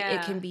autonomy. Yeah.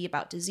 It can be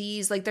about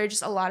disease. Like there are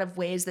just a lot of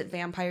ways that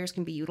vampires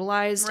can be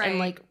utilized and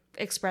like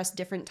express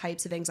different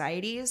types of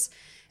anxieties.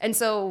 And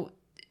so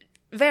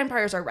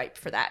vampires are ripe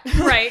for that.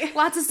 Right.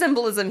 Lots of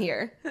symbolism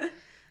here.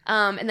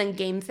 And then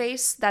game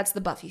face, that's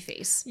the Buffy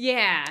face.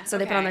 Yeah. So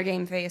they put on their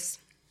game face.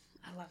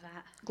 I love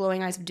that.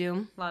 Glowing eyes of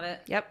doom. Love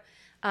it. Yep.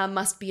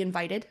 Must be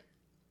invited.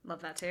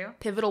 Love that too.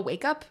 Pivotal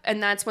wake up.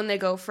 And that's when they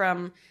go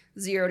from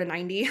 0 to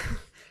 90.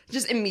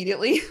 Just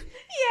immediately.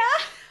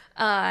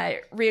 Yeah.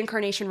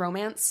 Reincarnation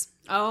romance.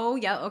 Oh,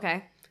 yeah.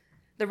 Okay.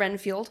 The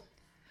Renfield.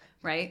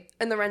 Right.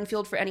 And the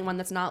Renfield, for anyone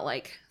that's not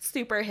like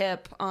super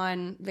hip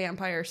on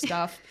vampire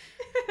stuff,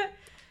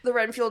 the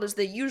Renfield is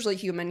the usually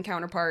human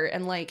counterpart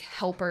and like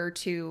helper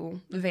to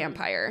the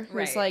vampire. Who's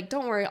Right. like,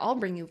 don't worry, I'll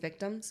bring you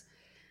victims.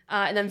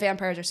 And then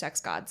vampires are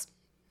sex gods.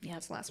 Yeah.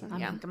 That's the last one. I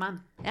Yeah. mean, come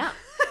on. Yeah.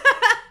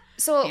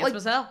 So Yes, like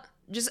what's up?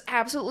 just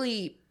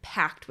absolutely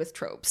packed with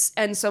tropes.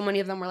 And so many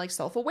of them were like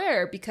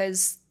self-aware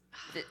because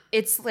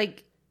it's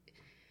like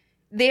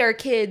they are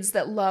kids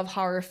that love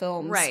horror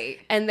films. Right.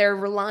 And they're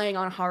relying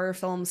on horror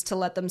films to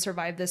let them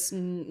survive this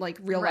like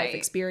real life Right.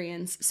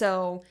 experience.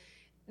 So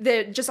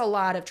they're just a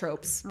lot of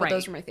tropes, but Right.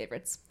 those are my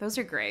favorites. Those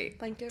are great.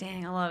 Thank you.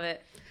 Dang, I love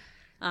it.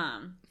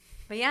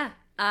 But yeah,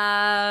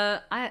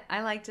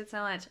 I liked it so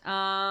much.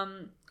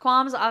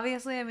 Qualms,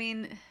 obviously. I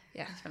mean,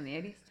 Yeah. it's from the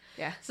 80s.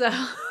 Yeah. So,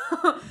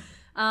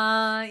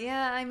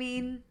 yeah, I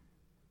mean,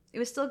 it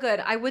was still good.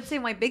 I would say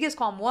my biggest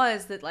qualm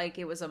was that, like,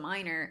 it was a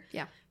minor.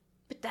 Yeah.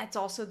 But that's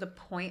also the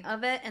point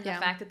of it. And Yeah.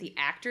 the fact that the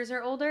actors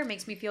are older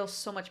makes me feel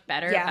so much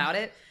better Yeah. about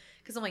it.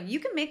 Because I'm like, you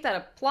can make that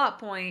a plot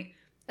point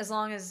as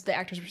long as The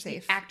actors were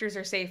safe. actors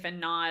are safe and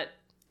not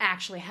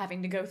actually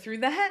having to go through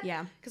that.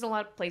 Yeah. Because a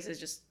lot of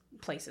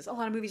a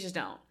lot of movies just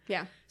don't.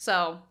 Yeah.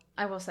 So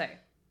I will say,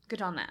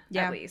 good on that,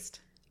 Yeah. at least.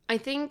 I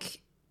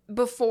think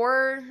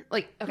before,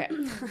 like, okay,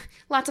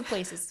 lots of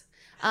places.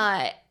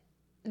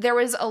 There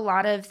was a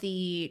lot of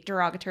the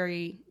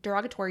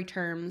derogatory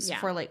terms Yeah.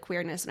 for like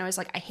queerness, and I was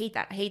like, I hate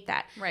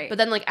that. Right. But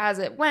then, like, as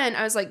it went,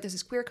 I was like, this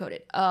is queer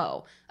coded.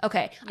 Oh,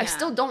 okay. I Yeah.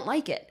 still don't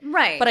like it,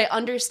 Right. but I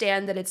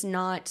understand that it's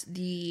not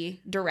the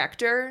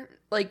director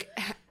like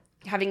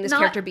having this Not-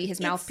 character be his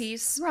it's-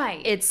 mouthpiece.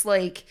 right. It's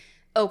like,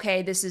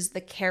 okay, this is the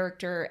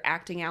character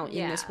acting out in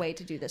Yeah. this way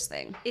to do this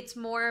thing. It's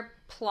more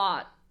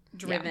plot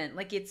driven.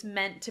 Like it's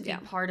meant to be Yeah.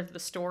 part of the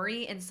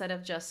story instead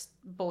of just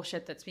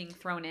bullshit that's being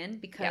thrown in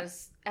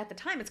because at the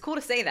time it's cool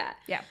to say that.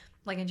 Yeah.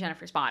 Like in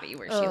Jennifer's Body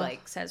where she Ugh.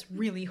 like says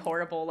really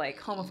horrible like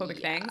homophobic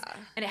Yeah. things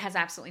and it has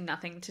absolutely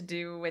nothing to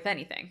do with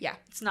anything. Yeah.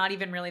 It's not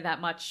even really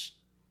that much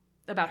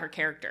about her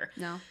character.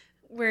 No.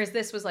 Whereas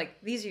this was like,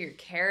 these are your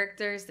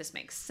characters. This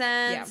makes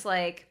sense.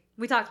 Like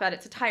we talked about,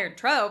 it's a tired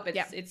trope.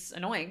 It's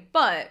annoying,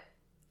 but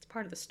it's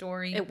part of the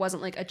story. It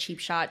wasn't like a cheap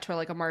shot to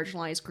like a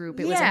marginalized group.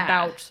 It was Yeah.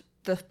 about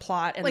the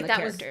plot and like the that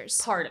characters.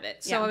 was part of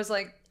it. So Yeah. I was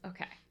like,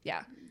 okay.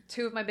 Yeah.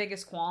 Two of my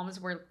biggest qualms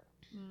were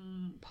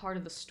part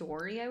of the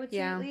story, I would say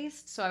Yeah. at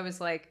least. So I was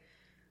like,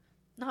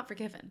 not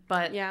forgiven,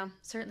 but Yeah.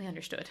 certainly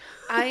understood.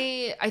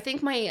 I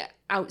think my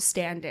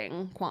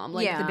outstanding qualm,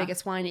 like the Yeah.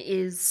 biggest one,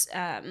 is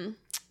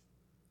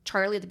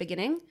Charlie at the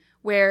beginning,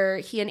 where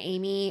he and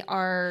Amy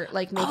are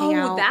like making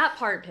out. That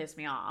part pissed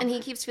me off. And he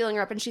keeps feeling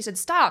her up, and she said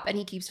stop, and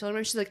he keeps feeling her.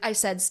 And she's like, I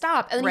said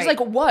stop, and then he's Right.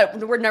 like, what?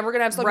 We're never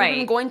gonna have sex. Right. We've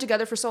been going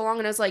together for so long,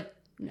 and I was like,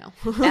 no.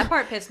 That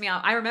part pissed me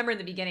off. I remember in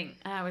the beginning,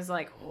 and I was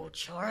like, oh,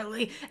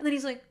 Charlie. And then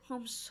he's like,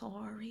 I'm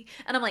sorry.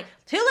 And I'm like,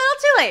 too little,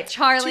 too late,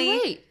 Charlie.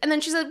 Too late. And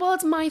then she said, well,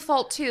 it's my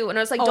fault too. And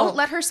I was like, Oh. don't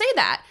let her say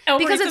that Elmer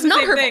because said it's the not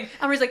same her thing.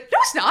 fault. Elmer's like, no,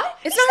 it's not.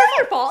 It's not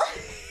her fault.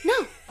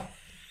 No.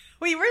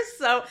 We were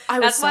so.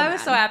 That's why I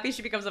was so happy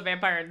she becomes a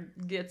vampire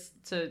and gets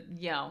to,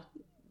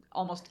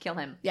 almost kill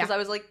him. Yeah. Because I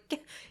was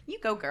like, you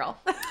go, girl.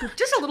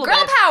 Just a little girl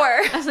bit. power.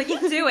 I was like, you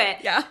can do it.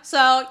 Yeah.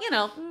 So,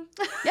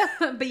 Yeah.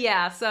 But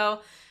yeah, so,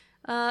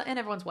 and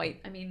everyone's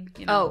white. I mean,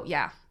 Oh,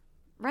 yeah.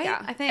 Right?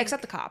 Yeah. I think.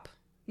 Except the cop.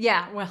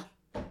 Yeah, well.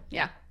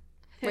 Yeah.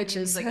 Which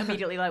is like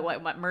immediately like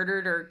what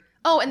murdered or.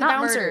 Oh, and the Not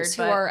bouncers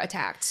murdered, who are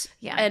attacked.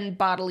 Yeah. And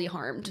bodily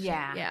harmed.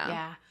 Yeah. Yeah.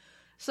 Yeah.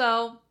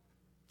 So,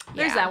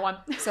 there's that one.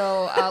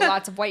 So,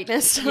 lots of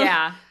whiteness.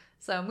 Yeah.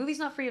 So, movie's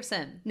not free of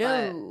sin.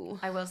 No.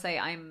 I will say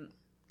I'm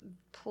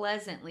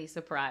pleasantly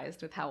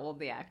surprised with how old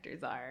the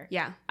actors are.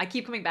 Yeah. I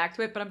keep coming back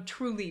to it, but I'm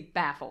truly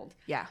baffled.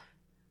 Yeah.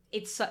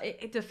 It's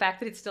the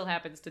fact that it still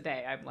happens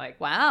today. I'm like,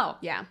 wow.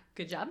 Yeah.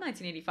 Good job,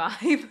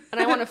 1985.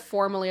 And I want to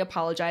formally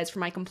apologize for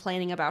my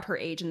complaining about her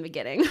age in the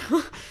beginning.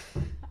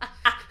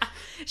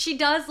 She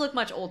does look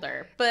much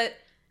older, but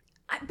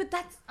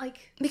that's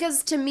like...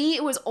 Because to me,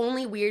 it was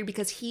only weird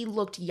because he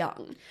looked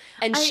young.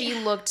 And she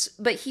looked...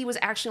 But he was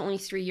actually only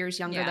 3 years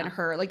younger than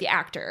her, like the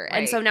actor. Right.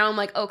 And so now I'm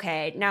like,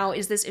 okay, now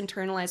is this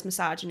internalized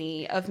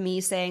misogyny of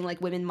me saying,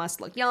 like, women must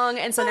look young?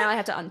 And so now I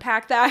have to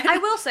unpack that. I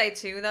will say,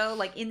 too, though,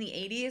 like, in the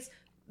 80s...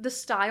 the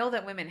style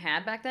that women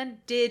had back then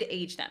did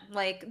age them.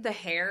 Like, the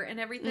hair and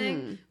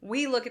everything.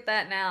 We look at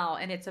that now,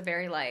 and it's a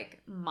very,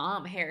 like,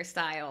 mom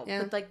hairstyle.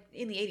 Yeah. But, like,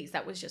 in the 80s,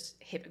 that was just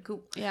hip and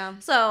cool. Yeah.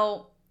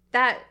 So,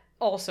 that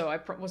also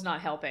was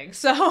not helping.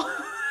 So,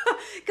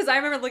 because I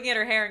remember looking at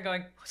her hair and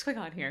going, what's going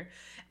on here?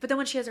 But then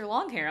when she has her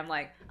long hair, I'm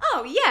like,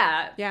 oh,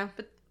 yeah. Yeah.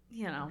 But,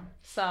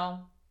 so,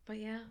 but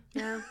yeah.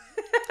 Yeah.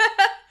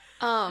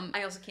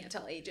 I also can't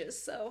tell ages,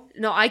 so.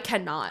 No, I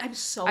cannot. I'm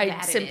so bad at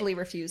it. I simply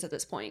refuse at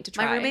this point to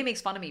try. My roommate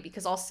makes fun of me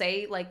because I'll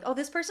say, like, oh,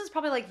 this person's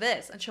probably like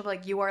this. And she'll be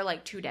like, you are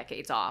like 2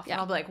 decades off. Yeah. And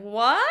I'll be like,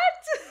 what?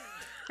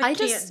 I can't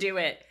just do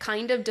it.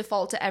 Kind of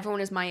default to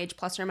everyone is my age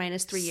plus or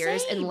minus 3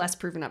 years Same. unless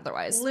proven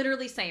otherwise.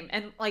 Literally same.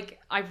 And, like,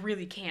 I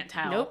really can't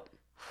tell. Nope.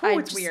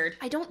 It's weird.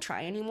 I don't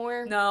try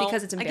anymore. No.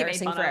 Because it's I get made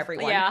embarrassing fun for of.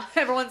 everyone. Yeah.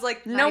 Everyone's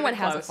like, No one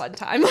has a fun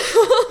time.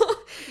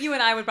 You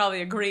and I would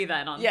probably agree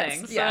then on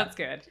things. So yeah. that's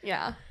good.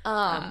 Yeah.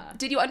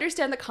 Did you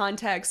understand the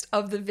context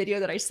of the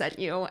video that I sent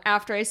you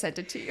after I sent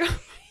it to you?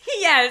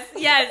 Yes.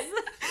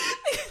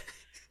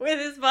 With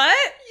his butt?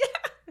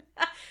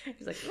 Yeah.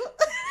 He's like,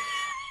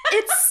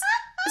 It's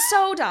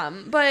so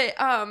dumb. But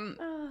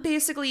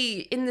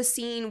basically, in the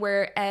scene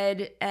where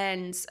Ed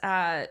and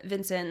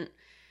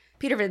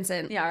Peter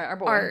Vincent. Yeah, our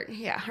boy.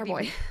 Our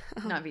boy.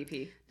 Not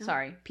VP.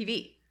 Sorry.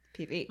 PV.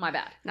 PV. My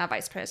bad. Not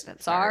vice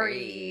president.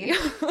 Sorry.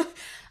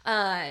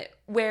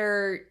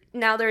 Where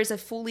now there's a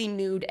fully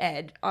nude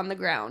Ed on the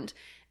ground,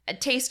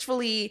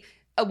 tastefully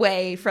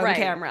away from the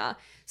camera.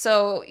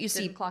 So you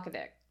see... Didn't clock a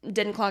dick.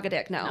 Didn't clock a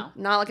dick, no.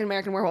 Not like an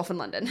American Werewolf in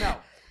London. No.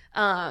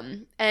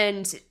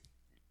 And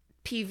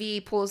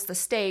PV pulls the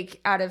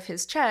stake out of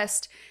his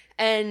chest,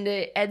 and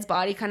Ed's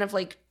body kind of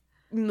like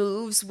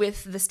moves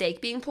with the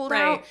stake being pulled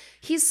out.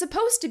 He's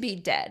supposed to be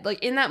dead.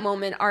 Like in that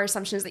moment, our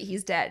assumption is that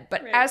he's dead.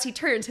 But as he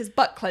turns, his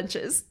butt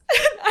clenches.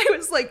 I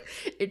was like,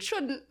 it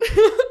shouldn't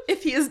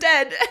if he is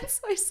dead. And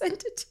so I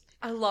sent it to you.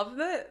 I love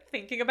that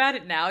thinking about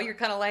it now. You're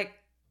kind of like,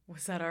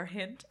 was that our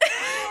hint?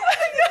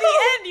 At the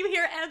end, you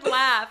hear Ed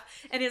laugh,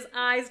 and his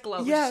eyes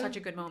glow, which is such a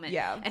good moment.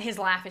 Yeah. And his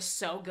laugh is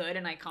so good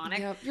and iconic.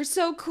 Yep. You're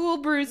so cool,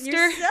 Brewster.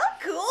 You're so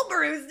cool,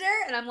 Brewster.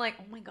 And I'm like,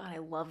 oh my God, I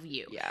love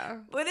you. Yeah.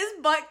 But his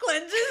butt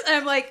clenches, and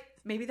I'm like,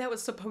 maybe that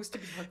was supposed to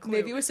be a clue.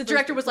 Maybe it was the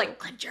director was like,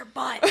 clench your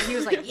butt. And he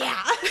was like,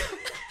 yeah.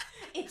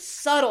 It's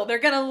subtle. They're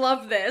going to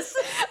love this.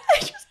 I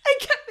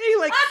kept being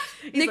like,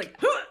 He's Nick,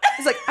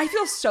 he's like, I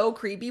feel so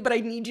creepy, but I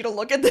need you to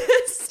look at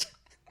this.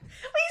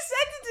 He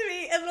sent it to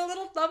me, and the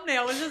little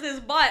thumbnail was just his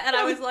butt, and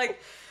I was like,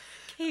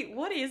 Kate,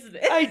 what is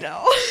this? I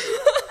know.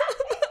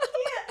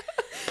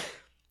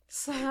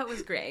 So that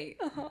was great.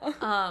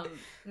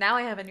 Now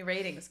I have a new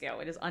rating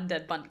scale. It is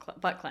undead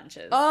butt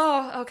clenches.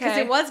 Oh, okay. Because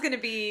it was going to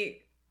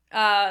be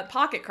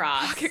pocket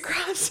cross. Pocket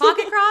cross.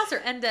 Pocket cross or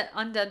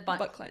undead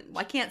butt clench.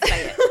 I can't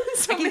say it.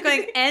 I keep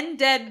going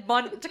undead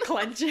butt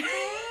clench.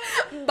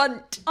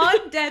 Bunt.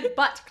 Undead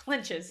butt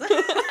clenches.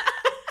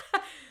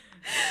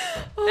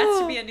 That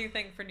should be a new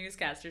thing for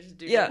newscasters to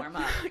do to warm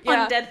up.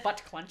 Yeah. Undead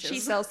butt clenches. She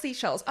sells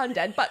seashells.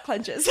 Undead butt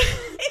clenches.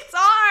 It's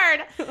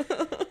hard.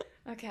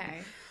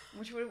 Okay.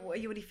 What are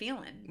you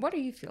feeling? What are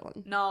you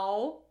feeling?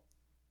 No.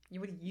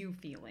 What are you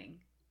feeling?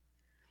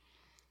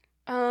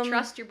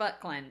 Trust your butt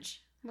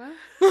clench. What?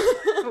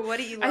 What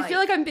do you like? I feel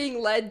like I'm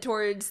being led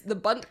towards the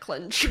bunt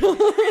clench. That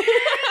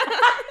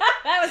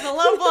was a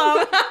low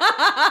blow.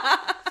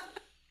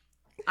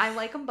 I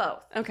like them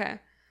both. Okay.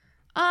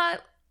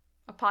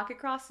 A pocket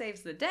cross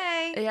saves the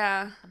day.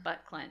 Yeah. A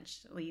butt clench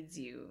leads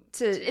you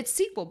to it's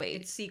sequel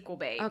bait. It's sequel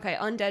bait. Okay,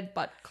 undead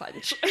butt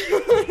clench. We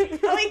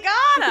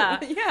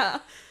gotta. Yeah.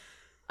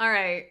 All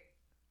right.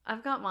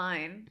 I've got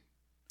mine.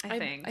 I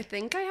think. I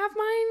think I have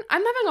mine.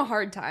 I'm having a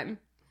hard time.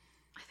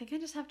 I think I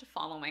just have to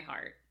follow my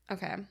heart.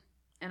 Okay.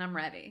 And I'm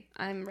ready.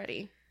 I'm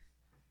ready.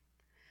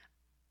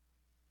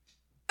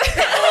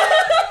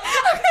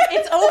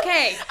 It's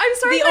okay. I'm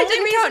sorry The if I only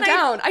didn't reason count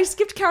down. I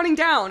skipped counting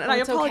down, and I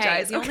It's okay.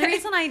 apologize. The only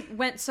reason I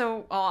went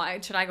so... Oh,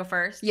 should I go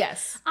first?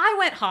 Yes. I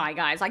went high,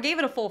 guys. I gave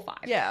it a full 5.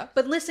 Yeah.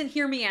 But listen,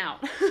 hear me out.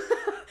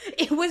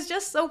 It was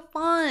just so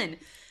fun.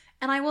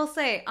 And I will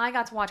say, I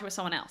got to watch it with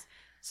someone else.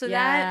 So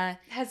that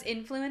has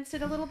influenced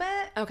it a little bit.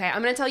 Okay,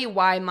 I'm going to tell you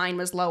why mine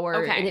was lower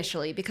Okay.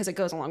 initially, because it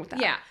goes along with that.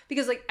 Yeah,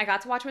 because like I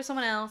got to watch it with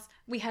someone else.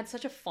 We had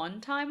such a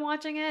fun time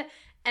watching it,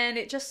 and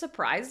it just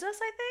surprised us,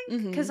 I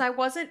think, because I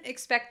wasn't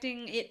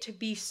expecting it to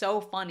be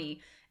so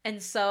funny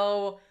and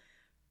so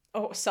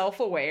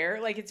self-aware.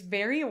 Like, it's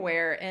very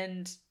aware,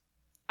 and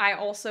I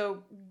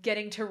also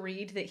getting to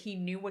read that he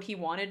knew what he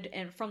wanted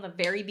and from the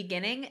very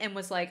beginning and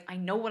was like, I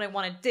know what I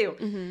want to do.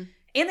 Mm-hmm.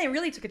 And they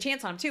really took a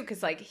chance on him too,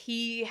 because like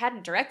he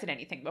hadn't directed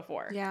anything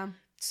before. Yeah.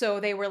 So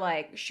they were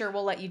like, sure,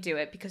 we'll let you do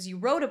it because you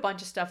wrote a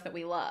bunch of stuff that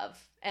we love.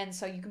 And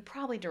so you can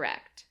probably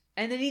direct.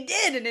 And then he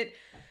did, and it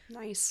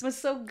Nice. was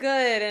so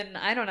good. And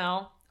I don't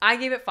know. I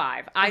gave it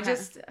 5. I Okay.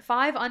 just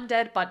 5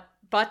 undead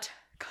butt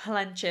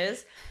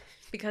clenches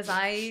because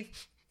I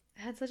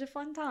had such a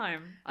fun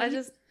time.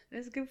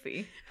 It's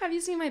goofy. Have you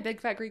seen My Big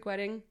Fat Greek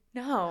Wedding?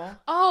 No.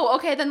 Oh,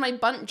 okay, then my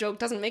bunt joke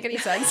doesn't make any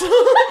sense.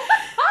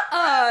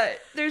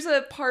 There's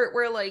a part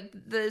where, like,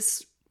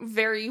 this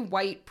very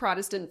white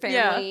Protestant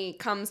family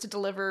comes to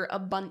deliver a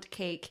bunt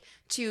cake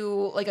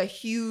to, like, a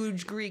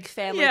huge Greek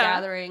family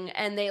gathering,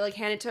 and they, like,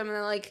 hand it to him, and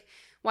they're like,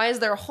 why is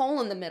there a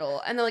hole in the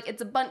middle? And they're like,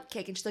 it's a bunt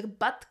cake. And she's like,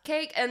 butt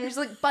cake? And she's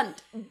like,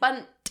 bunt.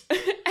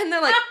 And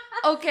they're like,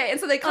 okay. And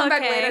so they come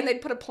back later, and they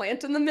put a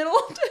plant in the middle.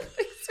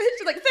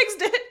 She's like,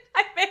 fixed it.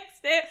 I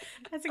fixed it.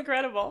 That's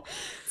incredible.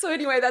 So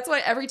anyway, that's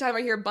why every time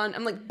I hear bunt,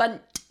 I'm like,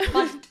 bunt.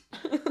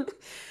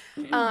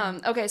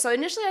 Okay, so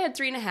initially I had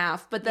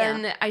 3.5, but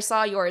then I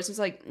saw yours. I was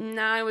like,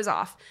 nah, I was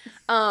off.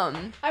 I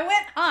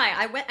went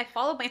high. I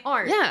followed my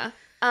heart. Yeah.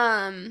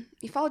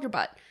 You followed your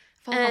butt.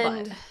 Followed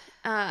my butt.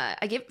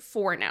 I give it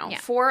 4 now. Yeah.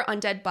 4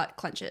 undead butt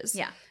clenches.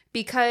 Yeah.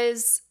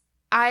 Because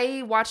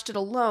I watched it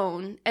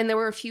alone, and there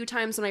were a few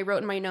times when I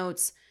wrote in my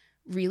notes,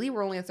 really,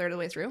 we're only a third of the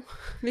way through?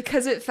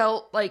 Because it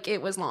felt like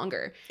it was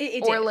longer.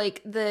 It or did.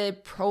 like the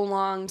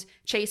prolonged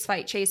chase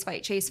fight.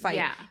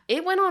 Yeah.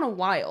 It went on a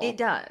while. It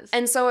does.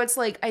 And so it's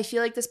like, I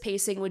feel like this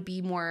pacing would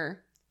be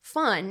more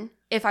fun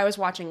if I was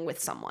watching with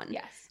someone.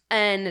 yes.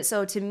 And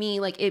so to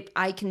me, like,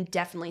 I can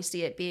definitely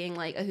see it being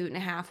like a hoot and a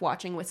half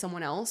watching with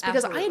someone else,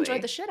 because Absolutely. I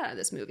enjoyed the shit out of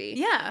this movie.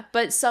 Yeah.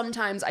 But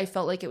sometimes I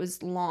felt like it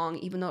was long,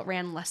 even though it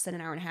ran less than an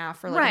hour and a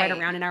half, or like right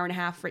around an hour and a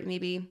half, for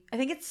maybe. I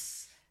think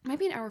it's Might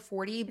be an hour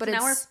 40, but an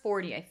it's hour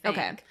 40, I think.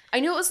 okay. I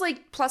knew it was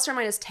like plus or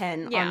minus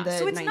 10 Yeah. on the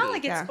So it's 90. not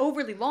like it's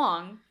overly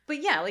long,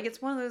 but yeah, like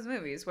it's one of those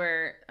movies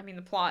where, I mean,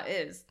 the plot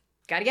is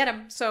gotta get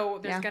him. So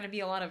there's gonna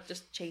be a lot of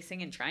just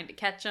chasing and trying to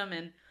catch him,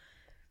 and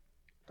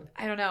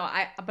I don't know.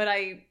 But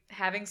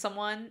having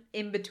someone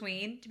in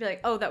between to be like,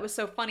 oh, that was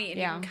so funny, and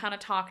you can kind of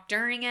talk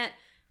during it.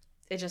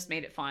 It just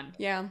made it fun.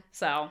 Yeah.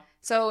 So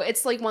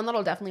it's like one that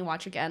I'll definitely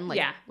watch again, like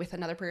Yeah. with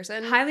another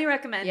person. highly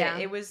recommend Yeah.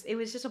 it. It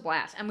was just a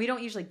blast, and we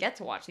don't usually get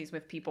to watch these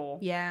with people.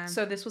 Yeah.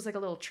 So this was like a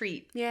little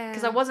treat. Yeah.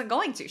 Because I wasn't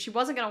going to. She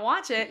wasn't going to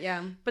watch it.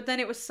 Yeah. But then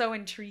it was so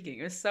intriguing.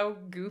 It was so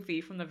goofy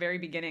from the very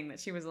beginning that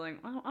she was like,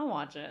 I'll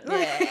watch it.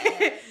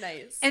 Yeah.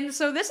 Nice. And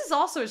so this is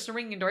also just a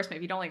ringing endorsement.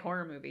 If you don't like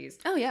horror movies,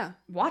 Oh, yeah.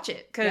 watch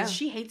it. Because Yeah.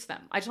 she hates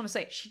them. I just want to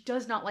say, she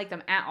does not like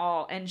them at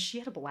all. And she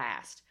had a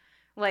blast.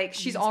 Like,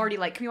 she's Amazing. already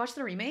like, can we watch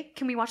the remake?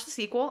 Can we watch the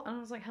sequel? And I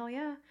was like, hell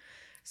yeah.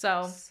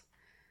 So,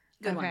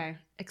 good one. Okay.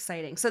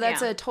 Exciting. So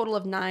that's Yeah. a total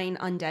of 9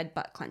 undead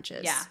butt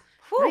clenches. Yeah.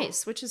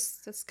 Nice,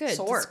 that's good.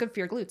 Sore. It's good for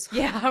your glutes.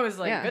 Yeah, I was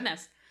like, Yeah.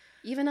 goodness.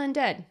 Even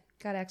undead.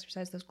 Gotta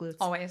exercise those glutes.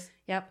 Always.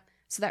 Yep.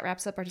 So that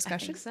wraps up our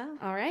discussion. I think so.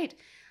 All right.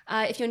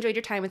 If you enjoyed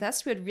your time with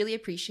us, we would really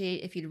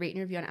appreciate if you'd rate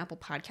and review on Apple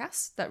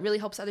Podcasts. That really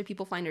helps other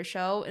people find our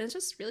show, and it's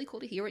just really cool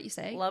to hear what you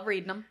say. Love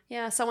reading them.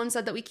 Yeah, someone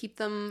said that we keep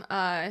them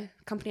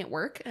company at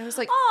work, and I was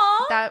like,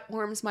 Aww. that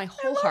warms my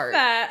whole love heart,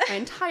 that. my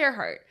entire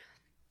heart.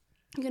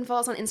 You can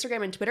follow us on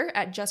Instagram and Twitter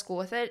at Just Cool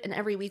With It, and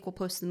every week we'll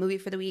post the movie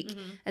for the week,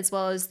 as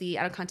well as the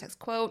out of context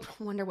quote.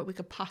 Wonder what we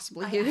could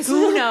possibly use.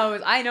 Who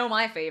knows? I know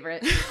my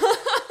favorite.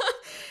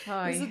 These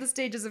are the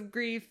stages of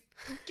grief.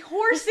 Of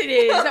course it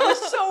is. That was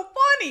so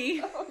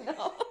funny. Oh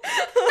no.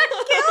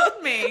 That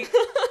killed me.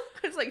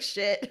 It's like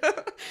shit.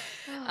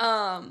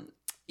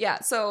 Yeah,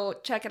 so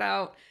check it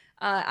out.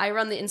 I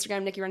run the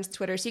Instagram, Nikki runs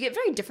Twitter, so you get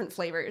very different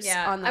flavors.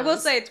 Yeah, on those. I will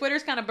say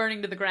Twitter's kind of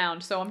burning to the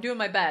ground, so I'm doing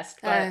my best.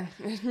 But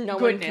no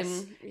goodness,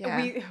 one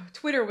can. Yeah.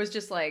 Twitter was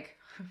just like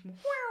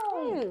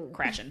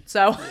crashing.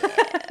 So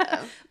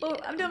well,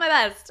 I'm doing my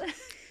best.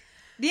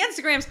 The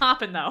Instagram's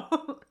hopping though.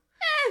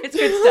 It's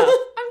good stuff.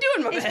 I'm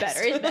doing my best.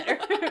 It's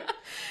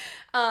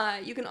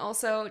better. You can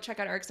also check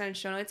out our extended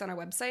show notes on our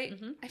website.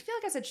 I feel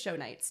like I said show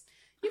nights.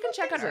 You can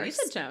check out So ours. you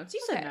said notes.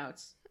 You said Okay.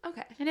 notes.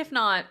 Okay. And if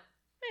not,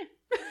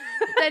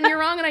 then you're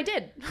wrong and I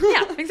did.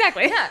 Yeah,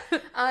 exactly.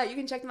 Yeah. You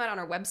can check them out on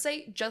our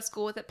website,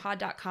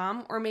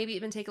 justcoolwithitpod.com, or maybe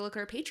even take a look at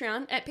our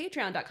Patreon at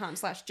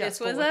patreon.com/justcoolwithit. This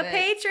was a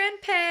patron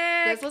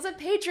pick. This was a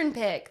patron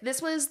pick.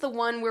 This was the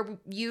one where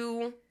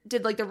you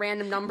did like the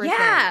random number thing.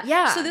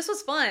 Yeah. So this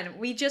was fun.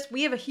 We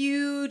have a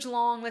huge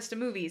long list of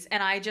movies,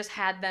 and I just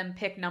had them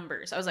pick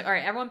numbers. I was like, all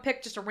right, everyone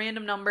pick just a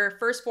random number.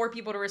 First 4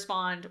 people to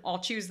respond, I'll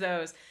choose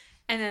those.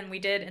 And then we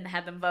did and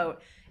had them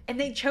vote. And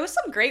they chose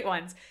some great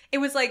ones. It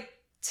was like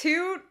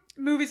 2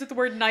 movies with the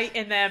word night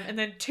in them, and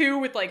then 2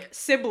 with like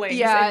siblings in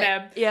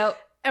them. Yep.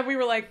 And we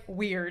were like,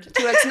 weird.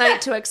 2x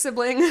night, 2x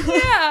sibling.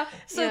 Yeah.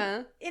 So,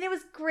 Yeah. and it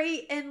was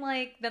great. And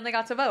like, then they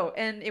got to vote.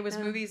 And it was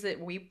movies that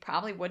we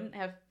probably wouldn't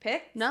have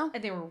picked. No.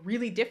 And they were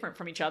really different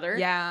from each other.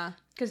 Yeah.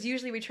 Because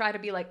usually we try to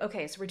be like,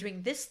 okay, so we're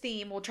doing this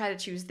theme. We'll try to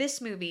choose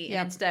this movie.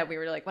 And instead we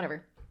were like,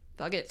 whatever.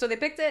 Fuck it. So they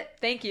picked it.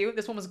 Thank you.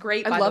 This one was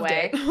great, by I the loved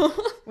way.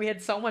 it. We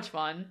had so much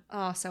fun.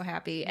 Oh, so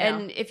happy. Yeah.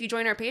 And if you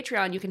join our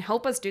Patreon, you can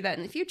help us do that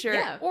in the future.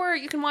 Yeah. Or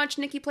you can watch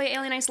Nikki play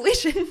Alien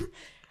Isolation.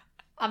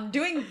 I'm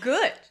doing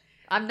good.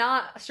 I'm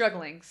not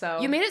struggling,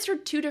 so... You made it through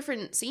 2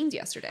 different scenes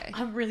yesterday.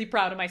 I'm really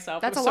proud of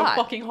myself. That's it was a lot.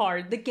 so fucking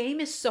hard. The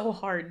game is so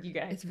hard, you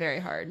guys. It's very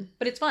hard.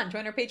 But it's fun.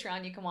 Join our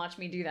Patreon. You can watch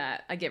me do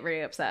that. I get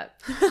very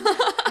upset.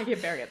 I get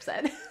very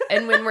upset.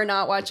 And when we're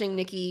not watching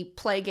Nikki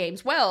play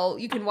games well,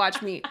 you can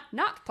watch me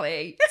not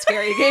play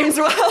scary games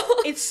well.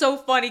 It's so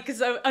funny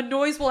because a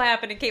noise will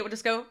happen and Kate will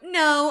just go,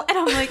 no. And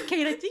I'm like,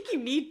 Kate, I think you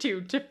need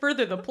to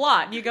further the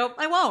plot. And you go,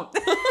 I won't.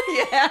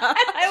 Yeah.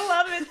 I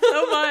love it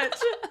so much.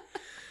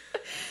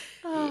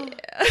 Oh,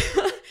 Yeah.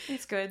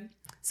 it's good.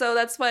 So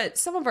that's what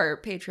some of our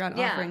Patreon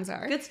offerings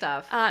are. Good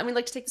stuff. And we'd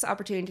like to take this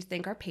opportunity to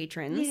thank our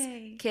patrons.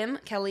 Yay. Kim,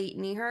 Kelly,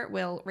 Nihar,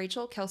 Will,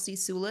 Rachel, Kelsey,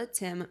 Sula,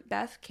 Tim,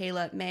 Beth,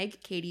 Kayla,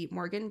 Meg, Katie,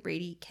 Morgan,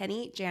 Brady,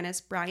 Kenny,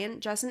 Janice, Brian,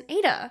 Jess, and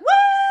Ada. Woo!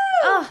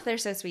 Oh, they're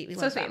so sweet. We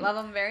So love sweet. them. Love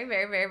them very,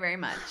 very, very, very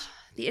much.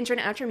 The intro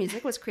and outro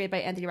music was created by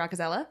Anthony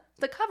Roccazella.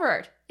 The cover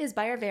art is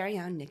by our very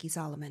own Nikki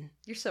Solomon.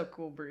 You're so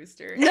cool,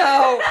 Brewster.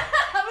 No!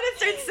 I'm gonna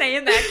start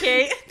saying that,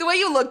 Kate. The way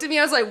you looked at me,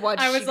 I was like,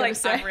 what's I she was gonna like,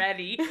 say? I'm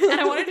ready. And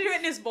I wanted to do it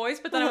in his voice,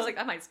 but then I was like,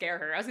 I might scare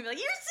her. I was gonna be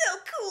like, you're so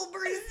cool,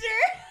 Brewster.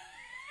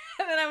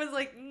 And then I was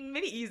like,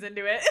 maybe ease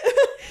into it.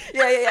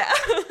 Yeah.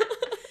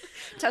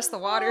 Test the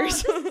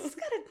waters. Oh, just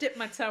gotta dip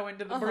my toe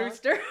into the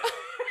Brewster.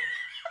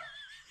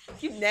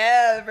 You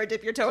never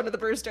dip your toe into the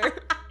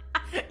Brewster.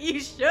 You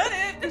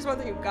shouldn't. There's one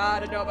thing you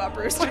gotta know about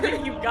Brewster. One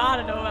thing you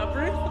gotta know about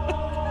Brewster.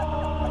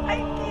 I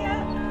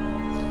can't.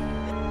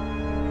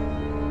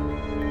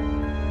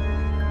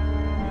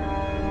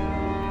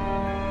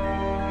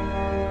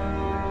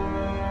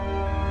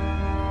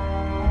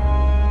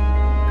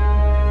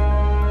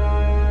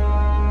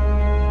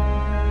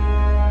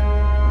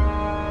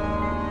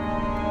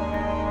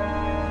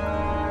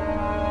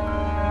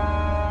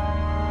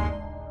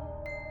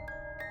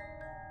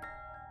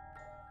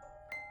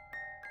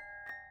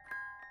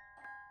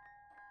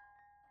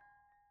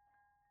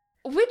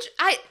 Which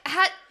I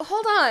had.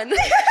 Hold on.